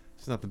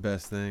 It's not the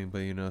best thing,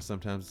 but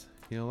sometimes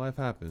life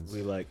happens.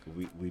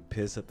 We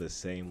piss at the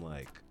same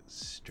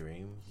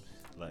stream,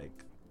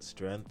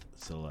 strength,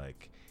 so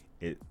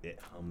it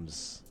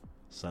hums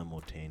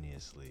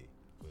simultaneously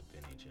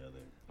within each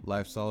other.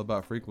 Life's all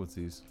about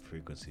frequencies.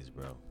 Frequencies,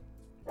 bro.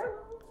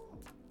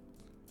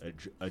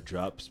 A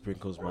drop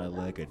sprinkles my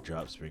leg. A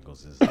drop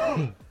sprinkles his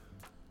leg.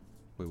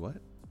 Wait, what?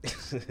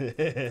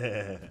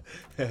 Yeah,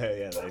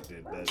 that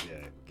did. That's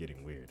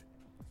getting weird.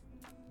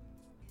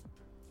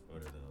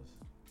 What are those?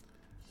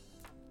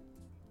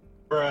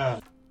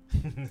 Bruh.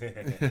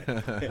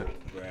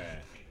 Bruh.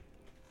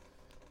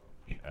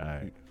 All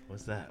right.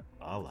 What's that?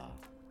 Allah.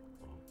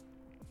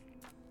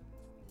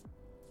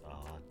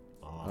 Allah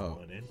Oh.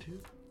 went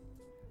into?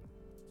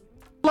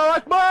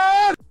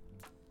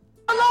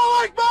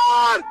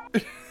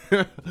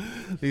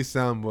 These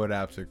soundboard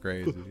apps are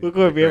crazy. We're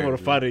going to be able to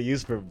Crazy. find a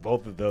use for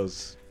both of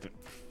those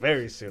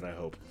very soon, I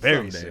hope.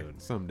 Very Someday. soon.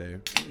 Someday.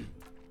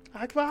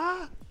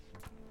 Akbar.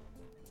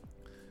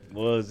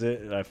 What was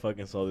it? I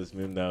fucking saw this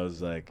meme that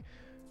was like,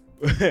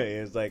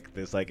 it was like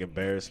this like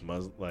embarrassed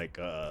Muslim, like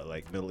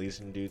Middle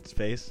Eastern dude's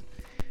face.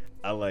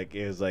 I like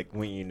it was like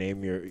when you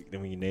name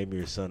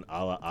your son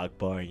Allah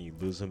Akbar and you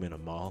lose him in a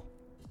mall.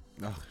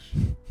 Oh,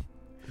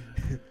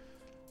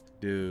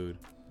 dude.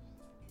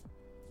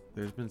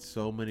 There's been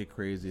so many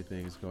crazy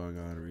things going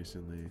on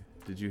recently.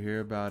 Did you hear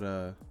about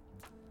the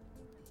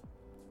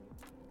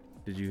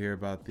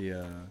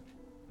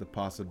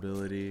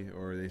possibility,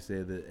 or they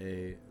say that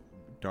a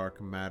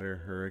dark matter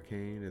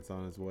hurricane is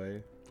on its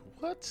way?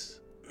 What?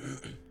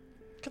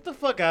 Get the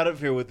fuck out of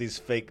here with these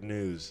fake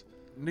news.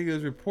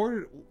 Niggas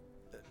reported.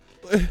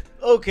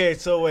 Okay,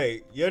 so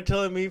wait, you're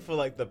telling me for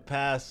like the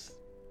past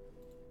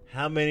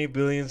how many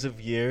billions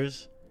of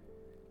years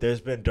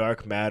there's been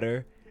dark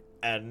matter,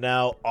 and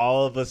now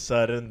all of a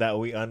sudden that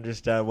we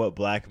understand what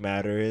black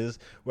matter is,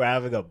 we're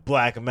having a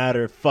black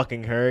matter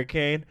fucking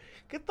hurricane?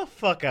 Get the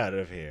fuck out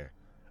of here.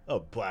 A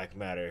black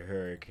matter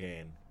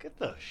hurricane. Get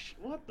the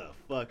what the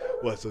fuck?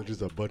 What, so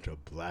just a bunch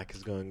of black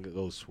is going to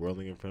go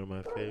swirling in front of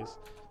my face?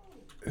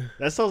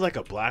 That sounds like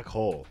a black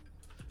hole.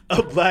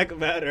 A black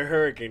matter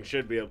hurricane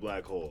should be a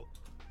black hole.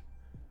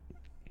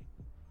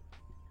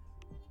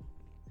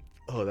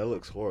 Oh, that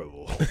looks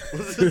horrible.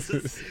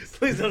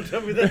 Please don't tell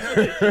me that's what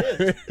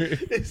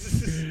it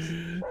is.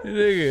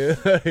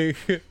 Nigga,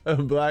 like a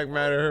black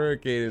matter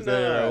hurricane is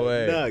headed our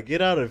way. Nah,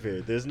 get out of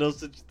here. There's no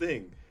such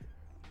thing.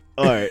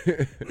 All right.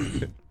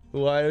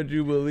 Why don't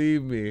you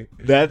believe me?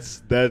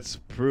 That's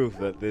proof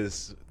that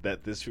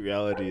this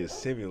reality is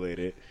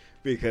simulated,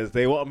 because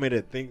they want me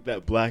to think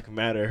that black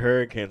matter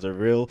hurricanes are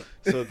real.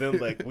 So then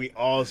like we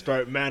all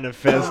start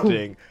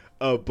manifesting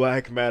a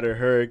black matter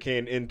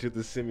hurricane into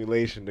the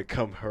simulation to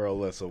come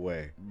hurl us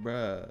away.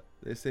 Bruh,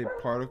 they say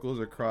particles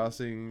are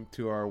crossing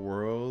to our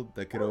world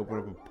that could open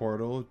up a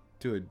portal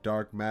to a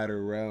dark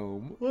matter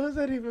realm. What does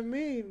that even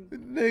mean?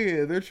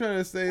 Nigga, they're trying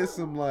to say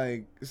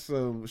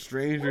some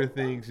Stranger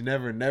Things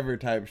never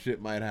type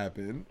shit might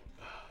happen.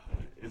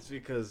 It's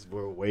because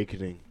we're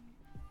awakening.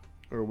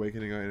 Or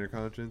awakening our inner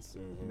conscience,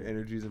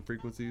 energies and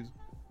frequencies.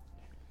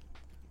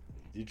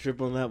 You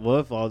trip on that?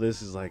 What if all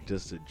this is like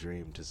just a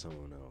dream to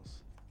someone else?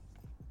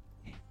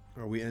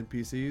 Are we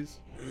NPCs?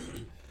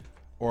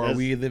 Or are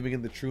we living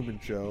in the Truman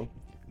Show?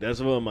 That's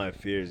one of my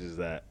fears, is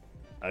that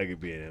I could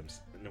be an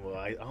MC. Well,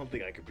 I don't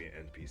think I could be an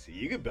NPC.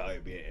 You could probably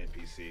be an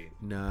NPC.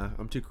 Nah,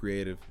 I'm too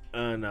creative.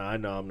 No, I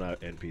know I'm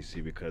not an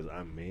NPC because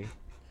I'm me.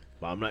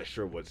 But I'm not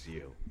sure what's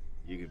you.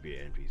 You could be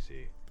an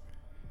NPC.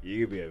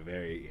 You could be a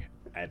very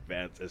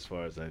advanced, as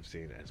far as I've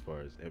seen, as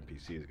far as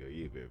NPCs go.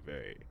 You could be a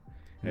very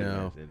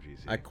No, advanced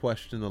NPC. I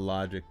question the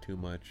logic too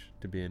much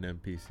to be an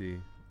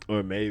NPC.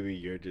 Or maybe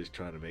you're just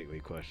trying to make me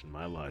question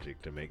my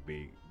logic to make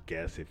me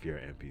guess if you're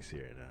an NPC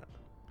or not.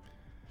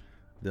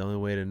 The only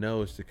way to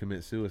know is to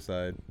commit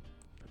suicide.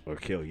 Or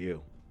kill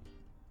you.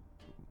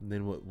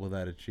 Then what will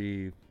that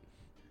achieve?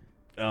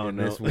 Oh, in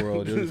no. this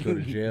world, you'll just go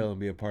to jail and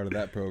be a part of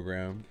that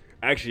program.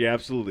 Actually, you're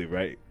absolutely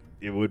right.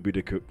 It would be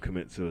to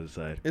commit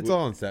suicide. It's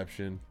all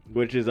Inception.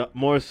 Which is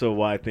more so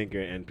why I think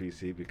you're an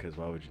NPC, because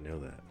why would you know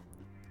that?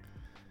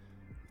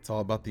 It's all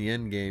about the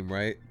end game,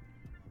 right?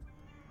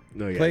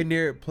 No,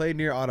 yeah. Play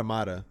near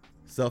Automata.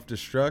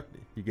 Self-destruct,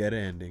 you get an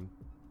ending.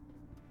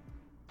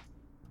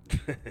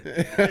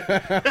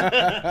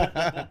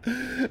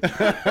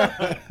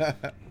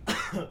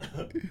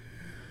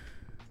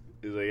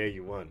 He's like, yeah,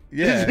 you won.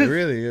 Yeah,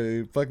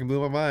 really. It fucking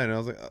blew my mind. I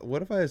was like,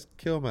 what if I just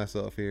kill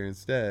myself here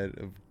instead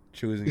of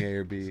choosing A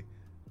or B?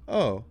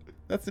 Oh,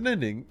 that's an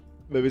ending.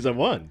 Maybe I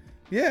won.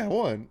 Yeah, I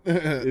won.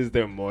 Is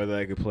there more that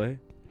I could play?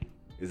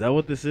 Is that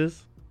what this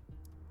is?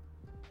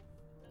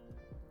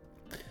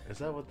 Is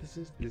that what this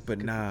is?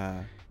 But nah.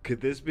 Could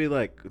this be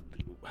like,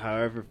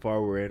 however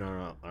far we're in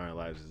our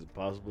lives, is it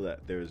possible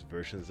that there's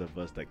versions of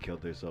us that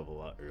killed themselves a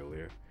lot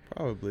earlier?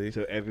 Probably.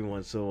 So every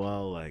once in a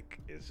while, like,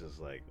 it's just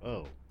like,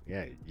 oh,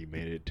 yeah, you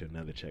made it to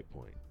another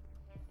checkpoint.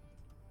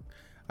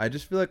 I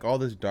just feel like all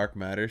this dark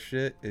matter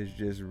shit is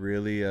just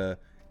really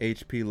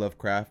H.P.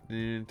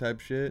 Lovecraftian type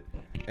shit.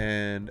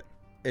 And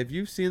if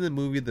you've seen the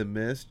movie The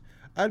Mist,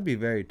 I'd be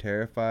very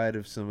terrified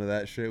if some of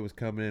that shit was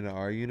coming into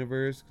our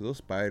universe, because those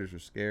spiders are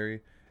scary.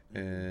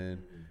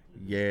 And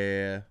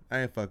yeah, I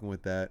ain't fucking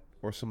with that.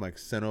 Or some like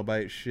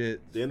Cenobite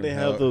shit. Didn't from they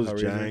have those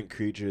Hellraiser. giant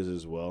creatures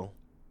as well?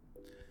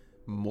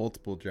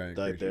 multiple giant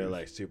Like creatures. they're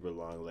like super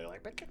long,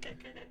 like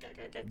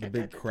the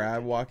big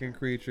crab walking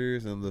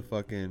creatures and the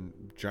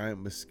fucking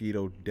giant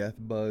mosquito death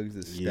bugs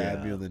that stab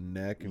Yeah. you in the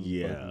neck and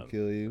Yeah. fucking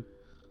kill you.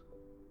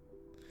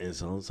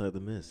 It's all inside the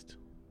mist.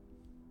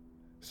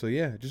 So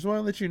yeah, just want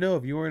to let you know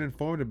if you weren't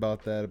informed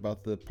about that,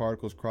 about the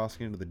particles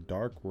crossing into the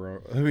dark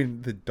world. I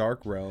mean, the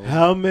dark realm.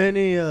 How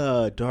many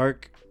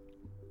dark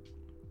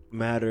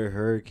matter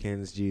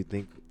hurricanes do you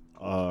think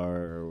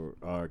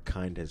our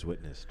kind has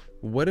witnessed?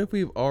 What if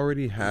we've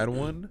already had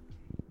one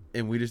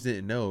and we just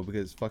didn't know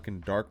because it's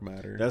fucking dark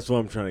matter? That's what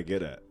I'm trying to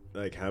get at.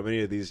 Like, how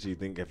many of these do you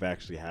think have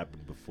actually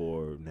happened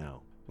before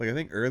now? Like I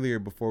think earlier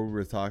before we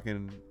were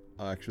talking,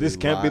 actually, This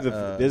can't be the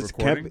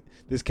recording.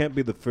 this can't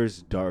be the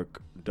first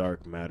dark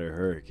matter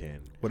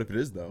hurricane. What if it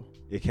is though?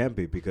 It can't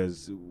be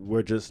because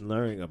we're just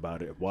learning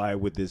about it. Why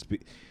would this be?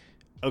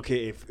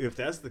 Okay, if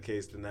that's the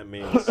case, then that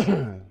means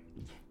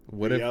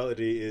What if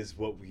reality is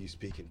what we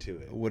speak into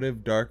it. what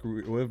if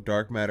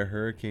dark matter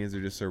hurricanes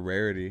are just a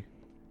rarity?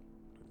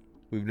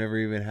 We've never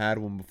even had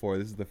one before.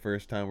 This is the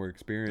first time we're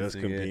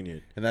experiencing That's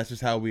convenient. it, and that's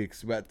just how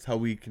that's how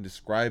we can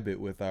describe it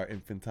with our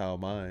infantile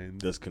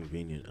minds. That's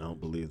convenient. I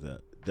don't believe that.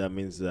 That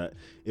means that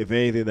if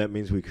anything, that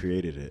means we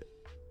created it,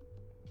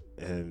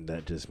 and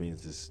that just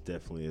means this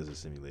definitely is a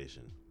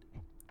simulation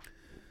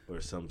or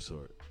some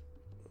sort.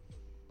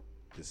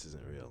 This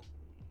isn't real.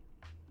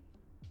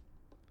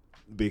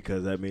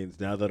 Because that means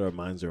now that our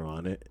minds are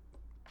on it,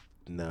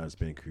 now it's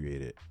been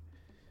created.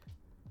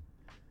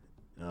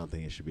 I don't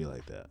think it should be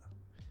like that.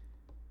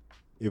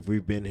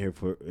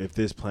 If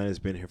this planet's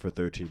been here for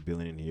 13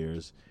 billion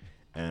years,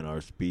 and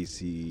our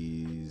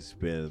species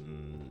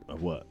been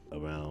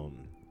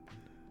around,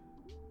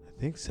 I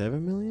think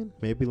 7 million,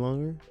 maybe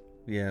longer.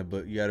 Yeah,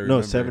 but you got to No,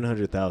 remember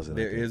 700,000.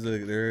 There is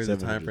a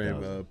time frame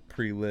 700,000. of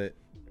pre-lit,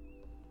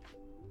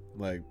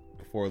 like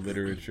before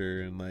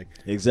literature and like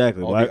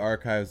Exactly. all Why- the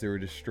archives that were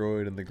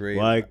destroyed in the Great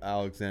Like-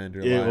 Alexander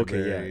Yeah.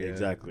 Library. Okay. Yeah.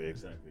 Exactly.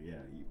 Yeah.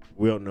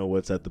 We don't know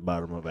what's at the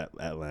bottom of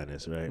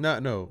Atlantis, right?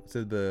 No. It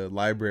said the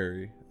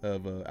library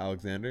of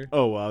Alexander.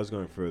 Oh, well, I was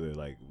going further.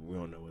 Like, we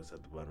don't know what's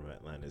at the bottom of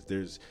Atlantis.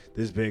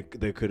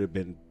 There could have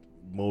been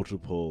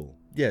multiple.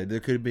 Yeah, there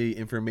could be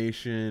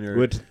information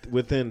or.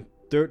 Within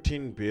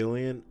 13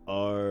 billion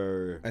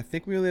are. I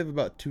think we only have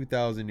about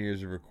 2,000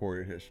 years of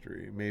recorded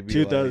history. Maybe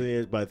 2,000 like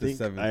years, but to I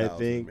 7,000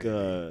 think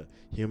maybe.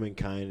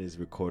 humankind is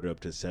recorded up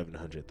to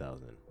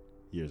 700,000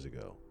 years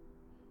ago.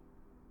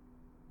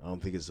 I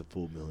don't think it's a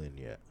full million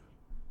yet.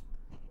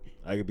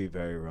 I could be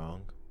very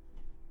wrong,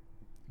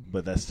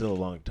 but that's still a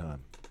long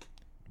time.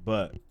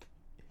 But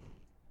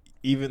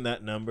even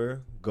that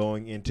number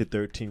going into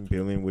 13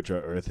 billion, which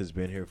our Earth has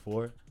been here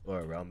for, or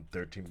around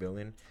 13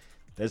 billion,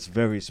 that's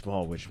very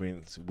small. Which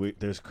means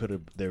there could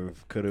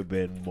have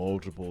been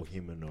multiple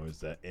humanoids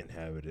that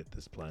inhabited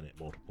this planet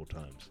multiple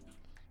times.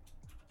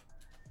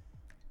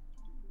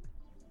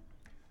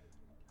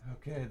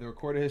 Okay, the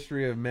recorded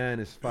history of man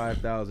is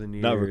 5,000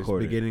 years, Not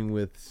recorded. beginning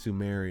with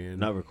Sumerian.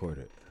 Not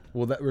recorded.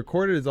 Well, that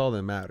recorded is all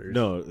that matters.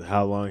 No,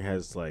 how long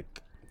has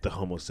like the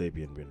Homo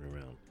sapien been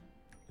around?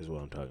 Is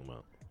what I'm talking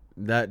about.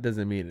 That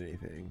doesn't mean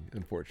anything,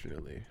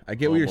 unfortunately. I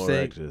get what you're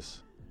saying. Erectus.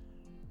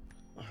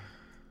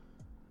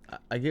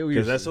 I get what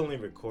you're Because that's saying. only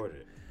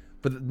recorded.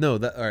 But no,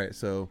 that all right.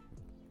 So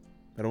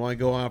I don't want to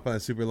go off on a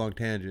super long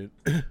tangent.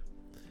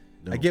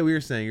 No. I get what you're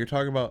saying. You're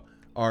talking about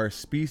our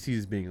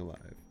species being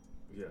alive.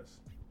 Yes.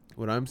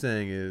 What I'm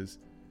saying is,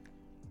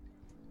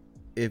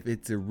 if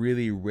it's a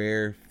really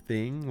rare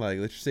thing, like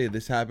let's just say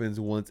this happens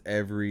once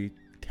every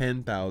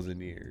 10,000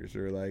 years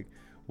or like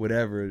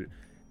whatever,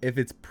 if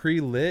it's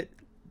pre-lit,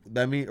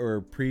 that mean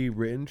or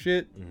pre-written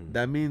shit,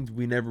 that means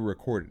we never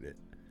recorded it.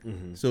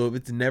 So if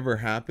it's never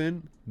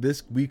happened,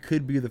 we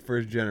could be the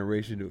first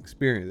generation to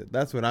experience it.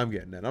 That's what I'm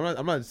getting at.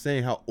 I'm not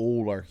saying how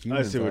old our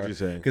humans are. I see what you're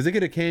saying. Because it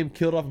could have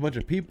killed off a bunch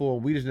of people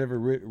and we just never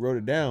wrote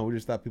it down. We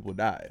just thought people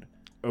died.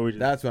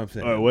 That's what I'm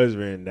saying. Or it was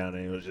written down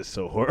and it was just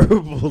so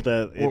horrible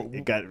that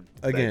it got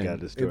again. that got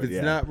destroyed. If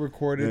it's not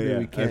recorded, then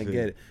we I can't feel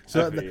get you. it.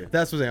 So I feel you.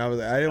 that's what I'm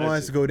saying. I didn't want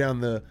us to go down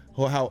the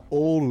whole how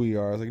old we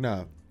are. I was like,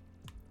 nah.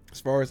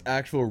 As far as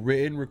actual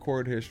written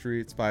recorded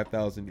history, it's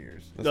 5,000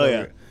 years. That's Oh all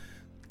yeah.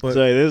 But So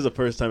this is the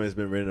first time it's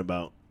been written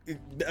about.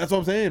 that's what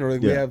I'm saying. Or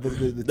like we Yeah. have the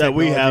that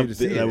we technology have to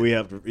see that it. we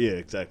have to, yeah,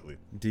 exactly.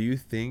 Do you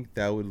think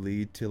that would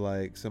lead to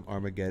like some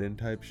Armageddon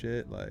type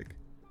shit? Like,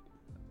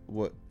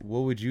 what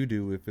would you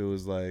do if it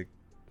was like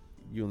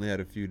you only had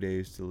a few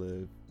days to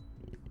live?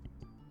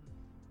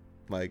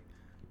 Like,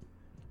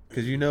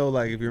 because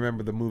like if you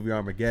remember the movie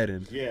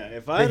Armageddon, Yeah,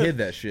 if they I hid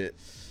that shit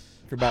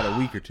for about a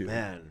week or two.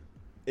 Man,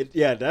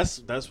 that's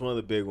one of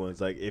the big ones.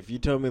 Like if you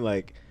told me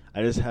like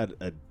I just had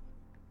a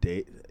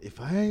day,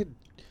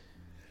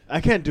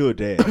 I can't do a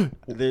day.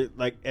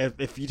 Like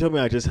if you told me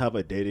I just have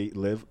a day to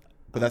live,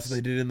 But that's what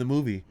they did in the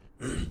movie.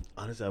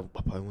 honestly, I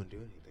probably wouldn't do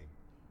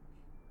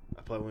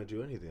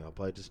anything. I'll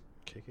probably just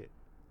kick it.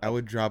 I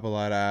would drop a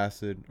lot of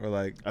acid or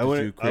like I just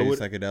wouldn't- do I crazy would-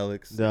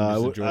 psychedelics. No, and I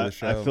just would. enjoy the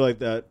show. I feel like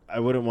that. I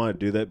wouldn't want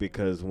to do that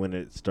because when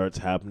it starts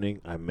happening,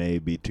 I may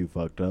be too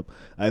fucked up.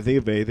 I think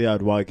if anything,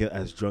 I'd want to get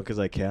as drunk as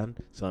I can.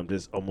 So I'm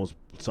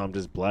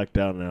just blacked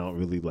out and I don't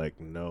really like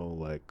know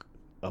like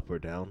up or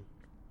down.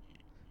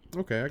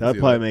 Okay, I can That'd see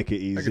probably that. make it I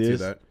easier. can see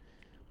that.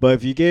 But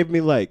if you gave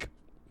me like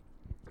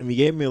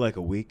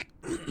a week,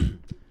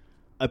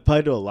 I'd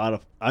probably do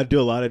I'd do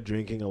a lot of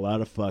drinking, a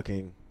lot of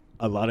fucking,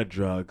 a lot of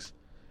drugs,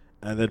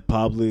 and then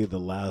probably the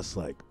last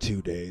like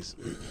 2 days,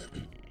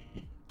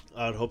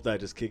 I'd hope that I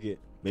just kick it.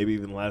 Maybe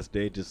even the last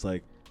day, just try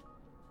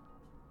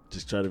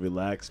to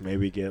relax.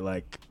 Maybe get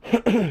like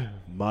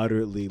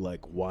moderately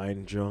like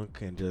wine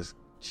drunk and just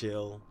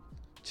chill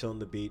on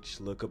the beach.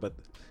 Look up at.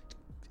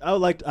 I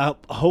would like.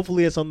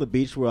 Hopefully, it's on the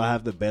beach where I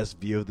have the best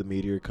view of the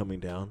meteor coming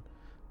down.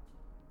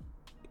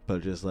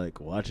 But just like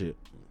watch it.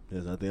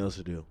 There's nothing else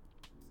to do.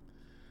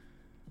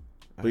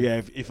 But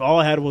yeah, if all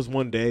I had was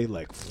one day,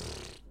 like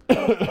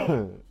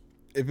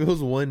If it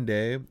was one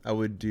day, I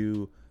would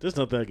do. there's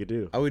nothing I could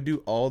do. I would do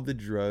all the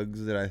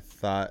drugs that I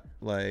thought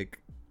like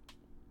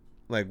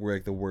were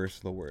like the worst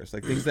of the worst,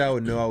 like things that I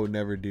would know I would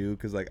never do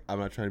because like I'm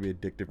not trying to be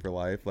addicted for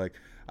life. Like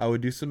I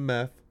would do some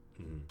meth,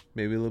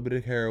 maybe a little bit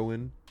of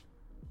heroin,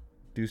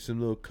 do some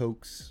little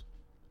cokes,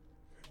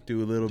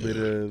 do a little bit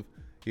of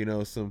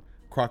some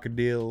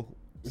crocodile,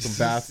 some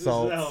bath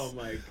salts. Oh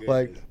my goodness.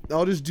 Like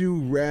I'll just do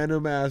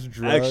random ass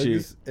drugs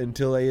Actually-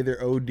 until I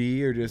either OD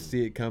or just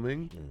see it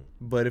coming.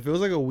 But if it was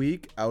like a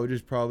week, I would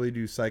just probably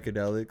do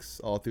psychedelics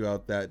all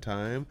throughout that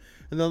time,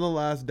 and then on the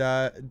last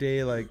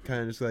day, like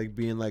kind of just like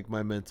be in like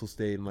my mental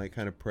state and like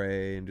kind of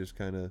pray and just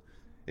kind of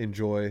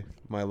enjoy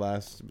my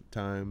last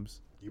times.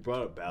 You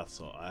brought up bath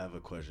salt. I have a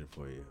question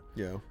for you.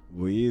 Yeah.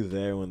 Were you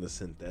there when the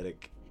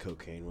synthetic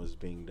cocaine was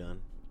being done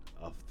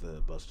off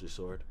the Buster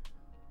Sword?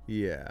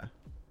 Yeah.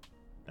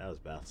 That was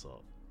bath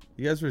salt.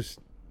 You guys were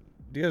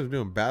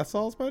doing bath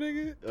salts, my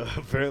nigga?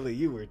 Apparently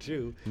you were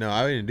too. No,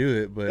 I didn't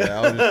do it, but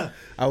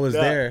I was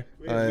No, there.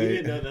 We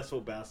didn't know that's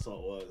what bath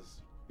salt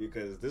was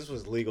because this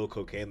was legal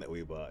cocaine that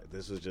we bought.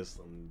 This was just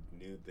some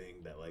new thing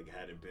that like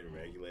hadn't been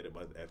regulated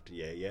by the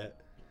FDA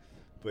yet.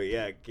 But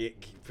yeah,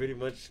 pretty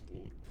much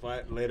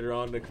later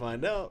on to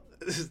find out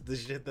the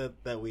shit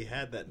that we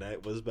had that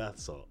night was bath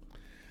salt.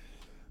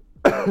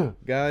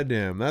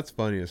 Goddamn, that's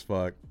funny as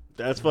fuck.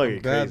 That's fucking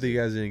I'm glad that crazy. you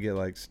guys didn't get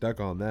like stuck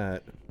on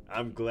that.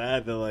 I'm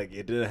glad that like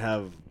it didn't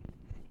have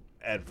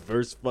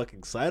adverse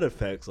fucking side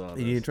effects on And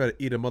you us. didn't try to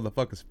eat a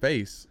motherfucker's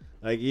face.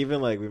 Like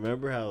even like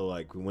remember how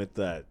like we went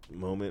that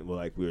moment where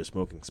like we were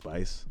smoking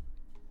spice.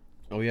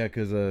 Oh yeah,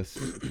 cause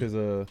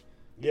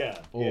Yeah.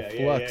 Oh,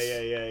 Flux.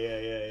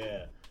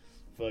 Yeah.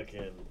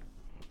 Fucking.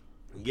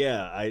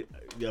 Yeah, I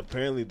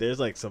apparently there's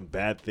like some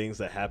bad things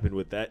that happened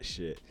with that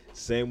shit.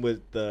 Same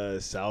with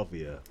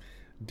salvia.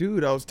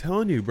 dude, I was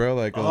telling you, bro.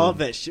 Like All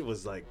that shit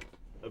was like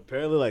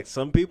apparently like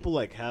some people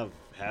like have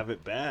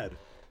it bad.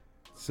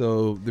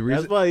 So the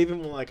reason That's why even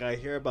when like I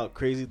hear about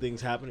crazy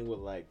things happening with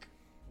like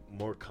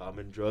more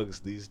common drugs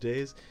these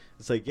days,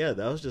 it's like yeah,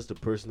 that was just a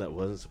person that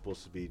wasn't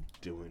supposed to be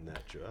doing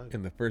that drug.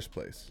 in the first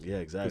place. Yeah,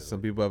 exactly. 'Cause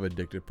some people have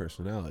addictive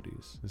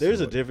personalities. There's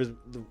So- a difference.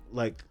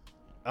 Like,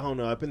 I don't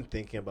know. I've been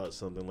thinking about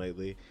something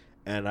lately,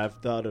 and I've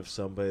thought of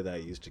somebody that I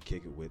used to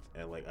kick it with,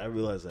 and like I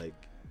realized, like,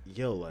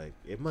 yo, like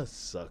it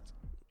must suck.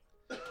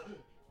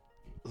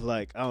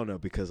 Like I don't know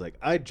because like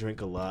I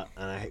drink a lot,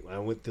 and I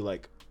went through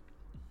like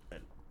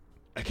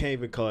I can't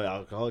even call it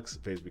alcoholic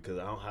phase because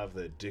I don't have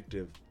the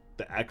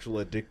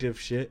actual addictive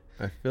shit.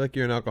 I feel like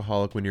you're an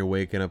alcoholic when you're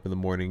waking up in the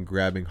morning,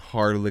 grabbing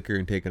hard liquor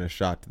and taking a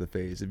shot to the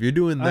face. If you're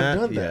doing that,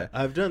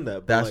 I've done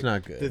that. But That's like,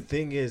 not good. The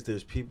thing is,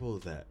 there's people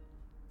that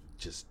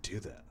just do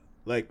that.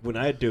 Like when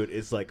I do it,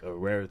 it's like a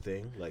rare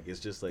thing. Like it's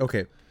just like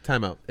Okay,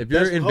 time out. If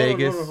you're in hold on,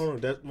 Vegas,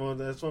 hold on.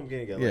 That's what I'm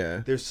getting at. Like, Yeah.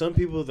 there's some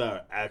people that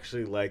are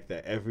actually like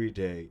that every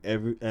day,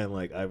 and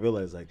like I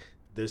realize like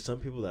there's some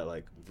people that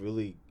like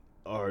really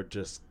are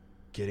just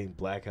getting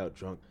blackout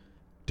drunk,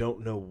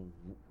 don't know.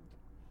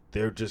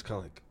 They're just kind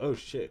of like, oh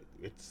shit,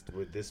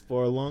 we're this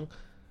far along,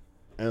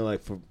 and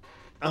like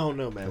I don't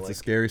know, man. it's like a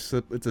scary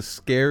slip. It's a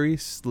scary,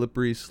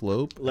 slippery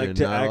slope, Like, and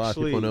to not a lot of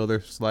people actually- know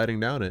they're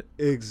sliding down it.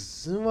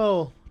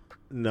 well,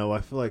 no,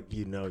 I feel like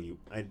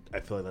I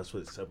feel like that's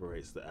what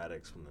separates the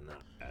addicts from the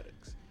not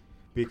addicts,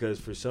 because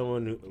for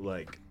someone who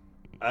like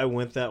I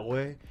went that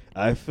way,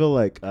 I feel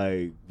like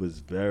I was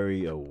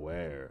very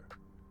aware,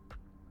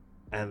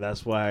 and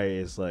that's why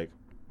it's like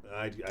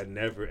I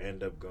never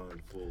end up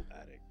going full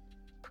addict,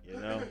 you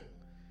know.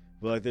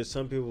 But like there's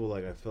some people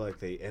like I feel like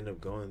they end up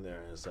going there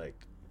and it's like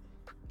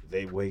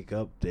they wake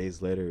up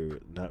days later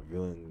not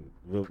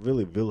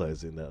really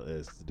realizing that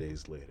it's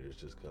days later. It's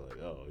just kind of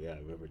like, oh yeah, I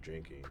remember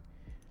drinking.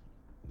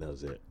 That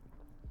was it.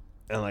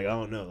 And like I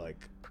don't know, like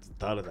the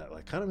thought of that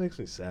like kind of makes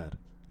me sad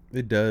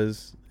It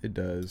does. It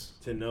does.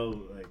 to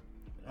know like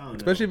I don't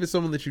Especially know. if it's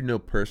someone that you know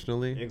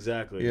personally.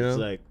 Exactly. You It's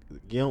know? like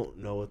you don't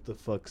know what the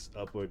fuck's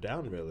up or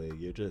down really.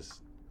 You're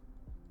just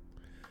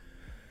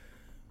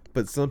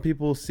but some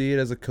people see it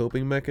as a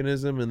coping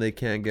mechanism and they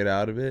can't get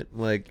out of it.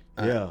 Like,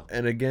 Yeah.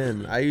 and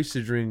again, I used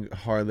to drink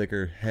hard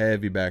liquor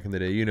heavy back in the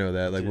day. You know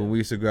that. Like, Yeah. when we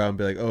used to go out and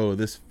be like, oh,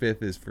 this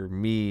fifth is for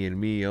me and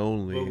me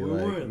only. But we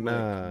like, weren't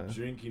nah. like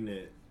drinking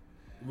it.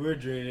 We were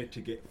drinking it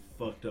to get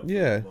fucked up.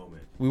 Yeah. For the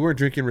moment. We weren't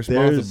drinking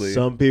responsibly. There's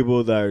some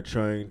people that are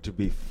trying to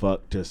be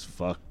fucked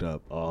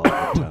up all the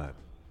time.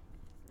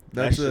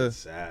 That's that shit's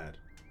a sad.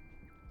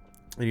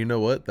 And you know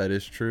what? That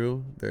is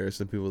true. There are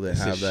some people that It's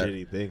have a that.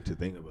 shitty thing to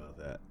think about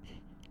that.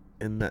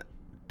 And that,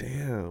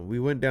 damn, we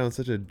went down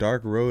such a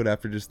dark road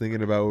after just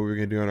thinking about what we were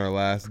gonna do on our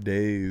last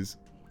days.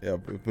 Yeah,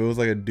 if it was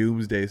like a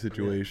doomsday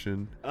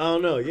situation. I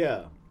don't know,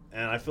 yeah.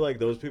 And I feel like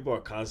those people are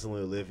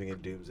constantly living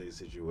in doomsday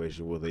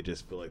situation where they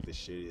just feel like the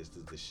shittiest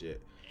is the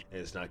shit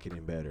and it's not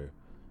getting better.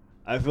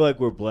 I feel like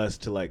we're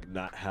blessed to like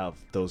not have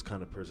those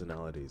kind of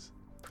personalities.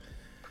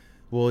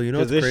 Well, you know,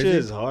 because what's this crazy?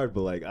 shit is hard,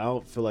 but like I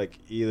don't feel like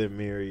either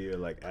me or you are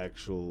like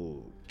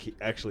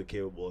actually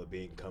capable of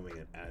becoming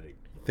an addict.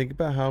 Think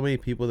about how many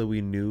people that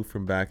we knew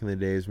from back in the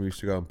days when we used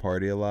to go out and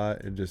party a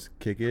lot and just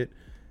kick it,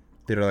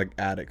 that are like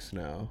addicts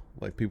now.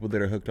 Like people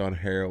that are hooked on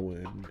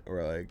heroin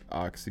or like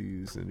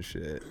oxys and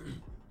shit.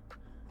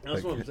 That's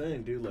Like, what I'm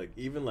saying, dude. Like,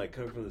 even like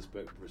coming from the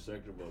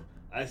perspective of,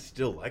 I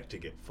still like to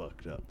get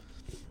fucked up,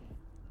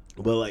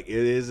 but like it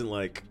isn't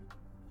like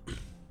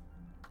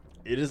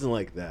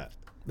that.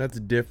 That's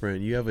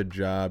different. You have a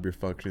job, you're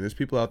functioning. There's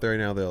people out there right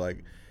now that are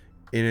like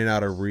in and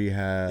out of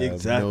rehab,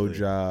 Exactly. no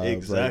jobs.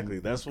 Exactly.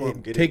 Like, That's what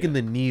I'm getting taking at.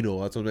 the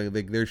needle. That's what I'm saying.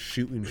 Like they're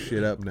shooting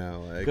shit up now.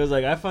 Like, Because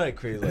like I find it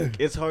crazy. Like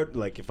it's hard.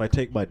 Like if I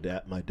take my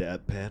dad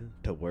pen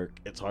to work,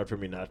 it's hard for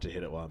me not to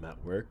hit it while I'm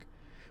at work.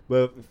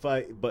 But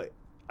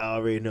I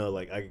already know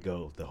like I could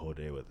go the whole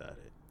day without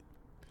it.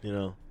 You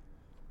know.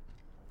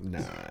 nah.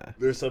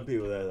 There's some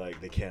people that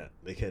like they can't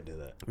do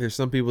that. There's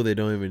some people that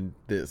don't even.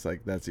 It's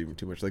like that's even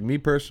too much. Like me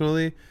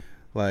personally,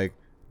 like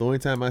the only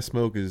time I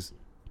smoke is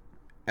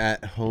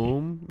at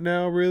home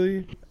now,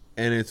 really,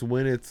 and it's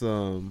when it's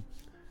certain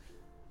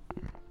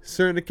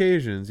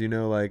occasions. You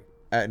know, like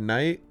at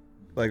night,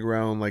 like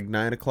around like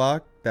 9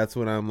 o'clock. That's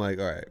when I'm like,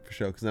 all right, for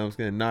sure, because I'm just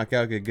gonna knock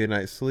out, get a good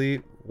night's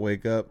sleep,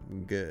 wake up,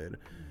 I'm good.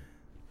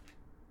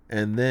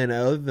 And then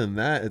other than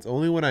that, it's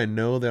only when I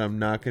know that I'm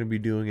not going to be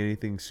doing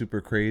anything super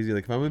crazy.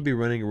 Like if I'm going to be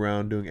running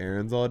around doing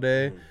errands all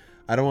day,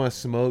 I don't want to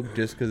smoke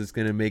just because it's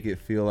going to make it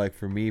feel like,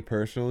 for me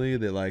personally,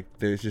 that like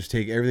there's just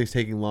everything's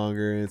taking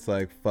longer and it's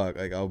like, fuck,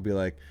 like I'll be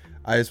like,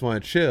 I just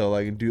want to chill,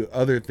 like and do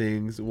other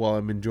things while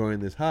I'm enjoying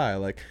this high.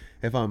 Like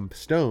if I'm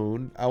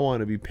stoned, I want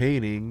to be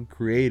painting,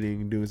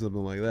 creating, doing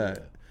something like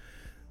that.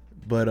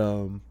 But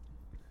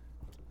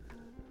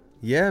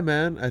yeah,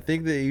 man, I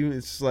think that even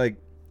it's like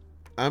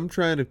I'm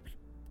trying to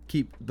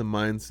keep the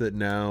mindset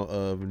now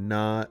of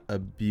not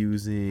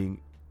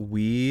abusing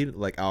weed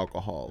like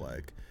alcohol.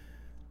 Like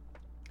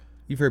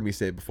you've heard me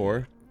say it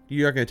before,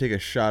 you're not gonna take a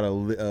shot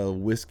of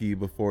whiskey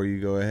before you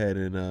go ahead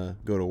and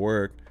go to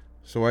work.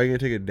 So why are you gonna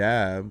take a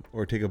dab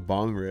or take a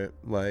bong rip?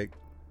 Like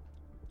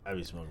I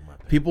be smoking my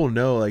pen. people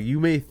know. Like you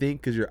may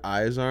think because your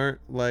eyes aren't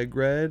like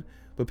red,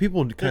 but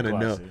people kind of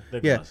know. classy.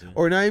 They're Yeah, classy.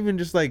 or not even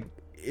just like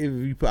if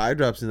you put eye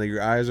drops in, like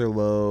your eyes are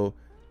low.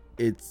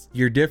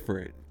 You're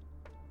different.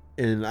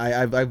 And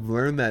I've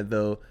learned that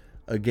though,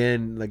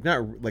 again, like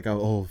not like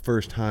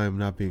first time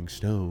not being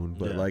stoned,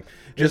 but Yeah. like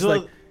It's just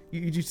one like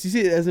you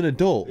see it as an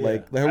adult, Yeah.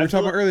 like we I were feel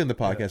talking like- about earlier in the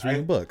podcast, yeah,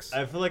 reading books.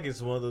 I feel like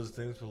it's one of those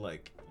things where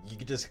like you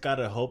just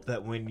gotta hope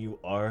that when you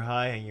are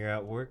high and you're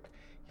at work,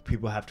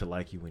 people have to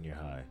like you when you're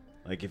high.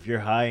 Like if you're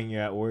high and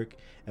you're at work,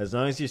 as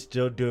long as you're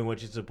still doing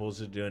what you're supposed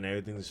to do and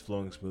everything's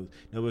flowing smooth,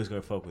 nobody's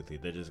gonna fuck with you.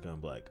 They're just gonna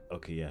be like,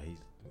 okay, yeah, he's.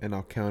 And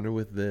I'll counter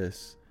with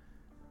this: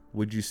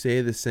 would you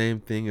say the same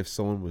thing if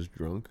someone was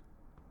drunk?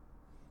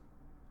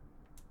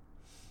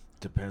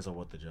 Depends on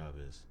what the job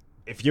is.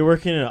 If you're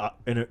working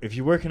if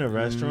you work in a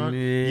restaurant,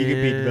 you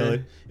can be Yeah.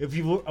 valid. If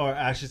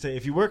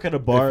you work at a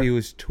bar, If he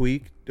was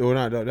tweaked, or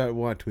not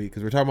tweaked,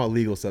 because we're talking about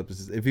legal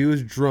substances. If he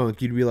was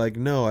drunk, you'd be like,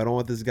 no, I don't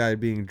want this guy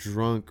being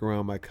drunk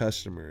around my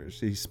customers.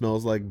 He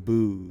smells like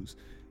booze.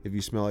 If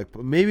you smell like,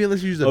 maybe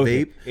let's use a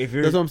Okay, vape. if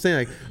you're- That's what I'm saying.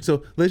 Like,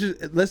 so let's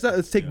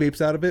take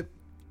vapes out of it.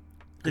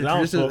 'cause I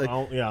don't Just, smoke, like-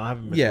 I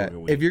haven't been Yeah,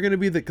 smoking weed. if you're gonna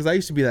be because I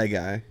used to be that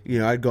guy. You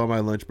know, I'd go on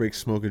my lunch break,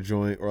 smoke a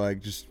joint, or like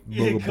just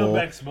You smoke a come bowl.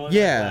 back smelling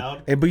Yeah,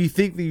 loud. but you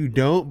think that you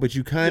don't, but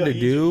you kind of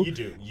do. You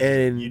do.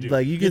 And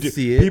like you You can do.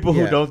 see it. People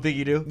who Yeah. don't think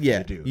you do, Yeah,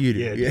 you do. You do.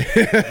 Yeah,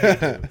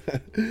 Yeah.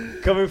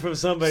 Coming from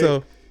somebody,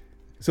 So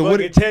what?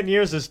 what? 10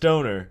 years a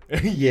stoner.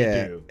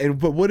 Yeah, You do.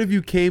 but what if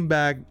you came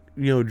back,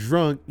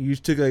 drunk? You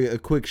just took a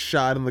quick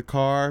shot in the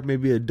car,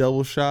 maybe a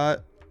double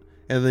shot,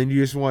 and then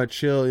you just want to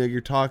chill.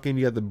 You're talking,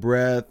 you got the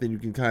breath, and you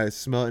can kind of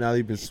smell it now that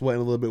you've been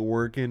sweating a little bit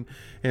working,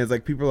 and it's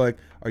like people are like,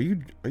 "Are you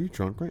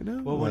drunk right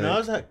now?" Well, when Like, I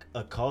was at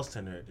a call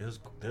center,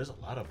 there's a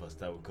lot of us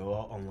that would go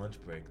out on lunch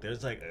break.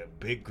 There's like a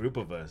big group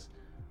of us,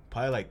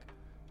 probably like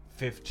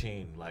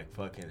 15, like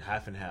fucking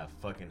half and half,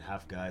 fucking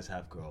half guys,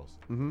 half girls.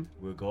 Mhm.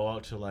 We'd go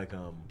out to like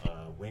a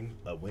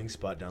wing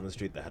spot down the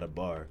street that had a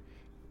bar.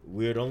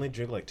 We would only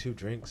drink like 2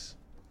 drinks,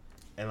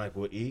 and like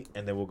we'll eat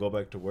and then we'll go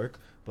back to work.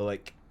 But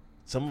like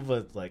some of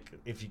us, like,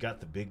 if you got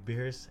the big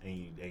beers and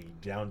you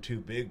down 2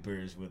 big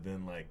beers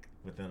within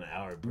an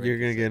hour break, You're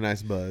gonna get a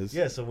nice buzz.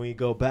 yeah. So when you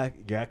go back,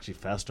 you're actually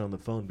faster on the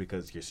phone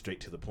because you're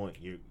straight to the point.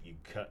 You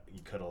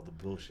cut all the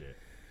bullshit.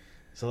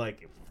 So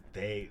like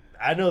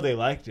I know they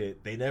liked it.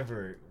 We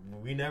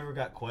never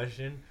got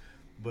questioned,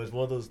 but it's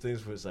one of those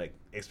things where it's like,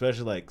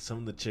 especially like some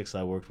of the chicks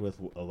I worked with,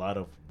 a lot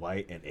of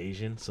white and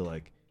Asian. So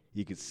like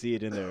you could see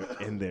it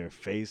in their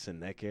face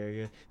and neck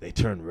area. They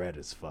turn red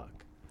as fuck.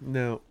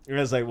 No. And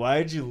I was like,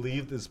 why did you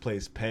leave this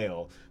place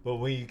pale? But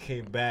when you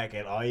came back,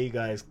 and all you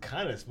guys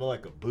kind of smell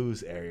like a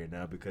booze area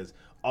now, because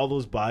all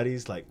those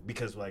bodies,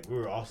 because we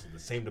were also in the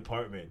same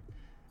department,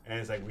 and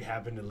it's like we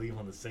happened to leave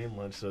on the same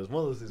lunch. So it's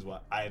one of those things where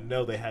I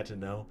know they had to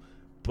know,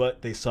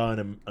 but they saw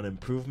an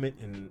improvement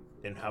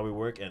in how we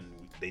work, and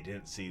they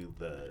didn't see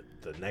the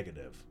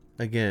negative.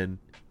 Again,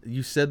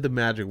 you said the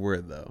magic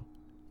word though.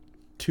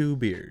 2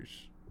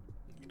 beers.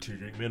 2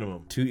 drink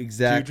minimum. 2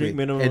 exactly. 2 drink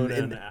minimum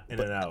in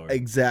an hour.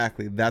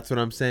 Exactly. That's what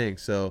I'm saying.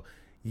 So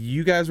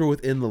you guys were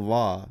within the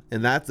law,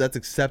 and that's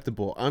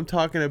acceptable. I'm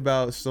talking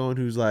about someone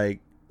who's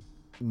like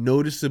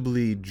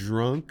noticeably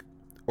drunk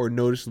or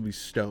noticeably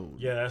stoned.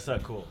 Yeah, that's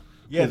not cool.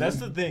 Yeah, that's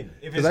the thing.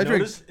 If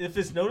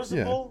it's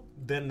noticeable,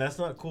 then that's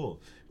not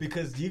cool.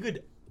 Because you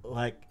could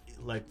like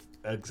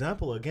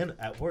example again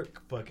at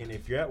work, fucking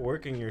if you're at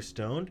work and you're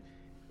stoned,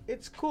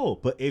 it's cool.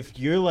 But if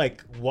you're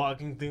like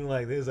walking through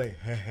like this, like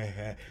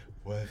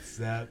what's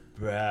up,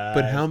 bruh?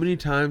 But how many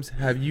times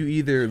have you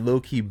either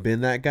low-key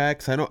been that guy?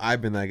 Because I know I've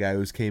been that guy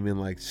who's came in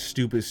like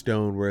stupid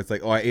stoned, where it's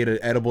like, oh, I ate an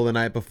edible the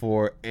night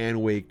before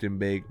and waked and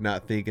baked,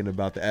 not thinking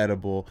about the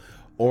edible.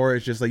 Or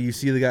it's just like you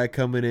see the guy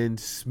coming in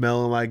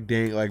smelling like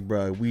dank, like,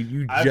 bro,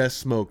 just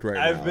smoked right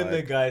now. I've been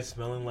the guy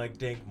smelling like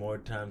dank more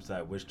times than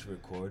I wish to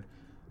record.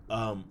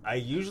 I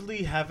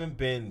usually haven't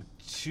been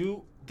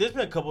too... There's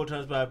been a couple of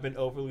times where I've been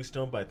overly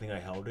stoned, but I think I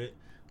held it.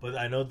 But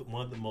I know that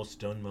one of the most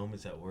stoned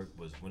moments at work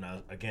was when I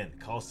was, again,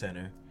 call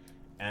center,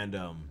 and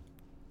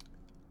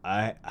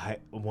I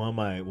one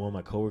of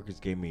my coworkers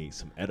gave me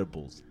some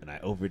edibles, and I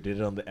overdid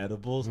it on the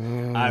edibles. I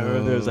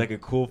remember there was like a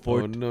cool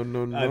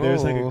there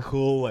was like a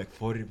cool like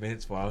 40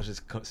 minutes where I was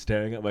just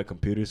staring at my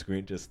computer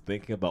screen, just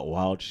thinking about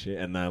wild shit,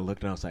 and then I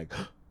looked and I was like,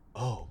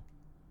 oh,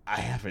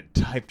 I haven't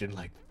typed in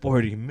like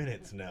 40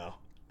 minutes now.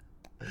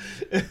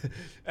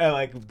 And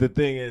like the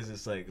thing is,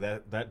 it's like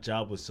that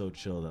job was so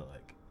chill that like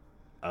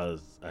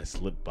I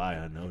slipped by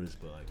unnoticed,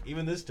 but like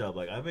even this job,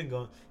 like I've been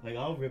going, like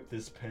I'll rip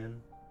this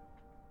pen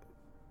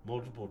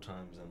multiple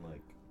times, and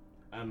like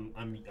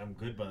I'm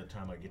good by the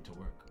time I get to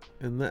work.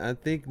 And I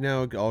think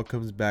now it all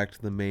comes back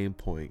to the main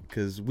point,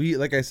 because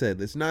like I said,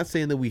 it's not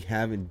saying that we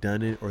haven't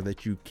done it or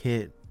that you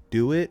can't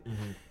do it.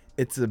 Mm-hmm.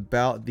 It's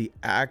about the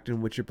act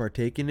in which you're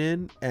partaking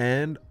in,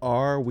 and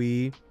are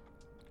we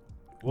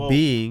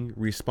being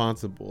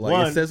responsible?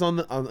 Like it says on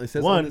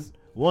this.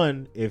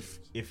 One, if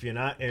you're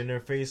not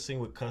interfacing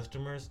with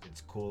customers,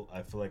 it's cool.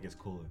 I feel like it's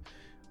cooler.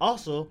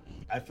 Also,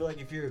 I feel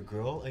like if you're a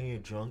girl and you're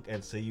drunk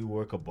and say you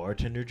work a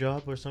bartender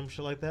job or some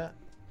shit like that,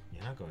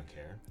 you're not going to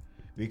care.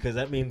 Because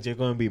that means you're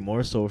going to be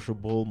more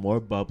sociable, more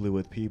bubbly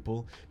with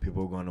people.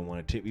 People are going to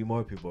want to tip you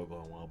more. People are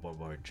going to want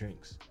more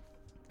drinks.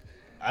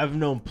 I've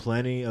known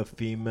plenty of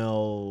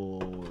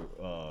female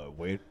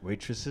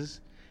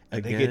waitresses,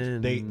 and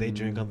they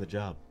drink on the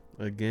job.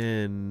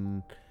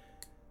 Again,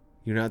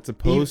 you're not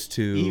supposed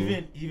to.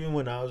 Even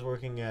when I was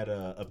working at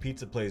a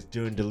pizza place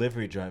doing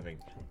delivery driving,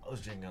 I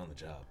was drinking on the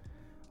job.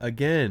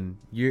 Again,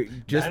 you're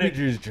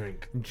managers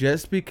drink.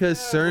 Just because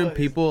certain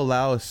people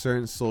allow a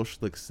certain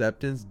social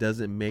acceptance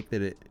doesn't make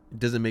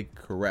it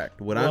correct.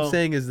 What I'm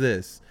saying is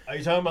this. Are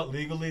you talking about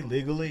legally?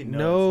 Legally?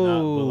 No, it's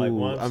not. But like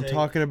what I'm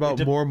talking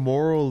about more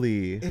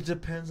morally. It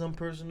depends on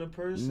person to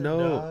person. No,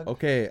 dog.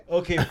 Okay.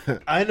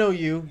 I know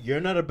you.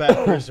 You're not a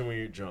bad person when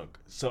you're drunk.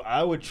 So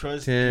I would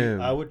trust Tim.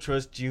 you. I would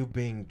trust you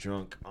being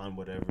drunk on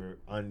whatever,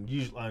 for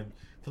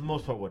the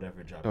most part,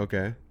 whatever job.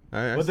 Okay.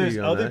 But there's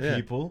other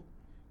people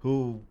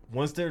who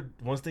once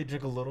they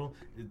drink a little,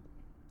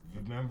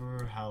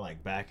 remember how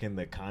like back in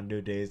the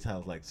condo days,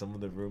 how like some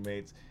of the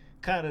roommates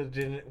kind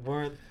of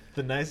weren't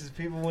the nicest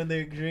people when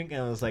they drink,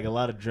 and it was like a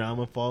lot of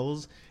drama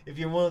follows. If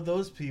you're one of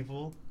those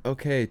people,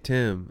 okay,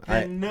 Tim,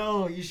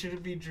 no, you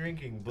shouldn't be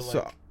drinking. But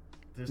so,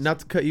 not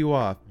to cut you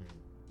off,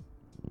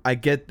 I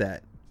get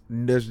that.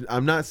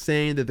 I'm not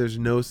saying that there's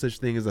no such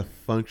thing as a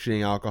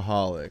functioning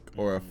alcoholic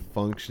or a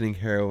functioning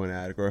heroin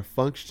addict or a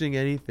functioning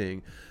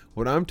anything.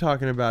 What I'm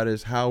talking about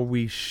is how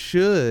we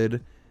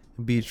should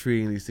be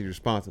treating these things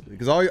responsibly.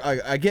 Because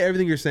I get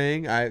everything you're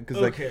saying. That's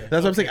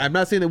what I'm saying. I'm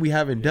not saying that we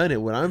haven't done it.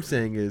 What I'm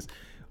saying is,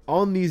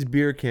 on these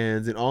beer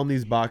cans and on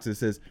these boxes it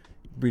says,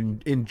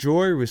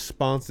 enjoy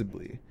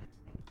responsibly.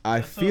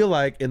 I feel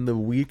like in the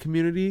weed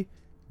community,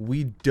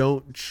 we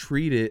don't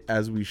treat it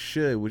as we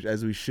should,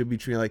 as we should be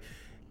treating. Like,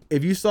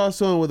 if you saw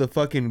someone with a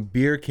fucking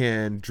beer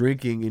can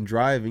drinking and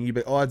driving, you'd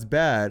be like, oh, that's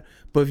bad.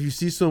 But if you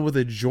see someone with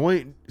a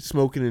joint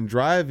smoking and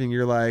driving,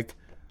 you're like,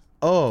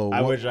 oh.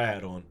 I wish I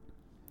had one.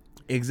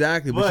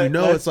 Exactly. But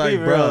it's like,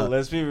 bro.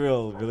 Let's be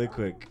real really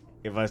quick.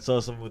 If I saw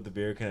someone with the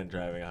beer can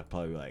driving, I'd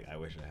probably be like, I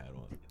wish I had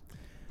one.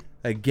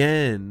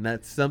 Again,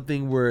 that's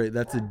something where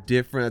that's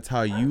that's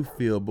how you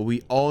feel, but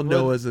we all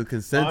know Well, as a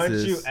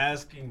consensus. Aren't you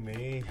asking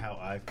me how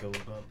I feel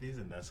about these,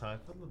 and that's how I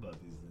feel about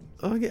these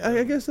things.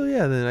 I guess so.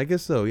 Yeah, then I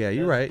guess so. Yeah,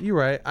 you're right. You're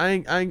right. You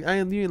ain't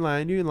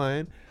lying. You ain't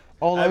lying.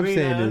 All I I'm mean,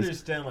 saying I is,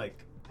 understand.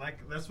 Like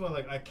that's why.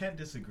 Like, I can't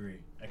disagree.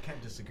 I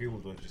can't disagree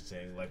with what you're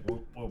saying. Like,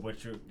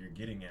 what you're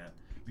getting at,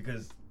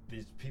 because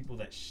there's people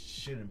that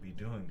shouldn't be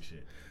doing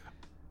shit.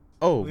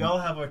 oh, We all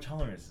have our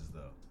tolerances,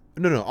 though.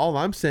 no. All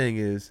I'm saying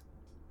is,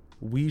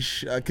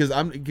 because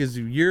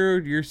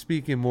you're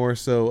speaking more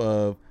so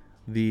of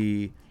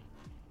the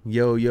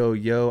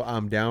yo,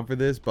 I'm down for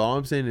this. But all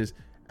I'm saying is,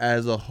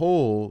 as a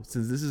whole,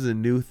 since this is a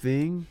new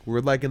thing,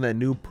 we're like in that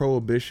new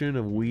prohibition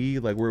of weed,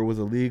 like where it was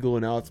illegal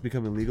and now it's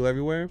becoming legal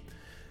everywhere.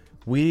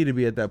 We need to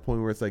be at that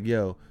point where it's like,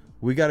 yo,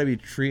 we got to be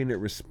treating it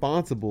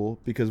responsible,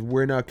 because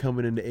we're not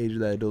coming into age of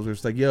that adults where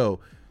it's like, yo,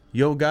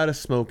 you don't got to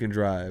smoke and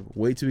drive.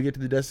 Wait till we get to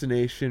the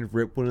destination,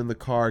 rip one in the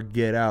car,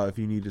 get out if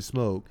you need to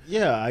smoke.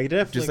 Yeah, I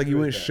definitely. Just like you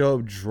wouldn't show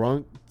up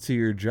drunk to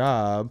your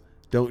job,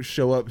 don't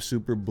show up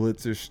super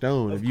blitz or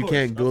stoned. If you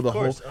can't go the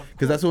whole,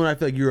 because that's when I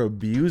feel like you're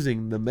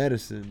abusing the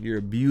medicine, you're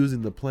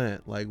abusing the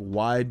plant. Like,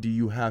 why do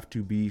you have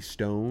to be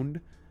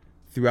stoned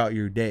throughout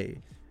your day?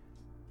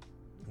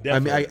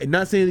 Definitely. I mean, I'm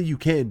not saying that you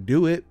can't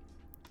do it.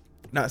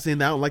 Not saying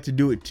that I don't like to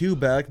do it too,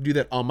 but I like to do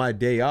that on my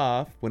day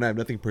off when I have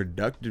nothing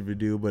productive to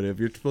do. But if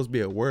you're supposed to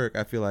be at work,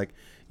 I feel like,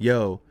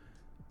 yo,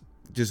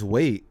 just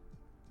wait.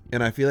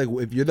 And I feel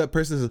like if you're that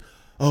person who's,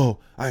 oh,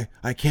 I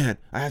can't,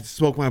 I have to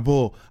smoke my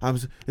bowl,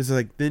 it's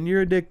like, then you're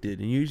addicted.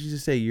 And you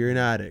just say you're an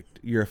addict.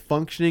 You're a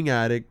functioning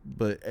addict,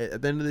 but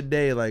at the end of the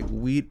day, like,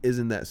 weed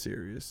isn't that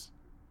serious.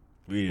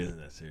 Weed isn't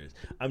that serious.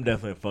 I'm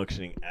definitely a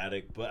functioning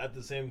addict, but at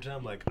the same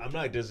time, like, I'm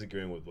not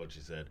disagreeing with what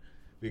you said,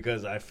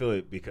 because I feel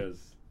it, because,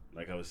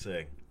 like I was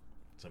saying,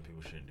 some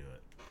people shouldn't do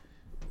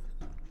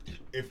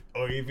it.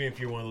 Even if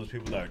you're one of those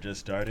people that are just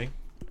starting,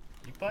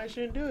 you probably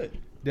shouldn't do it.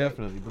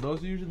 Definitely, but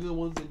those are usually the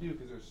ones that do,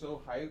 because they're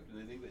so hyped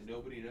and they think that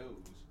nobody knows.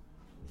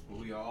 But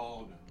we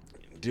all know.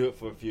 Do it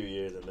for a few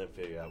years and then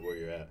figure out where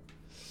you're at.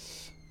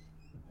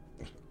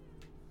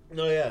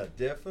 No, yeah,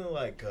 definitely,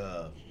 like,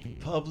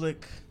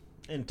 public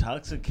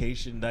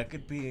intoxication, that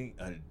could be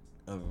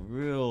a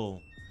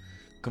real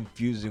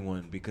confusing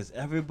one, because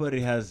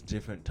everybody has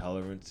different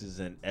tolerances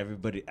and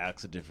everybody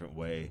acts a different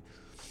way,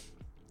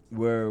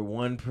 where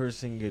one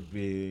person could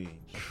be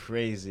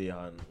crazy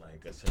on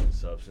like a certain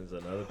substance,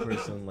 another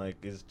person like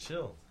is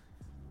chill.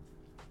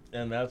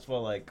 And that's why,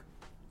 like,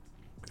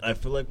 I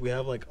feel like we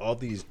have like all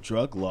these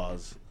drug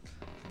laws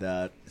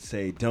that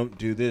say don't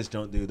do this,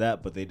 don't do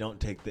that, but they don't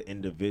take the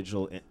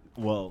individual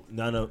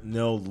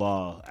no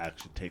law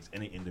actually takes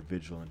any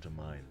individual into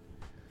mind.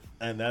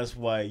 And that's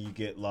why you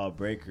get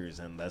lawbreakers,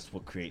 and that's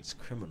what creates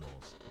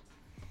criminals.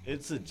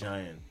 It's a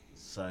giant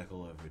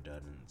cycle of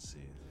redundancy.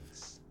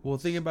 Well,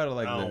 think about it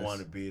like this. I don't want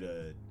to beat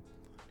a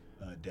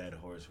dead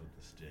horse with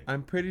a stick.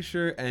 I'm pretty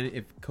sure, and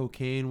if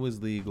cocaine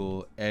was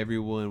legal,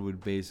 everyone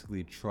would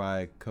basically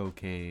try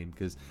cocaine,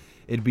 because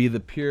it'd be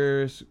the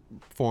purest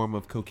form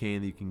of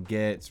cocaine that you can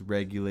get. It's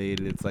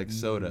regulated. It's like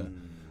soda.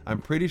 I'm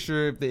pretty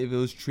sure if it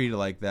was treated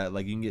like that,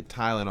 like you can get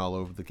Tylenol all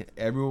over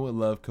everyone would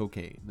love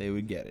cocaine. They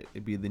would get it.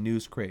 It'd be the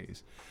newest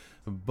craze.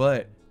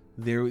 But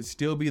there would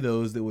still be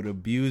those that would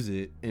abuse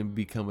it and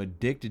become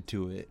addicted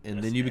to it,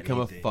 and then you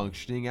become a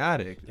functioning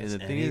addict. And the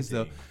thing is,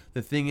 though,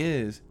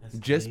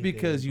 just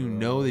because you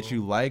know that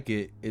you like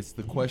it, it's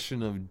the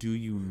question of, do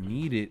you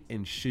need it,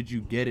 and should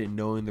you get it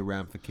knowing the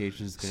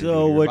ramifications it's gonna do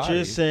to your what body.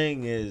 you're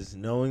saying is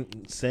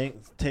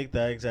take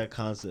that exact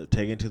concept,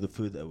 take it into the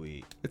food that we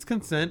eat. It's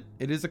consent.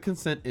 It is a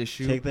consent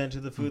issue. Take that into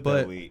the food but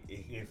that we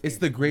eat. It's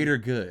the greater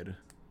good.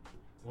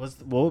 What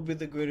would be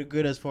the greater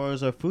good as far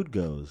as our food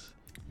goes?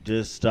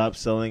 Just stop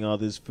selling all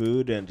this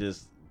food and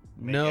just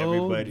make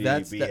everybody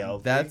be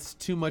healthy? That's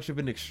too much of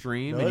an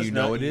extreme, No, and you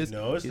know it is.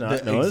 No, it's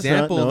not. The No, it's not.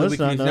 example No, that it's we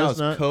can not. use No, now it's is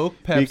not. Coke,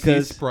 Pepsi,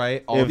 Because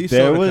Sprite, all these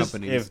soda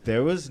companies. If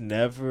there was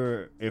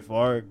never, if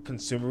our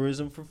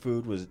consumerism for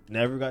food was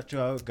never got to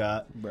how it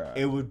got, Bruh.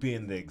 it would be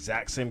in the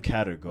exact same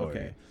category.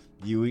 Okay.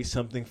 You eat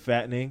something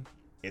fattening,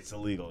 it's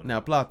illegal. Now,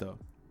 Plato,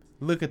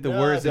 look at the No,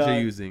 words that dog.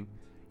 you're using.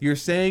 You're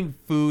saying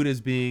food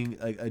as being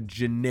like a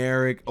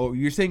generic. Oh,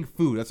 you're saying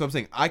food. That's what I'm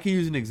saying. I can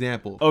use an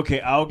example. Okay,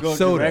 I'll go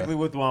Soda. directly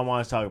with what I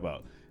want to talk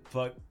about.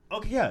 Fuck.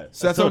 Okay, yeah.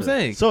 So that's what I'm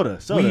saying. Soda.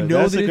 We know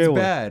That's that a it's great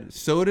one. bad.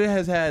 Soda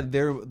has had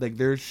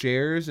their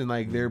shares and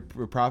like their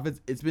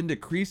profits. It's been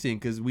decreasing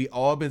because we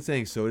all been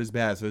saying soda's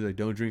bad. So like,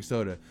 don't drink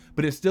soda,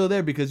 but it's still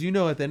there because you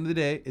know at the end of the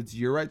day, it's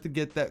your right to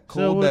get that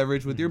cold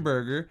beverage with your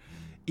burger,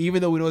 even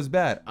though we know it's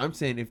bad. I'm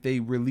saying if they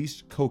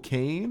released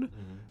cocaine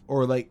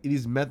or like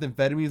these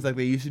methamphetamines like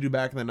they used to do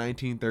back in the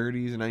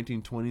 1930s and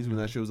 1920s when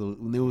that shit was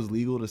when it was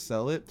legal to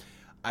sell it,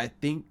 I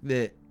think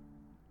that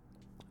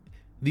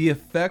the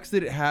effects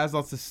that it has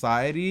on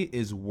society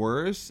is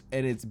worse,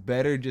 and it's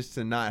better just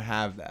to not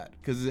have that.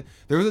 Because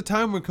there was a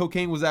time when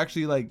cocaine was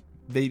actually like,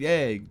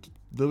 a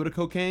little bit of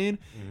cocaine,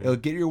 it'll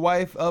get your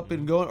wife up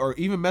and going, or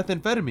even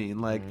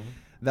methamphetamine. Like,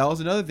 that was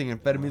another thing,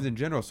 amphetamines in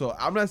general. So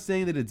I'm not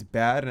saying that it's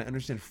bad, and I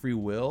understand free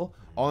will.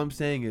 All I'm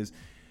saying is,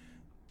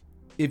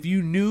 if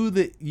you knew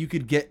that you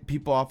could get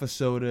people off of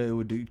soda, it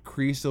would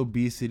decrease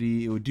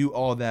obesity, it would do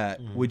all that,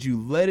 would you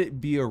let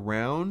it be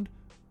around?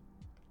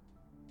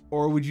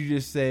 Or would you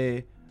just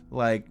say,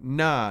 like,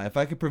 nah, if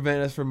I could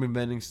prevent us from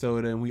inventing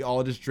soda and we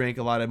all just drank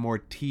a lot of more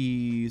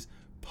teas,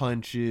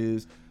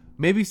 punches,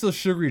 maybe still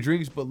sugary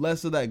drinks, but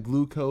less of that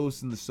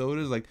glucose in the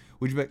sodas, like,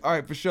 would you be like, all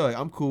right, for sure, like,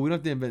 I'm cool, we don't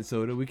have to invent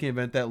soda, we can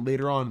invent that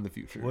later on in the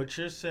future? What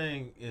you're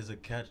saying is a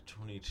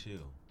catch-22,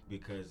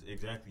 because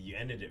exactly, you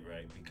ended it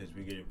right, because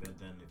we could invent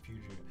that in the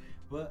future.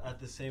 But at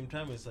the same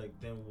time, it's like,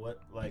 then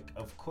what, like,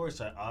 of course,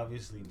 I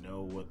obviously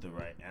know what the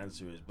right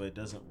answer is, but it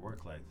doesn't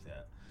work like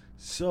that.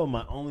 So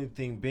my only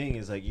thing being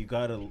is, like, you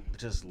gotta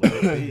just let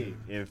it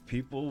be. If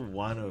people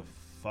want to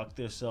fuck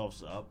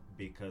themselves up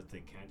because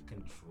they can't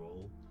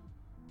control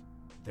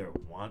their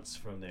wants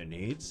from their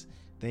needs,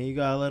 then you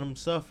gotta let them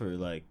suffer.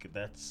 Like,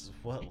 that's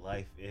what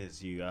life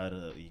is. You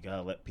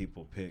gotta let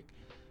people pick.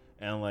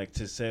 And, like,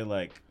 to say,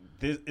 like,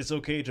 this, it's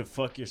okay to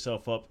fuck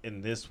yourself up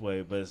in this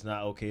way, but it's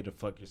not okay to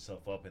fuck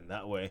yourself up in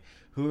that way.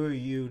 Who are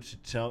you to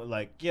tell,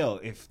 like, yo,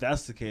 if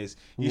that's the case,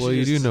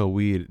 you do know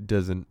weed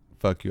doesn't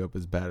fuck you up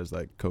as bad as,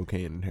 like,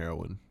 cocaine and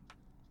heroin.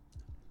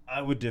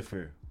 I would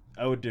differ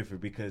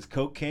because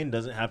cocaine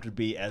doesn't have to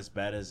be as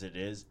bad as it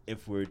is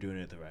if we're doing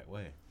it the right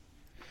way.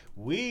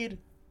 Weed,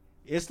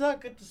 it's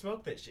not good to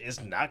smoke that shit.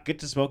 It's not good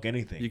to smoke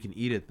anything. You can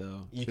eat it,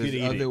 though. You There's could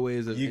eat other it.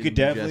 ways of You could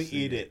definitely ingesting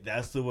eat it.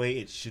 That's the way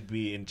it should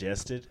be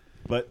ingested.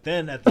 But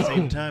then at the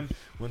same time,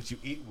 once you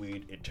eat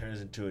weed, it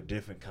turns into a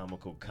different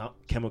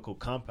chemical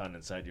compound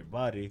inside your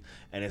body,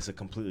 and it's a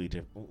completely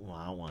different. Well,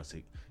 I don't want to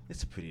say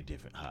it's a pretty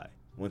different high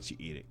once you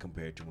eat it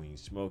compared to when you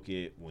smoke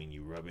it, when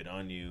you rub it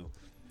on you.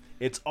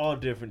 It's all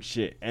different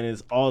shit, and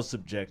it's all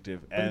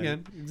subjective. But And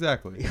again,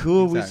 exactly.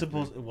 who are we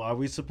supposed? Are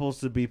we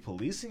supposed to be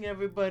policing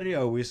everybody?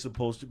 Or are we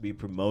supposed to be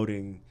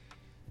promoting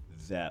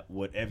that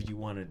whatever you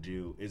want to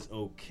do is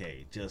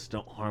okay? Just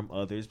don't harm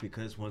others,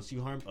 because once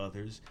you harm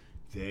others,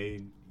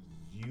 then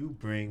you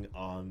bring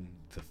on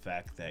the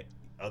fact that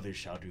others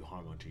shall do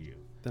harm unto you.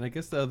 Then I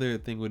guess the other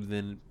thing would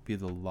then be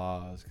the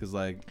laws, because,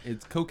 like,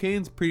 it's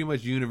cocaine's pretty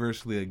much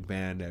universally, like,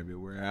 banned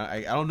everywhere.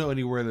 I don't know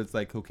anywhere that's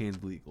like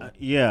cocaine's legal.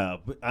 Yeah,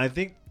 but I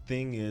think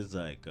thing is,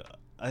 like,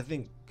 I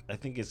think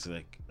it's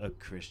like a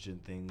Christian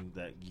thing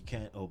that you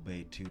can't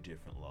obey two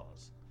different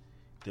laws.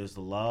 There's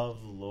the law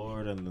of the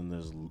Lord, and then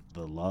there's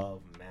the law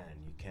of man.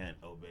 You can't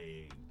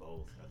obey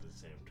both at the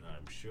same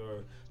time.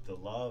 Sure, the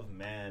law of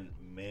man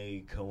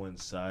may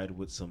coincide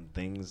with some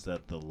things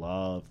that the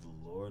law of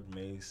the Lord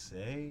may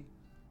say.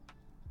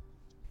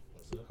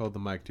 Hold the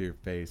mic to your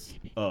face.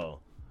 Oh,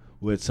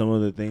 with some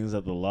of the things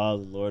that the law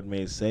of the Lord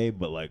may say,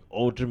 but, like,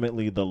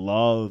 ultimately the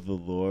law of the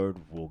Lord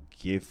will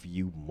give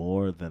you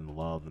more than the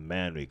law of the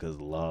man, because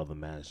the law of the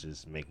man is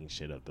just making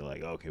shit up. They're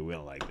like, okay, we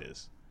don't like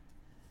this.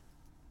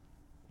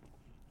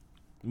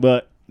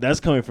 But that's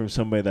coming from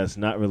somebody that's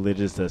not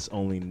religious,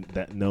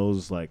 that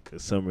knows, like,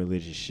 some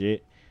religious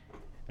shit.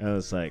 And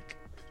it's like,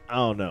 I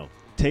don't know.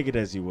 Take it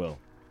as you will.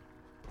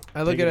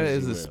 I look Take at it as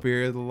as you the will.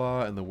 spirit of the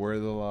law and the word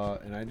of the law,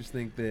 and I just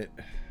think that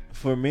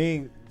For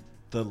me,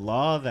 the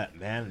law that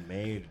man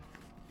made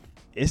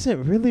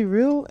isn't really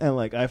real, and,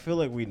 like, I feel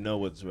like we know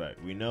what's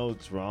right. We know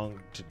it's wrong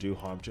to do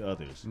harm to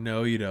others.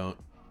 no, you don't.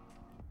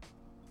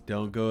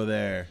 Don't go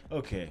there.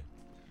 Okay.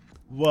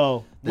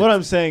 Well, what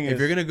I'm saying is, if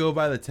you're gonna go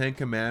by the Ten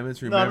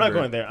Commandments, no, remember, I'm not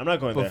going there. I'm not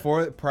going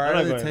there. prior I'm not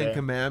to the going Ten there.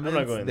 Commandments,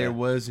 I'm not going there there.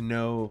 was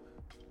no.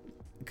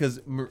 Because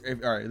all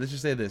right, let's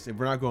just say this: if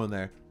we're not going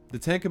there, the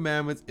Ten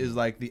Commandments is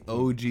like the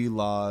OG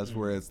laws,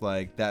 where it's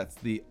like that's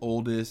the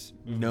oldest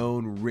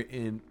known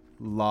written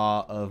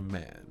law of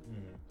man.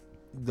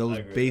 Those I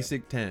agree with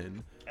basic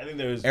 10. I think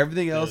there's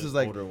Everything else there's is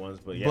like older ones,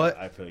 but yeah, but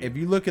I feel you. if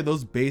you look at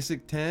those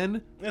basic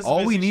 10, That's all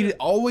we basic need shit.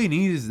 all we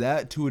need is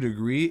that to a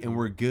degree, and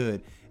we're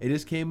good. It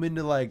just came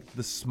into like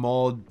the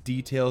small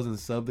details and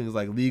some things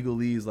like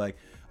legalese, like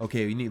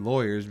okay, we need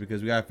lawyers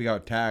because we gotta figure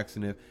out tax,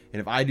 and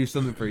if I do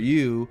something for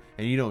you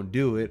and you don't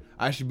do it,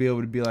 I should be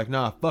able to be like,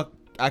 nah, fuck,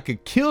 I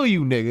could kill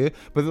you, nigga.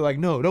 But they're like,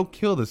 no, don't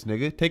kill this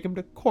nigga. Take him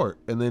to court,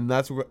 and then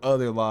that's where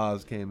other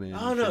laws came in. I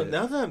don't and know. shit.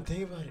 Now that I'm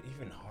thinking about it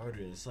even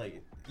harder, it's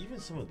like even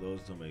some of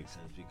those don't make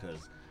sense,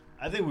 because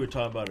I think we were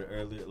talking about it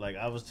earlier. Like,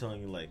 I was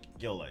telling you, like,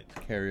 yo,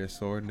 like, Carry a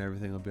sword and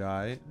everything will be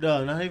alright.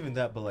 no, not even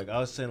that, but like I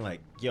was saying, like,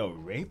 yo,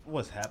 rape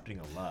was happening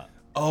a lot.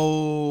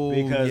 Oh,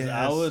 Because yes.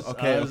 I was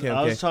okay.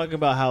 I was talking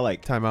about how,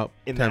 like, Time out.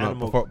 in Time out.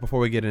 animal- Before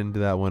we get into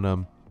that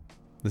one,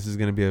 this is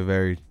gonna be a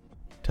very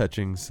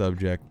touching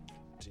subject.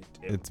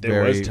 It's there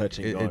very was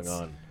touching going it's-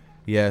 on.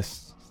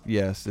 Yes,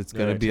 it's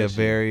gonna Very be a touching.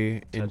 very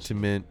Touching.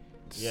 intimate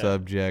Yeah.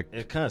 subject.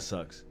 It kind of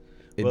sucks.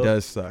 It Well,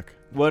 does suck.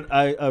 What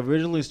I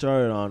originally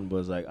started on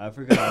was, like, I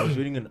forgot, I was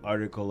reading an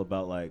article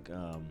about, like,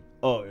 it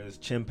was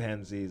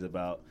chimpanzees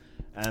about,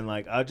 and,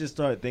 like, I just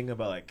started thinking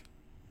about, like,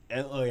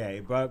 and, oh yeah,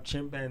 it brought up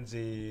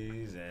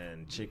chimpanzees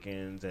and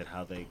chickens and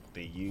how they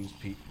use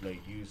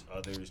use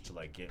others to,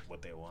 like, get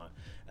what they want.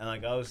 And,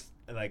 like, I was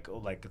like, oh,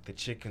 like the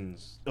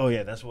chickens, oh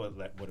yeah, that's what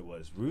it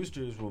was.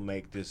 Roosters will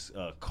make this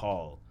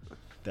call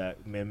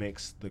that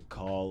mimics the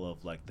call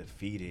of, like, the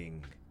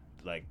feeding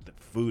like the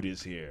food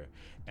is here,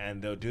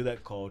 and they'll do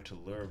that call to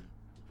lure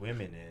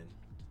women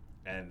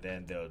in, and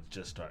then they'll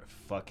just start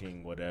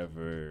fucking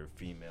whatever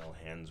female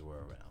hens were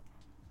around.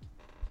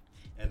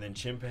 And then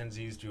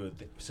chimpanzees do a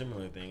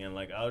similar thing, and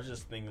like I was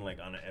just thinking, like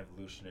on an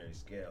evolutionary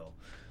scale,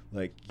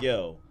 like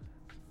yo,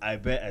 I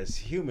bet as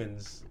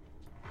humans,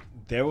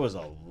 there was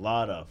a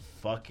lot of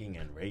fucking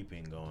and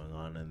raping going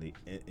on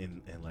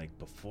in like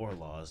before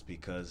laws,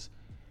 because,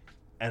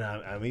 and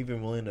I'm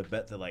even willing to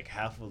bet that like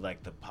half of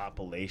like the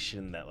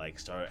population that like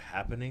started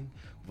happening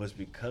was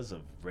because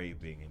of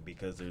raping, and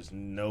because there's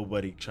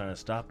nobody trying to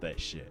stop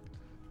that shit.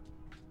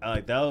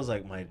 Like that was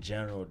like my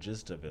general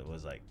gist of it,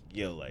 was like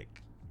yo,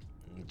 like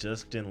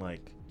just in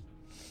like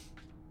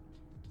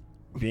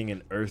being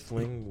an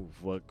earthling,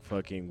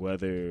 fucking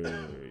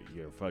whether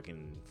you're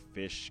fucking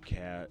fish,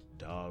 cat,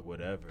 dog,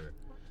 whatever,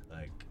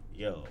 like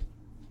yo.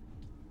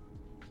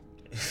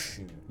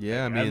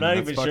 Yeah, I like, mean, I'm not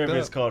that's even sure if fucked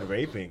it's up. called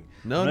raping.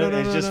 No,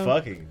 It's just no.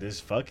 fucking. There's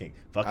fucking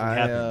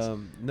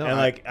happens. No, and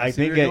like I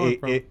see think where you're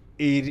going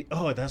it.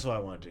 Oh, that's what I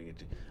wanted to get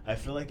to. I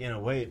feel like in a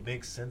way it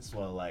makes sense.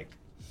 While like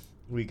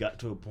we got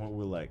to a point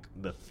where like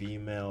the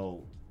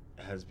female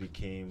has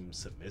became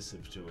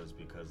submissive to us,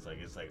 because like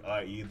it's like, all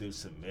right, you either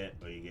submit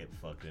or you get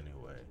fucked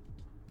anyway.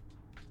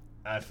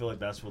 I feel like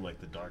that's where like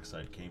the dark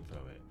side came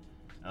from it.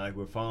 And like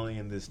we're finally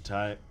in this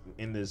time,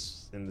 in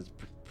this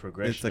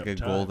progression. It's like of a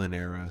time. golden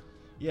era.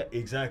 Yeah,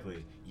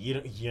 exactly. You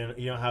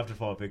don't have to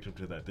fall victim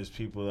to that. There's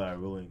people that are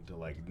willing to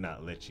like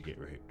not let you get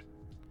raped.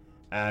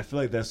 And I feel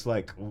like that's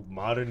like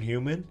modern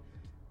human.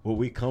 What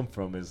we come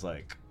from is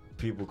like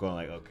people going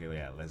like, okay,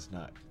 yeah, let's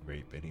not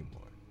rape anymore.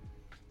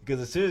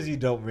 Because as soon as you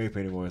don't rape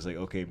anymore, it's like,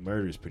 okay,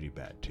 murder is pretty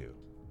bad too.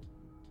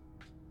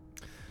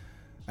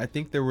 I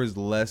think there was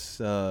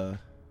less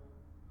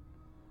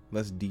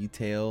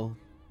detail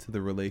to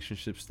the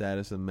relationship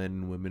status of men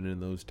and women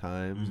in those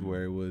times,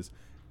 where it was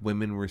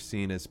women were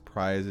seen as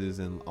prizes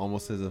and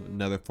almost as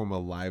another form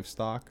of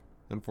livestock,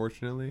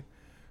 unfortunately,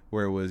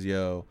 where it was,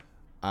 yo,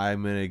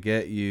 I'm gonna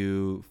get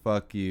you,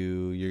 fuck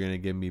you, you're gonna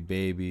give me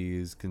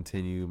babies,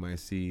 continue my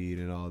seed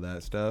and all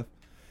that stuff.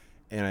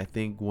 And I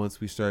think once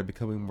we started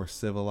becoming more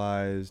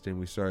civilized and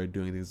we started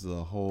doing things as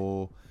a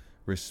whole,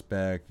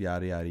 respect,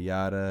 yada yada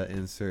yada,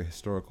 insert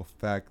historical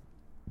fact,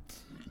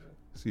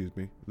 excuse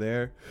me,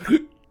 there.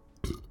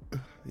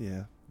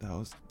 Yeah, that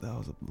was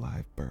a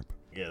live burp.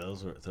 Yeah,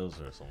 those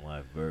are some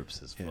live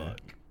burps as fuck.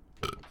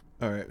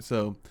 All right,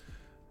 so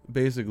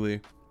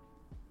basically,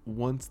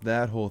 once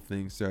that whole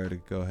thing started to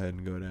go ahead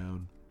and go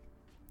down,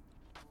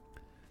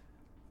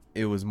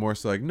 it was more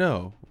so like,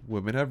 no,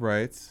 women have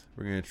rights.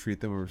 We're gonna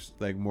treat them with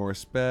like more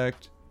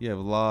respect. You have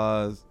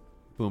laws,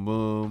 boom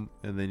boom,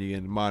 and then you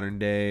get modern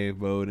day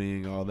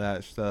voting, all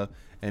that stuff.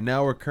 And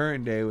now we're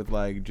current day with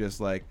like just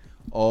like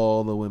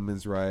all the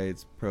women's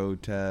rights,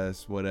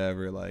 protests,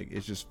 whatever. Like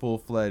it's just full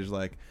fledged.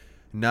 Like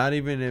not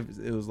even if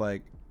it was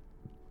like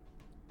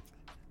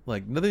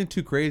nothing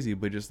too crazy,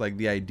 but just like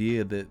the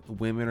idea that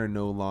women are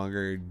no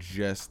longer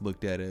just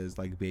looked at as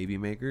like baby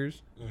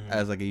makers,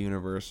 as like a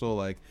universal,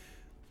 like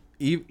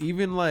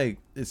even like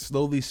it's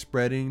slowly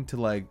spreading to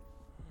like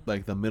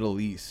the Middle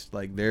East.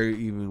 Like there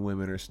even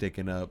women are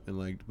sticking up, and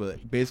like,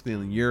 but basically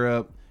in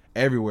Europe,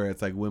 everywhere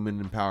it's like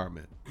women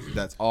empowerment.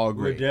 That's all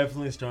great. We're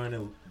definitely starting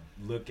to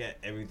look at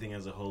everything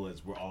as a whole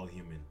as we're all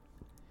human.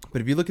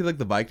 But if you look at like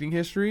the Viking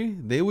history,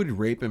 they would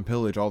rape and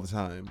pillage all the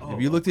time. Oh,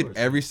 if you looked of at course.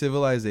 every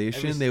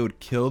civilization, they would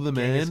kill the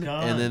Genghis men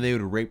Khan. and then they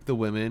would rape the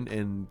women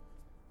and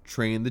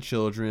train the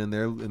children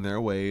in their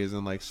ways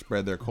and like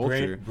spread their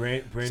culture.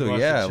 Brainwash So the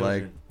yeah,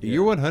 children. like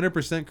you're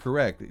 100%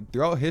 correct.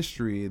 Throughout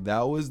history,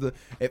 that was the,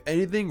 if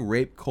anything,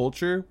 rape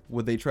culture,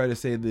 what they try to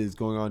say that is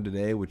going on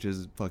today, which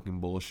is fucking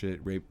bullshit.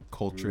 Rape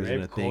culture isn't a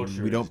Rape thing.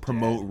 culture We don't is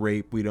promote dead.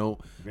 rape. We don't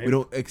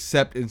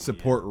accept and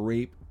support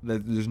rape.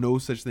 That there's no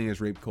such thing as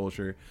rape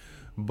culture.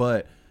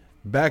 But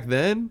back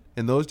then,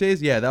 in those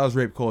days, yeah, that was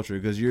rape culture,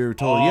 because you're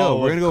told,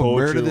 yo, we're gonna go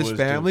murder culture this was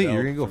family.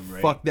 You're gonna go developed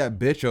from fuck rape. that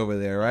bitch over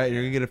there, right? And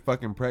you're gonna get a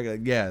fucking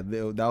pregnant. Yeah,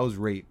 that was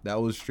rape.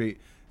 That was straight.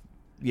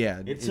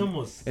 Yeah, It's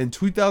almost- in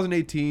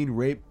 2018,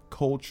 rape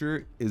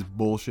culture is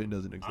bullshit and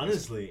doesn't exist.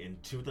 Honestly, in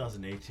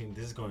 2018,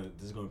 this is going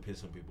to piss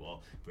some people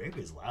off. Rape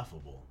is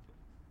laughable.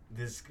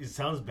 It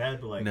sounds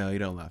bad, but like No, you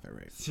don't laugh at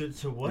rape.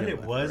 to what You don't it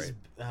laugh at was, rape.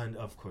 and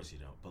of course you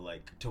don't. But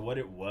like to what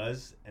it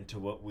was and to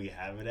what we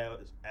have it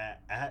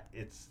at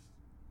it's.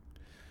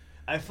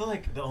 I feel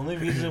like the only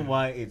reason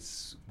why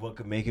it's what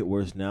could make it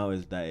worse now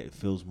is that it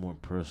feels more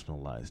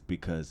personalized,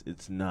 because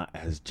it's not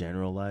as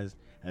generalized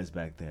as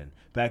back then.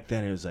 Back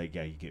then it was like,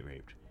 yeah, you get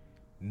raped.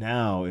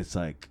 Now it's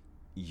like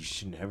you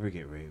should never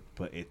get raped,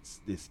 but it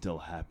still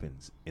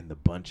happens in the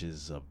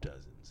bunches of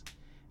dozens,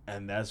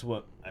 and that's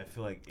what I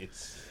feel like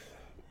it's.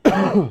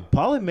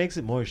 Probably makes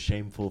it more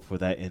shameful for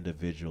that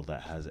individual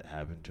that has it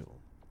happen to him.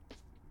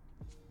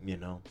 You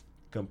know?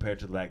 Compared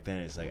to back then,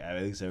 it's like,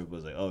 at least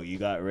everybody's like, oh, you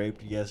got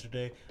raped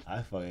yesterday?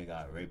 I fucking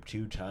got raped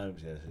 2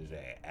 times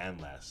yesterday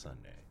and last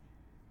Sunday.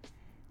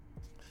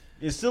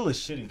 It's still a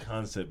shitty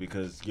concept,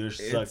 because your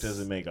suck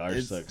doesn't make our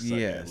suck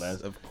yes, any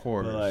less. of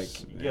course. But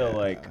like, yo,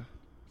 like,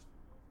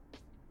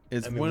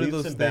 It's I mean, one of leaps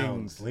those and things.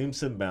 bounds.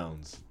 Leaps and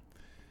bounds.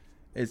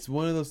 It's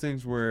one of those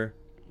things where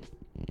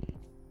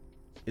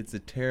it's a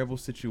terrible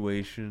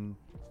situation.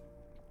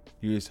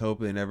 You just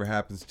hope it never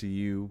happens to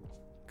you,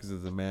 because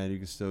as a man, you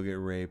can still get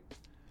raped.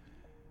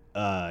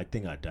 I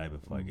think I'd die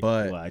before I get.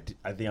 But- Well,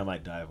 I think I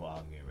might die while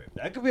I'm getting raped.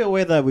 That could be a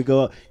way that we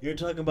go. You're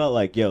talking about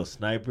like, yo,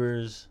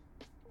 snipers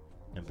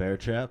and bear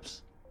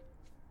traps.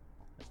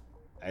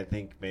 I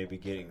think maybe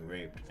getting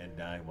raped and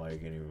dying while you're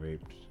getting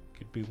raped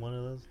could be one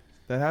of those.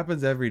 That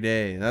happens every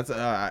day. That's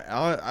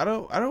I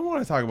don't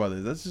want to talk about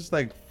this. That's just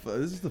like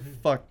this is the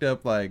fucked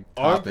up like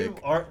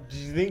topic. Do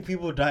you think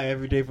people die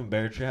every day from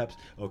bear traps?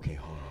 Okay,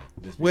 hold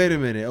on. Wait a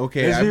minute.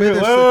 Okay, Let's I be bet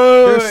real.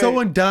 there's Wait.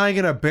 someone dying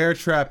in a bear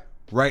trap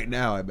right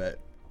now. I bet.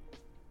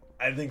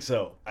 I think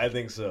so. I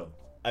think so.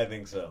 I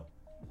think so.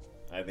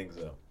 I think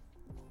so.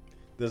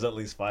 There's at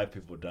least 5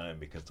 people dying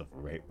because of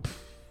rape.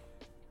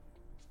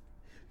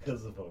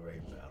 Because of a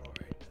rape battle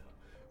right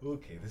now.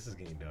 Okay, this is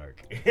getting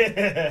dark.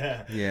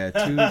 Yeah,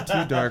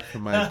 too dark for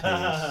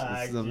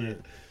my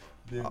taste.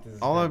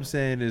 All I'm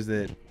saying is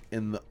that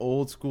in the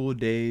old school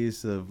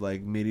days of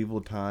like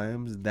medieval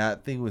times,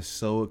 that thing was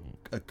so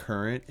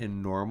current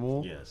and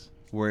normal. Yes.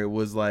 Where it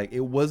was like, it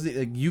wasn't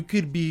like you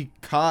could be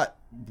caught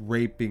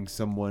raping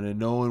someone and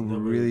no one would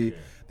Nobody really. would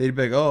care. They'd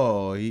be like,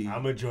 oh, I'm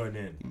gonna join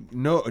in.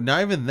 No,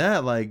 not even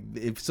that. Like,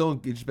 if someone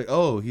could just be like,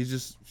 oh, he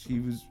was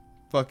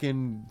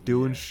fucking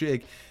doing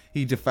shit.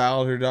 He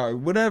defiled her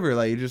dog, whatever.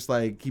 Like, just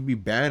like he'd be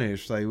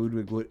banished. Like,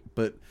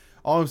 but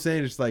all I'm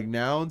saying is like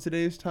now in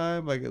today's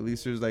time, like at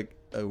least there's like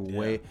a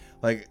way.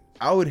 Like,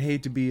 I would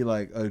hate to be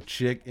like a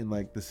chick in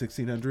like the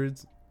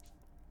 1600s,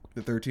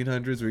 the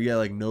 1300s, where you had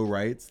like no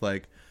rights.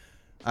 Like,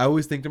 I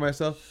always think to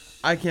myself,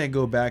 I can't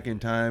go back in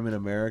time in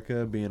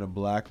America being a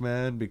black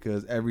man,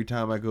 because every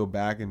time I go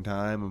back in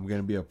time, I'm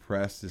gonna be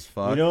oppressed as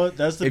fuck. You know what?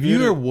 That's the if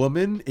beauty. you're a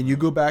woman and you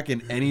go back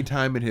in any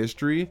time in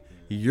history,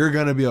 you're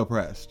gonna be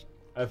oppressed.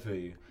 I feel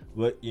you.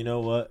 But you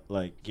know what?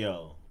 Like,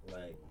 yo,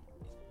 like,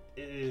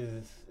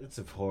 it's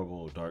a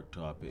horrible, dark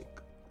topic.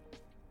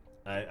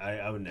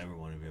 I would never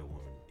want to be a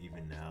woman,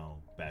 even now,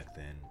 back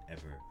then,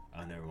 ever.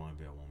 I never want to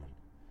be a woman.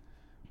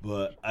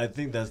 But I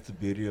think that's the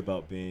beauty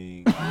about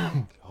being,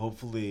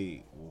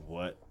 hopefully,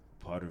 what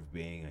part of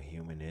being a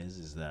human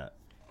is that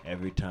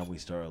every time we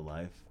start a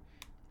life,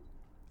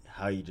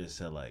 how you just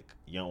said, like,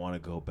 you don't want to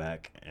go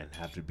back and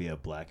have to be a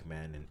black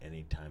man in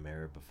any time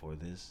era before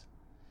this.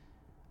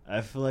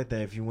 I feel like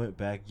that if you went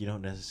back, you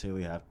don't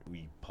necessarily have to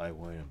be probably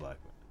wearing a black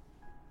man.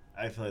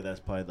 I feel like that's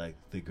probably like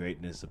the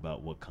greatness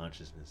about what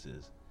consciousness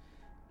is.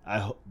 I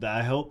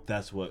hope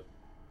that's what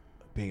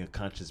being a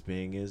conscious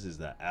being is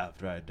that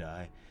after I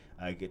die,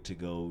 I get to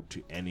go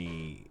to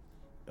any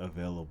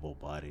available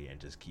body and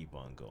just keep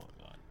on going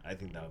on. I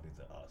think that would be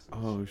the awesome.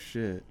 Oh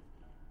shit!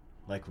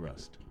 Like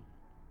Rust.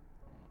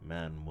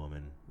 Man,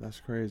 woman. That's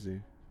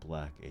crazy.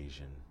 Black,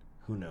 Asian.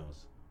 Who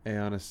knows? Hey,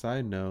 on a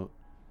side note,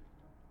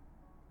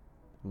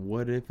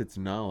 what if it's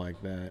not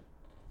like that?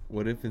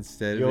 What if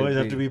instead You of always it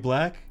have to be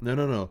black?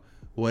 No.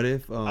 What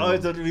if I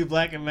always have to be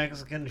black and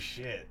Mexican?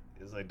 Shit.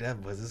 It's like,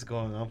 damn, was this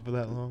going on for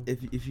that long?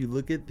 if you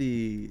look at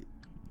the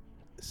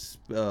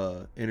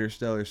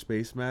interstellar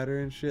space matter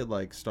and shit,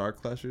 like star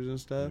clusters and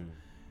stuff,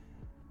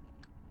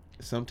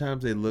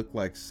 sometimes they look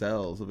like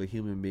cells of a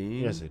human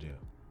being. Yes, they do.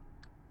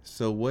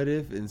 So what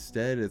if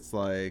instead it's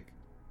like,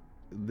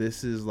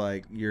 this is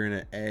like you're in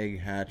an egg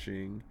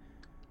hatching,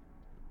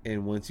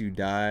 and once you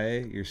die,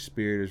 your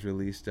spirit is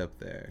released up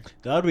there.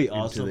 That would be into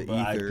awesome, the but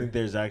I ether. think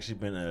there's actually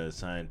been a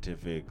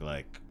scientific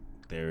like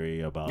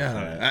theory about I don't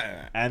that,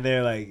 know. and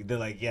they're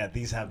like, yeah,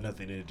 these have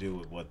nothing to do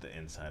with what the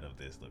inside of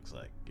this looks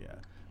like. Yeah,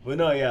 but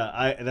no,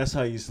 yeah, that's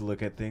how I used to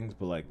look at things.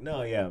 But like,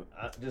 no, yeah,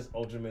 just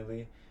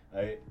ultimately,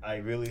 I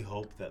really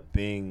hope that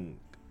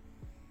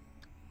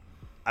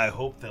I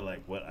hope that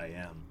like what I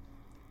am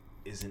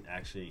isn't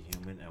actually a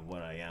human, and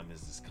what I am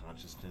is this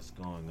consciousness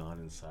going on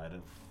inside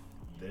of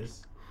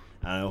this.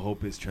 And I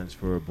hope it's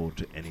transferable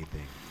to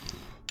anything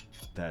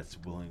that's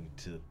willing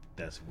to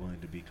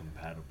be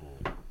compatible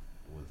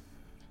with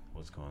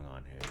what's going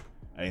on here.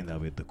 I think that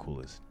would be the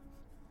coolest.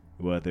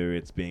 Whether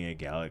it's being a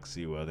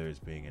galaxy, whether it's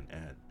being an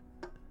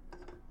ant.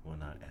 Well,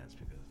 not ants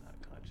because it's not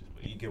conscious,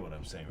 but you get what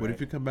I'm saying, What right? if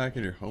you come back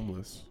and you're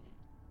homeless?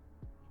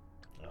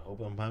 I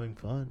hope I'm having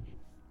fun.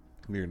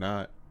 You're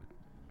not.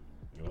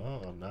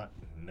 Well, I'm not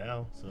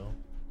now, so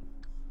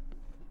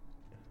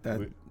That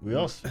we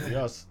all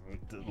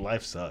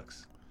life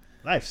sucks.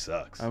 Life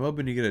sucks. I'm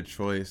hoping you get a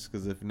choice,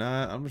 because if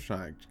not, I'm just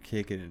trying to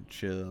kick it and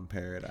chill in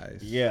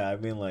paradise. Yeah, I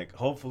mean, like,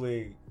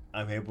 hopefully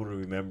I'm able to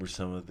remember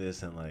some of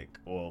this and, like,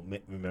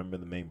 remember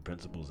the main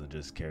principles and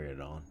just carry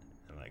it on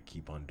and, like,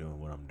 keep on doing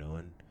what I'm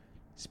doing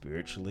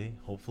spiritually,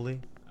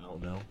 hopefully. I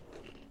don't know.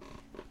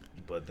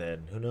 But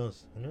then, who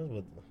knows? Who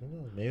knows?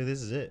 Maybe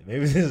this is it.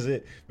 Maybe this is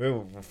it. Maybe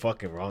we're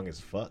fucking wrong as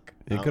fuck.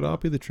 It could all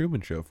be the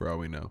Truman Show for all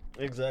we know.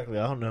 Exactly.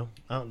 I don't know.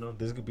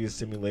 This could be a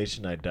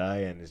simulation. I die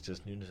and it's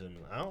just new to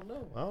simulation. I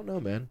don't know,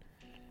 man.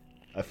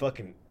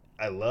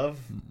 I love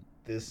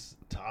this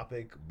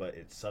topic, but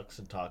it sucks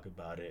to talk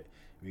about it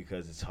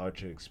because it's hard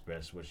to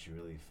express what you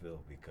really feel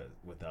because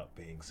without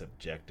being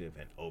subjective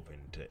and open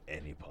to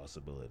any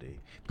possibility.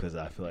 Because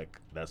I feel like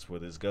that's where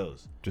this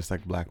goes. Just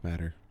like Black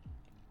Matter.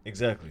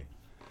 Exactly.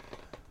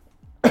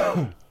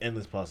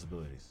 Endless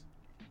possibilities.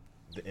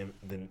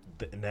 The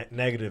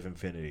negative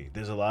infinity.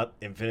 There's a lot.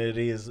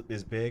 Infinity is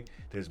big.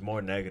 There's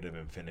more negative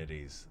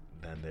infinities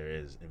than there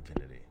is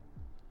infinity.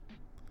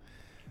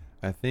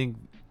 I think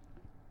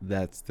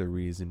that's the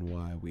reason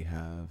why we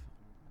have,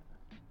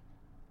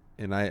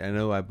 and I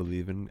know I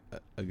believe in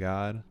a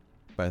God,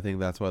 but I think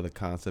that's why the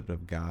concept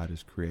of God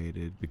is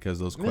created, because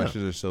those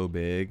questions are so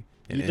big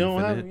and you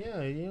don't infinite. have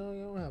them. Yeah, you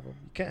don't have them.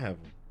 You can't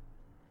have them.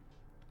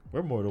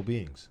 We're mortal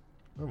beings.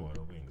 We're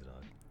mortal beings,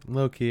 dog.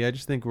 Low key, I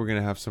just think we're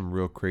gonna have some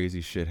real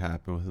crazy shit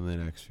happen within the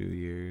next few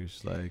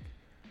years. Like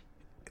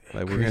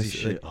we're gonna Crazy see,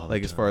 shit all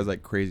like the as far time. as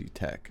like crazy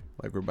tech.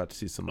 Like we're about to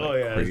see some. Like, Oh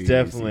yeah, crazy it's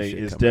definitely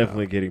shit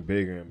coming out. getting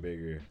bigger and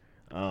bigger.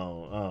 I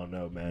don't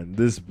know, man.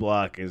 This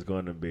block is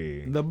going to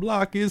be. The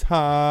block is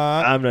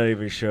hot. I'm not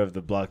even sure if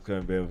the block's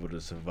going to be able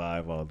to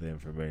survive all the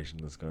information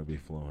that's going to be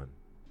flowing.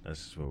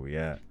 That's just where we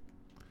at.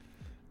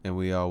 And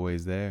we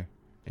always there.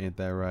 Ain't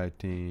that right,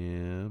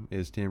 Tim?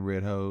 It's Tim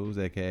Red Hose,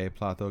 aka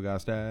Plato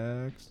Got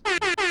Stacks.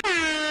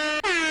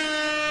 That's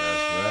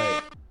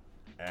right.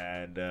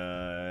 And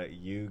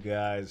you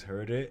guys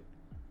heard it,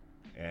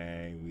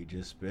 and we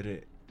just spit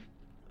it.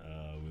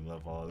 We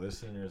love all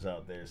listeners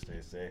out there. Stay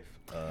safe.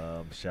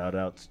 Shout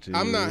outs to.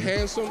 I'm not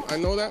handsome, I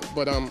know that,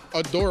 but I'm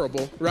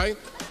adorable, right?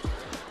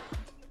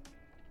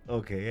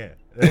 Okay,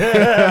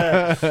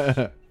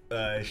 yeah.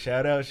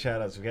 Shout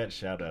outs. We got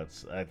shout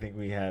outs. I think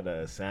we had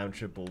Sam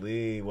Triple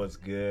E. What's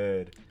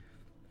good?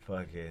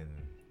 Fucking.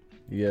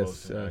 Yes,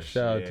 posting our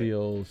shout out shit. to the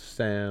old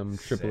Sam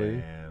Tripoli.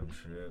 Sam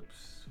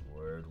Trips.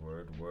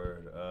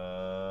 Word.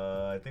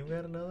 I think we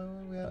had another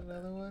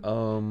one.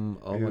 Oh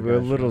my We're a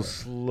gosh, little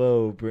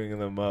slow bringing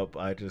them up.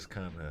 I just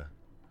kind of.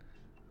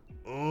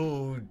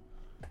 Oh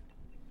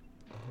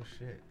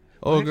shit.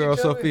 Oh, Why'd you girl,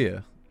 tell me?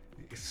 Sophia.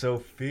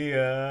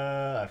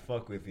 Sophia, I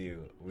fuck with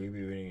you. We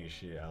be reading your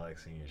shit. I like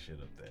seeing your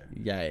shit up there.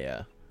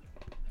 Yeah.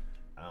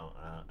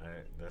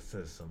 That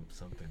says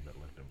something that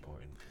looked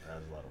important. That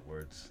has a lot of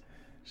words.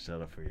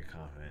 Shout out for your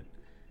comment.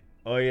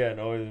 Oh yeah, and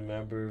always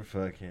remember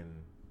fucking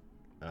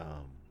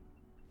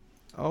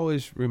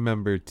Always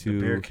remember the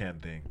beer to can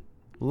thing.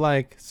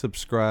 like,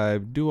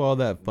 subscribe, do all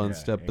that fun Yeah,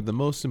 stuff. and But the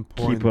most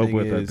important Keep up thing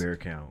with our is beer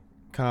count.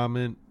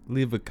 comment.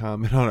 Leave a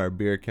comment on our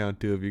beer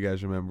count too. If you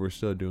guys remember, we're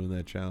still doing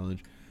that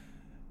challenge.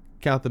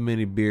 Count the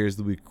many beers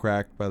that we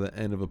cracked by the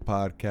end of a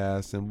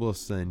podcast, and we'll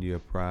send you a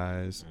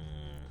prize.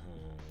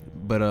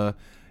 But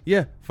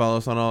yeah, follow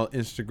us on all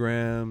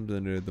Instagrams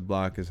under The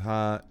Block is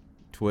Hot,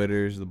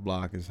 Twitter's The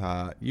Block is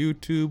Hot,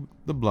 YouTube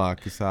The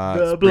Block is Hot,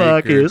 The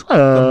block Spreaker, is The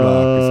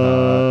Block is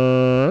Hot.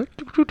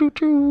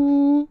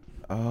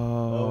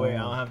 Oh wait, I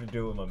don't have to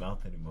do it with my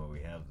mouth anymore.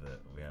 We have the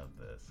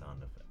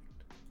sound effect.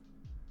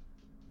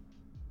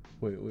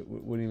 Wait,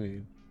 what do you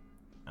mean?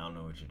 I don't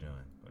know what you're doing.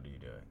 What are you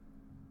doing?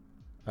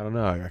 I don't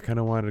know. I kind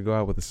of wanted to go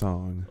out with a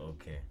song.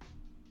 Okay.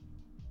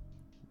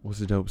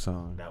 What's a dope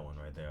song? That one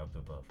right there, up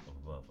above.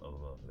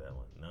 That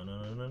one.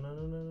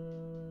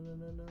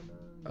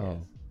 No. Oh.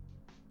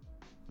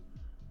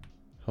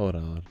 Hold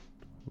on.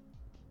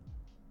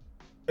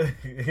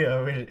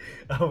 Yeah,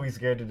 are we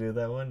scared to do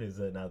that one? Is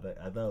that not that?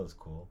 I thought it was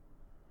cool.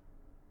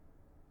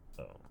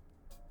 Oh.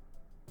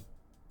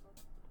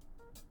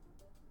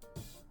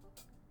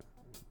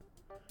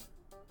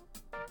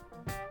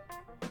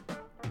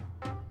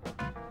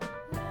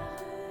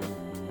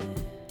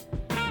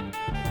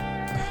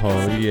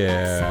 Oh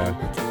yeah.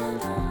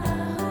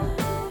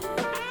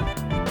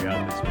 We got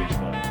the speech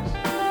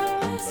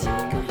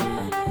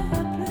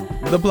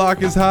bubbles. The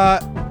Block is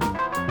Hot.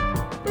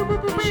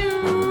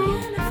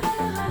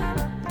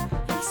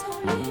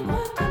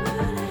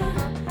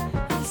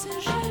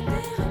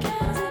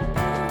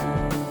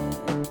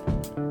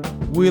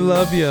 We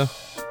love you.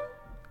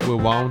 We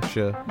want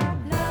you.